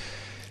things.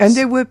 And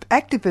there were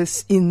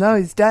activists in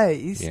those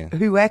days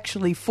who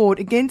actually fought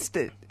against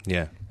it.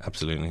 Yeah,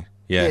 absolutely.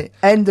 Yeah.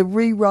 And the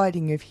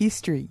rewriting of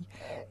history.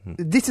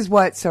 This is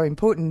why it's so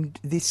important,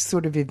 this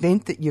sort of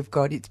event that you've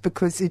got. It's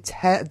because it's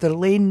the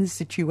lens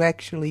that you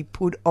actually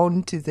put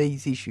onto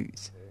these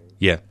issues.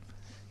 Yeah.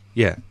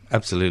 Yeah,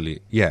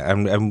 absolutely. Yeah,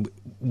 and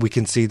we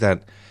can see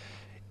that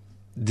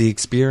the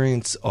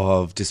experience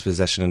of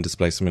dispossession and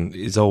displacement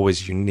is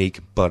always unique,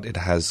 but it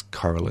has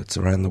correlates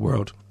around the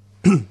world.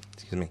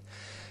 Excuse me.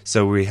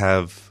 So we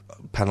have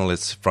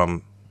panelists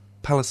from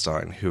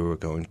Palestine who are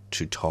going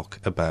to talk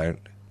about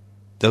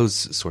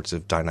those sorts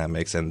of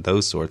dynamics and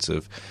those sorts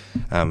of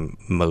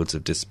modes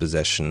of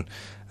dispossession.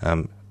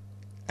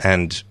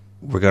 And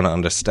we're going to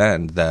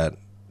understand that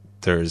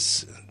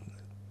there's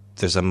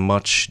a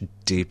much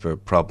deeper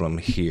problem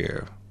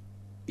here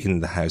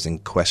in the housing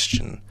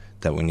question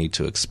that we need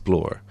to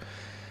explore.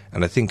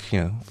 And I think,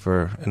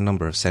 for a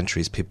number of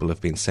centuries, people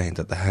have been saying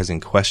that the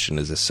housing question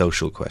is a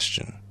social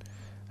question.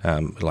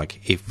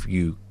 If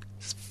you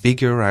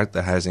figure out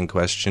the housing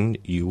question,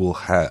 you will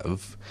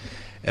have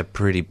a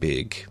pretty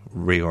big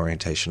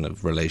reorientation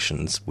of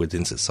relations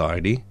within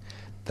society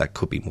that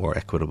could be more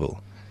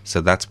equitable.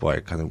 So that's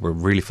why we're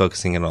really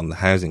focusing in on the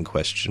housing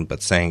question,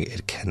 but saying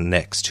it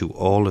connects to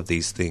all of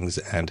these things,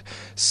 and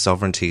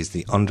sovereignty is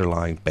the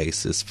underlying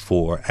basis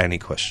for any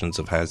questions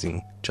of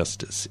housing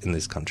justice in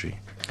this country.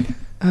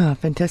 Ah,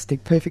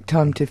 fantastic. Perfect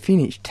time to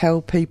finish.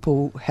 Tell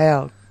people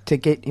how to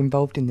get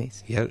involved in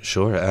this. Yeah,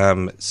 sure.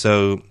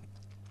 So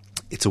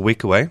it's a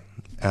week away.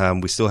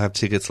 We still have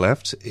tickets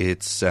left.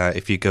 It's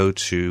if you go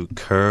to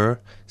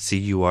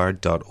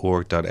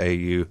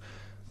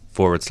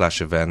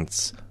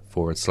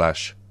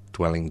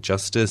cur.org.au/events/dwelling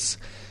justice,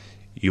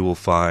 you will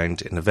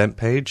find an event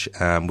page,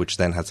 which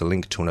then has a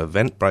link to an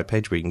Eventbrite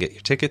page where you can get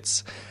your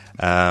tickets.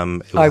 I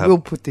will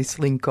put this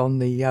link on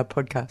the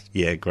podcast.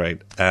 Yeah,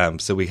 great.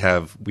 So we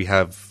have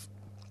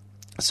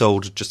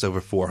sold just over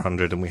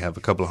 400, and we have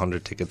a couple of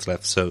hundred tickets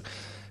left. So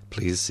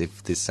please,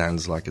 if this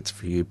sounds like it's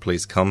for you,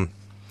 please come.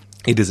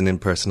 It is an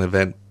in-person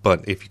event,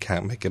 but if you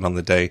can't make it on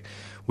the day,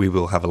 we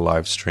will have a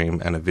live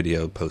stream and a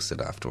video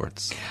posted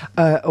afterwards.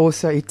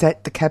 Also, it's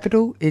at the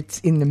Capitol. It's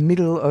in the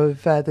middle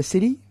of the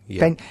city.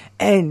 Yeah.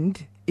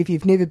 And if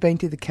you've never been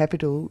to the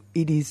Capitol,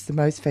 it is the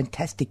most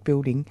fantastic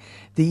building.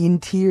 The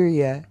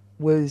interior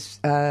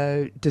was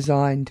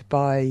designed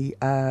by...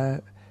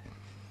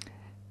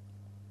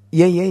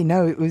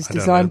 it was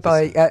designed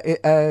by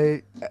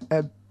a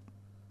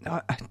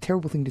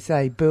terrible thing to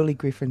say, Burley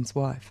Griffin's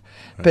wife.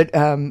 Right.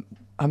 But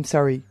I'm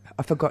sorry,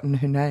 I've forgotten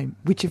her name,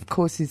 which of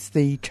course is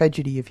the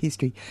tragedy of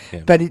history.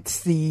 Yeah. But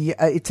it's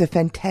a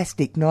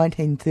fantastic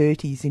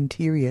 1930s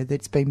interior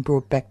that's been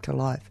brought back to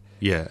life.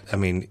 Yeah, I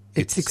mean...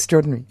 It's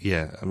extraordinary.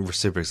 Yeah, we're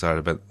super excited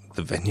about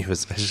the venue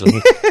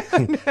especially.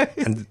 And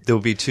there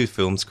will be 2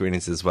 film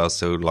screenings as well,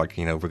 so we're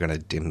going to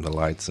dim the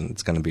lights and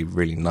it's going to be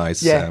really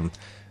nice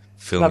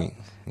filming.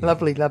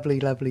 Lovely.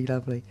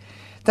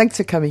 Thanks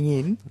for coming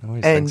in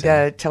and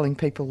telling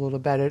people all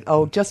about it.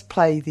 I'll just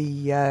play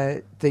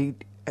the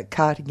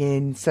card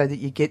again so that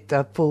you get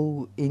the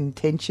full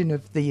intention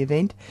of the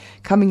event.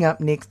 Coming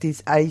up next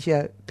is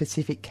Asia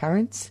Pacific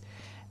Currents,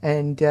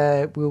 and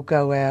we'll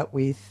go out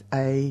with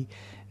a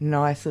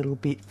nice little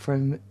bit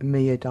from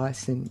Mia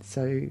Dyson.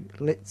 So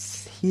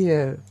let's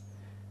hear.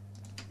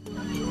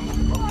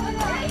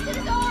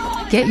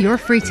 Get your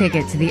free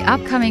ticket to the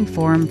upcoming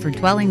Forum for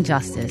Dwelling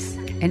Justice,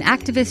 an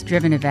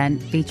activist-driven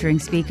event featuring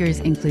speakers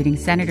including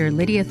Senator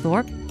Lydia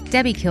Thorpe,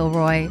 Debbie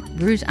Kilroy,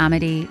 Rouge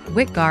Amity,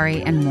 Whit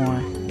Gari, and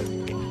more.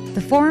 The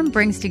forum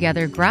brings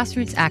together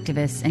grassroots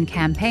activists and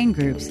campaign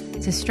groups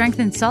to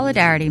strengthen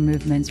solidarity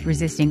movements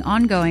resisting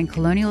ongoing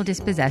colonial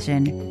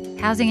dispossession,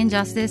 housing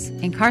injustice,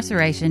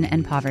 incarceration,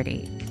 and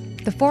poverty.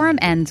 The forum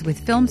ends with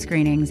film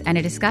screenings and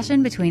a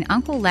discussion between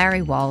Uncle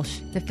Larry Walsh,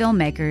 the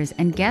filmmakers,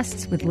 and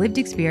guests with lived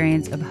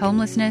experience of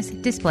homelessness,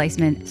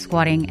 displacement,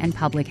 squatting, and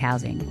public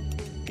housing.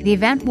 The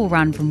event will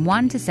run from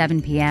 1 to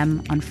 7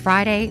 p.m. on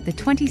Friday, the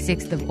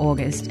 26th of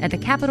August at the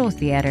Capitol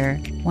Theatre,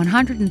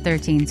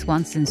 113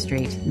 Swanston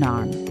Street,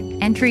 Naarm.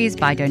 Entry is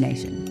by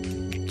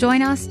donation.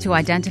 Join us to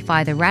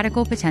identify the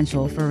radical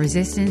potential for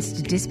resistance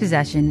to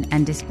dispossession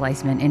and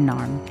displacement in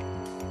Naarm.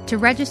 To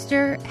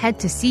register, head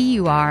to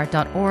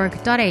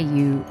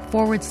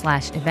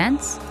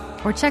cur.org.au/events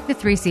or check the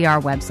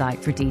 3CR website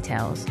for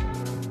details.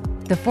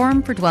 The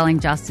Forum for Dwelling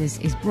Justice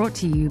is brought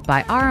to you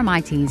by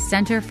RMIT's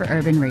Centre for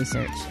Urban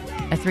Research,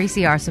 a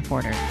 3CR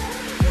supporter.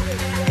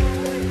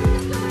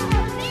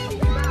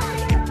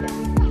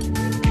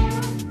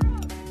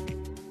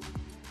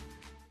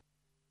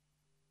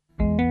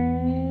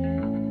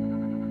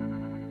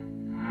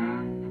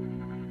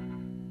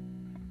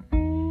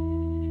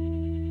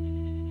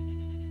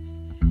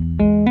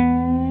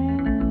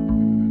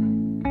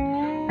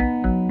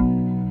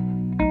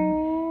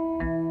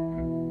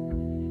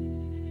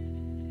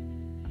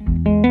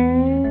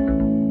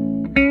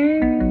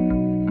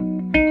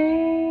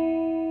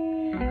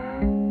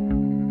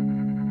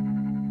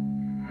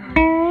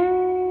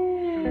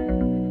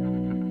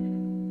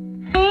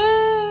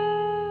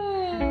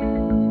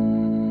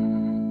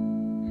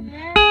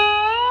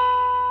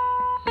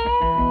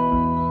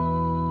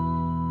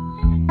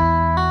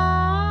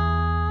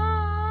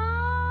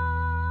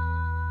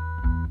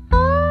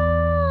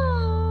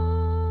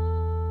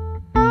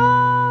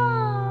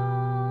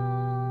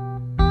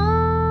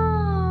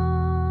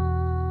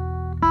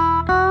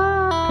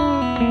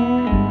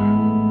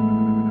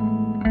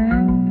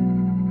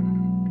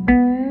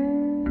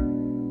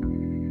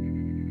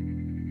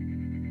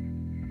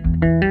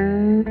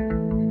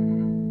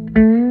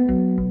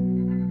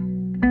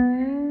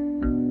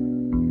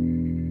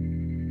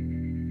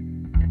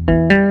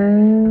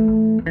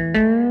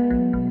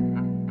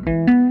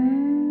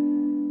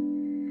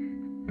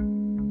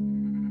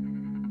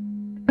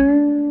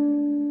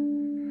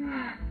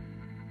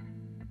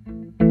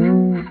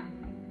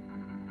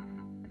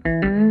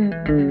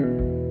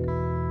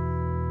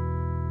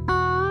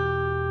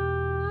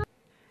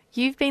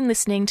 You've been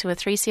listening to a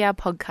 3CR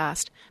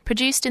podcast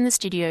produced in the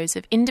studios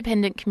of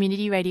independent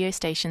community radio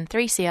station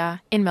 3CR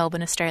in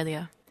Melbourne,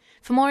 Australia.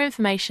 For more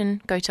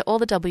information, go to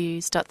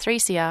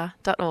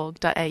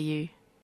allthews.3cr.org.au.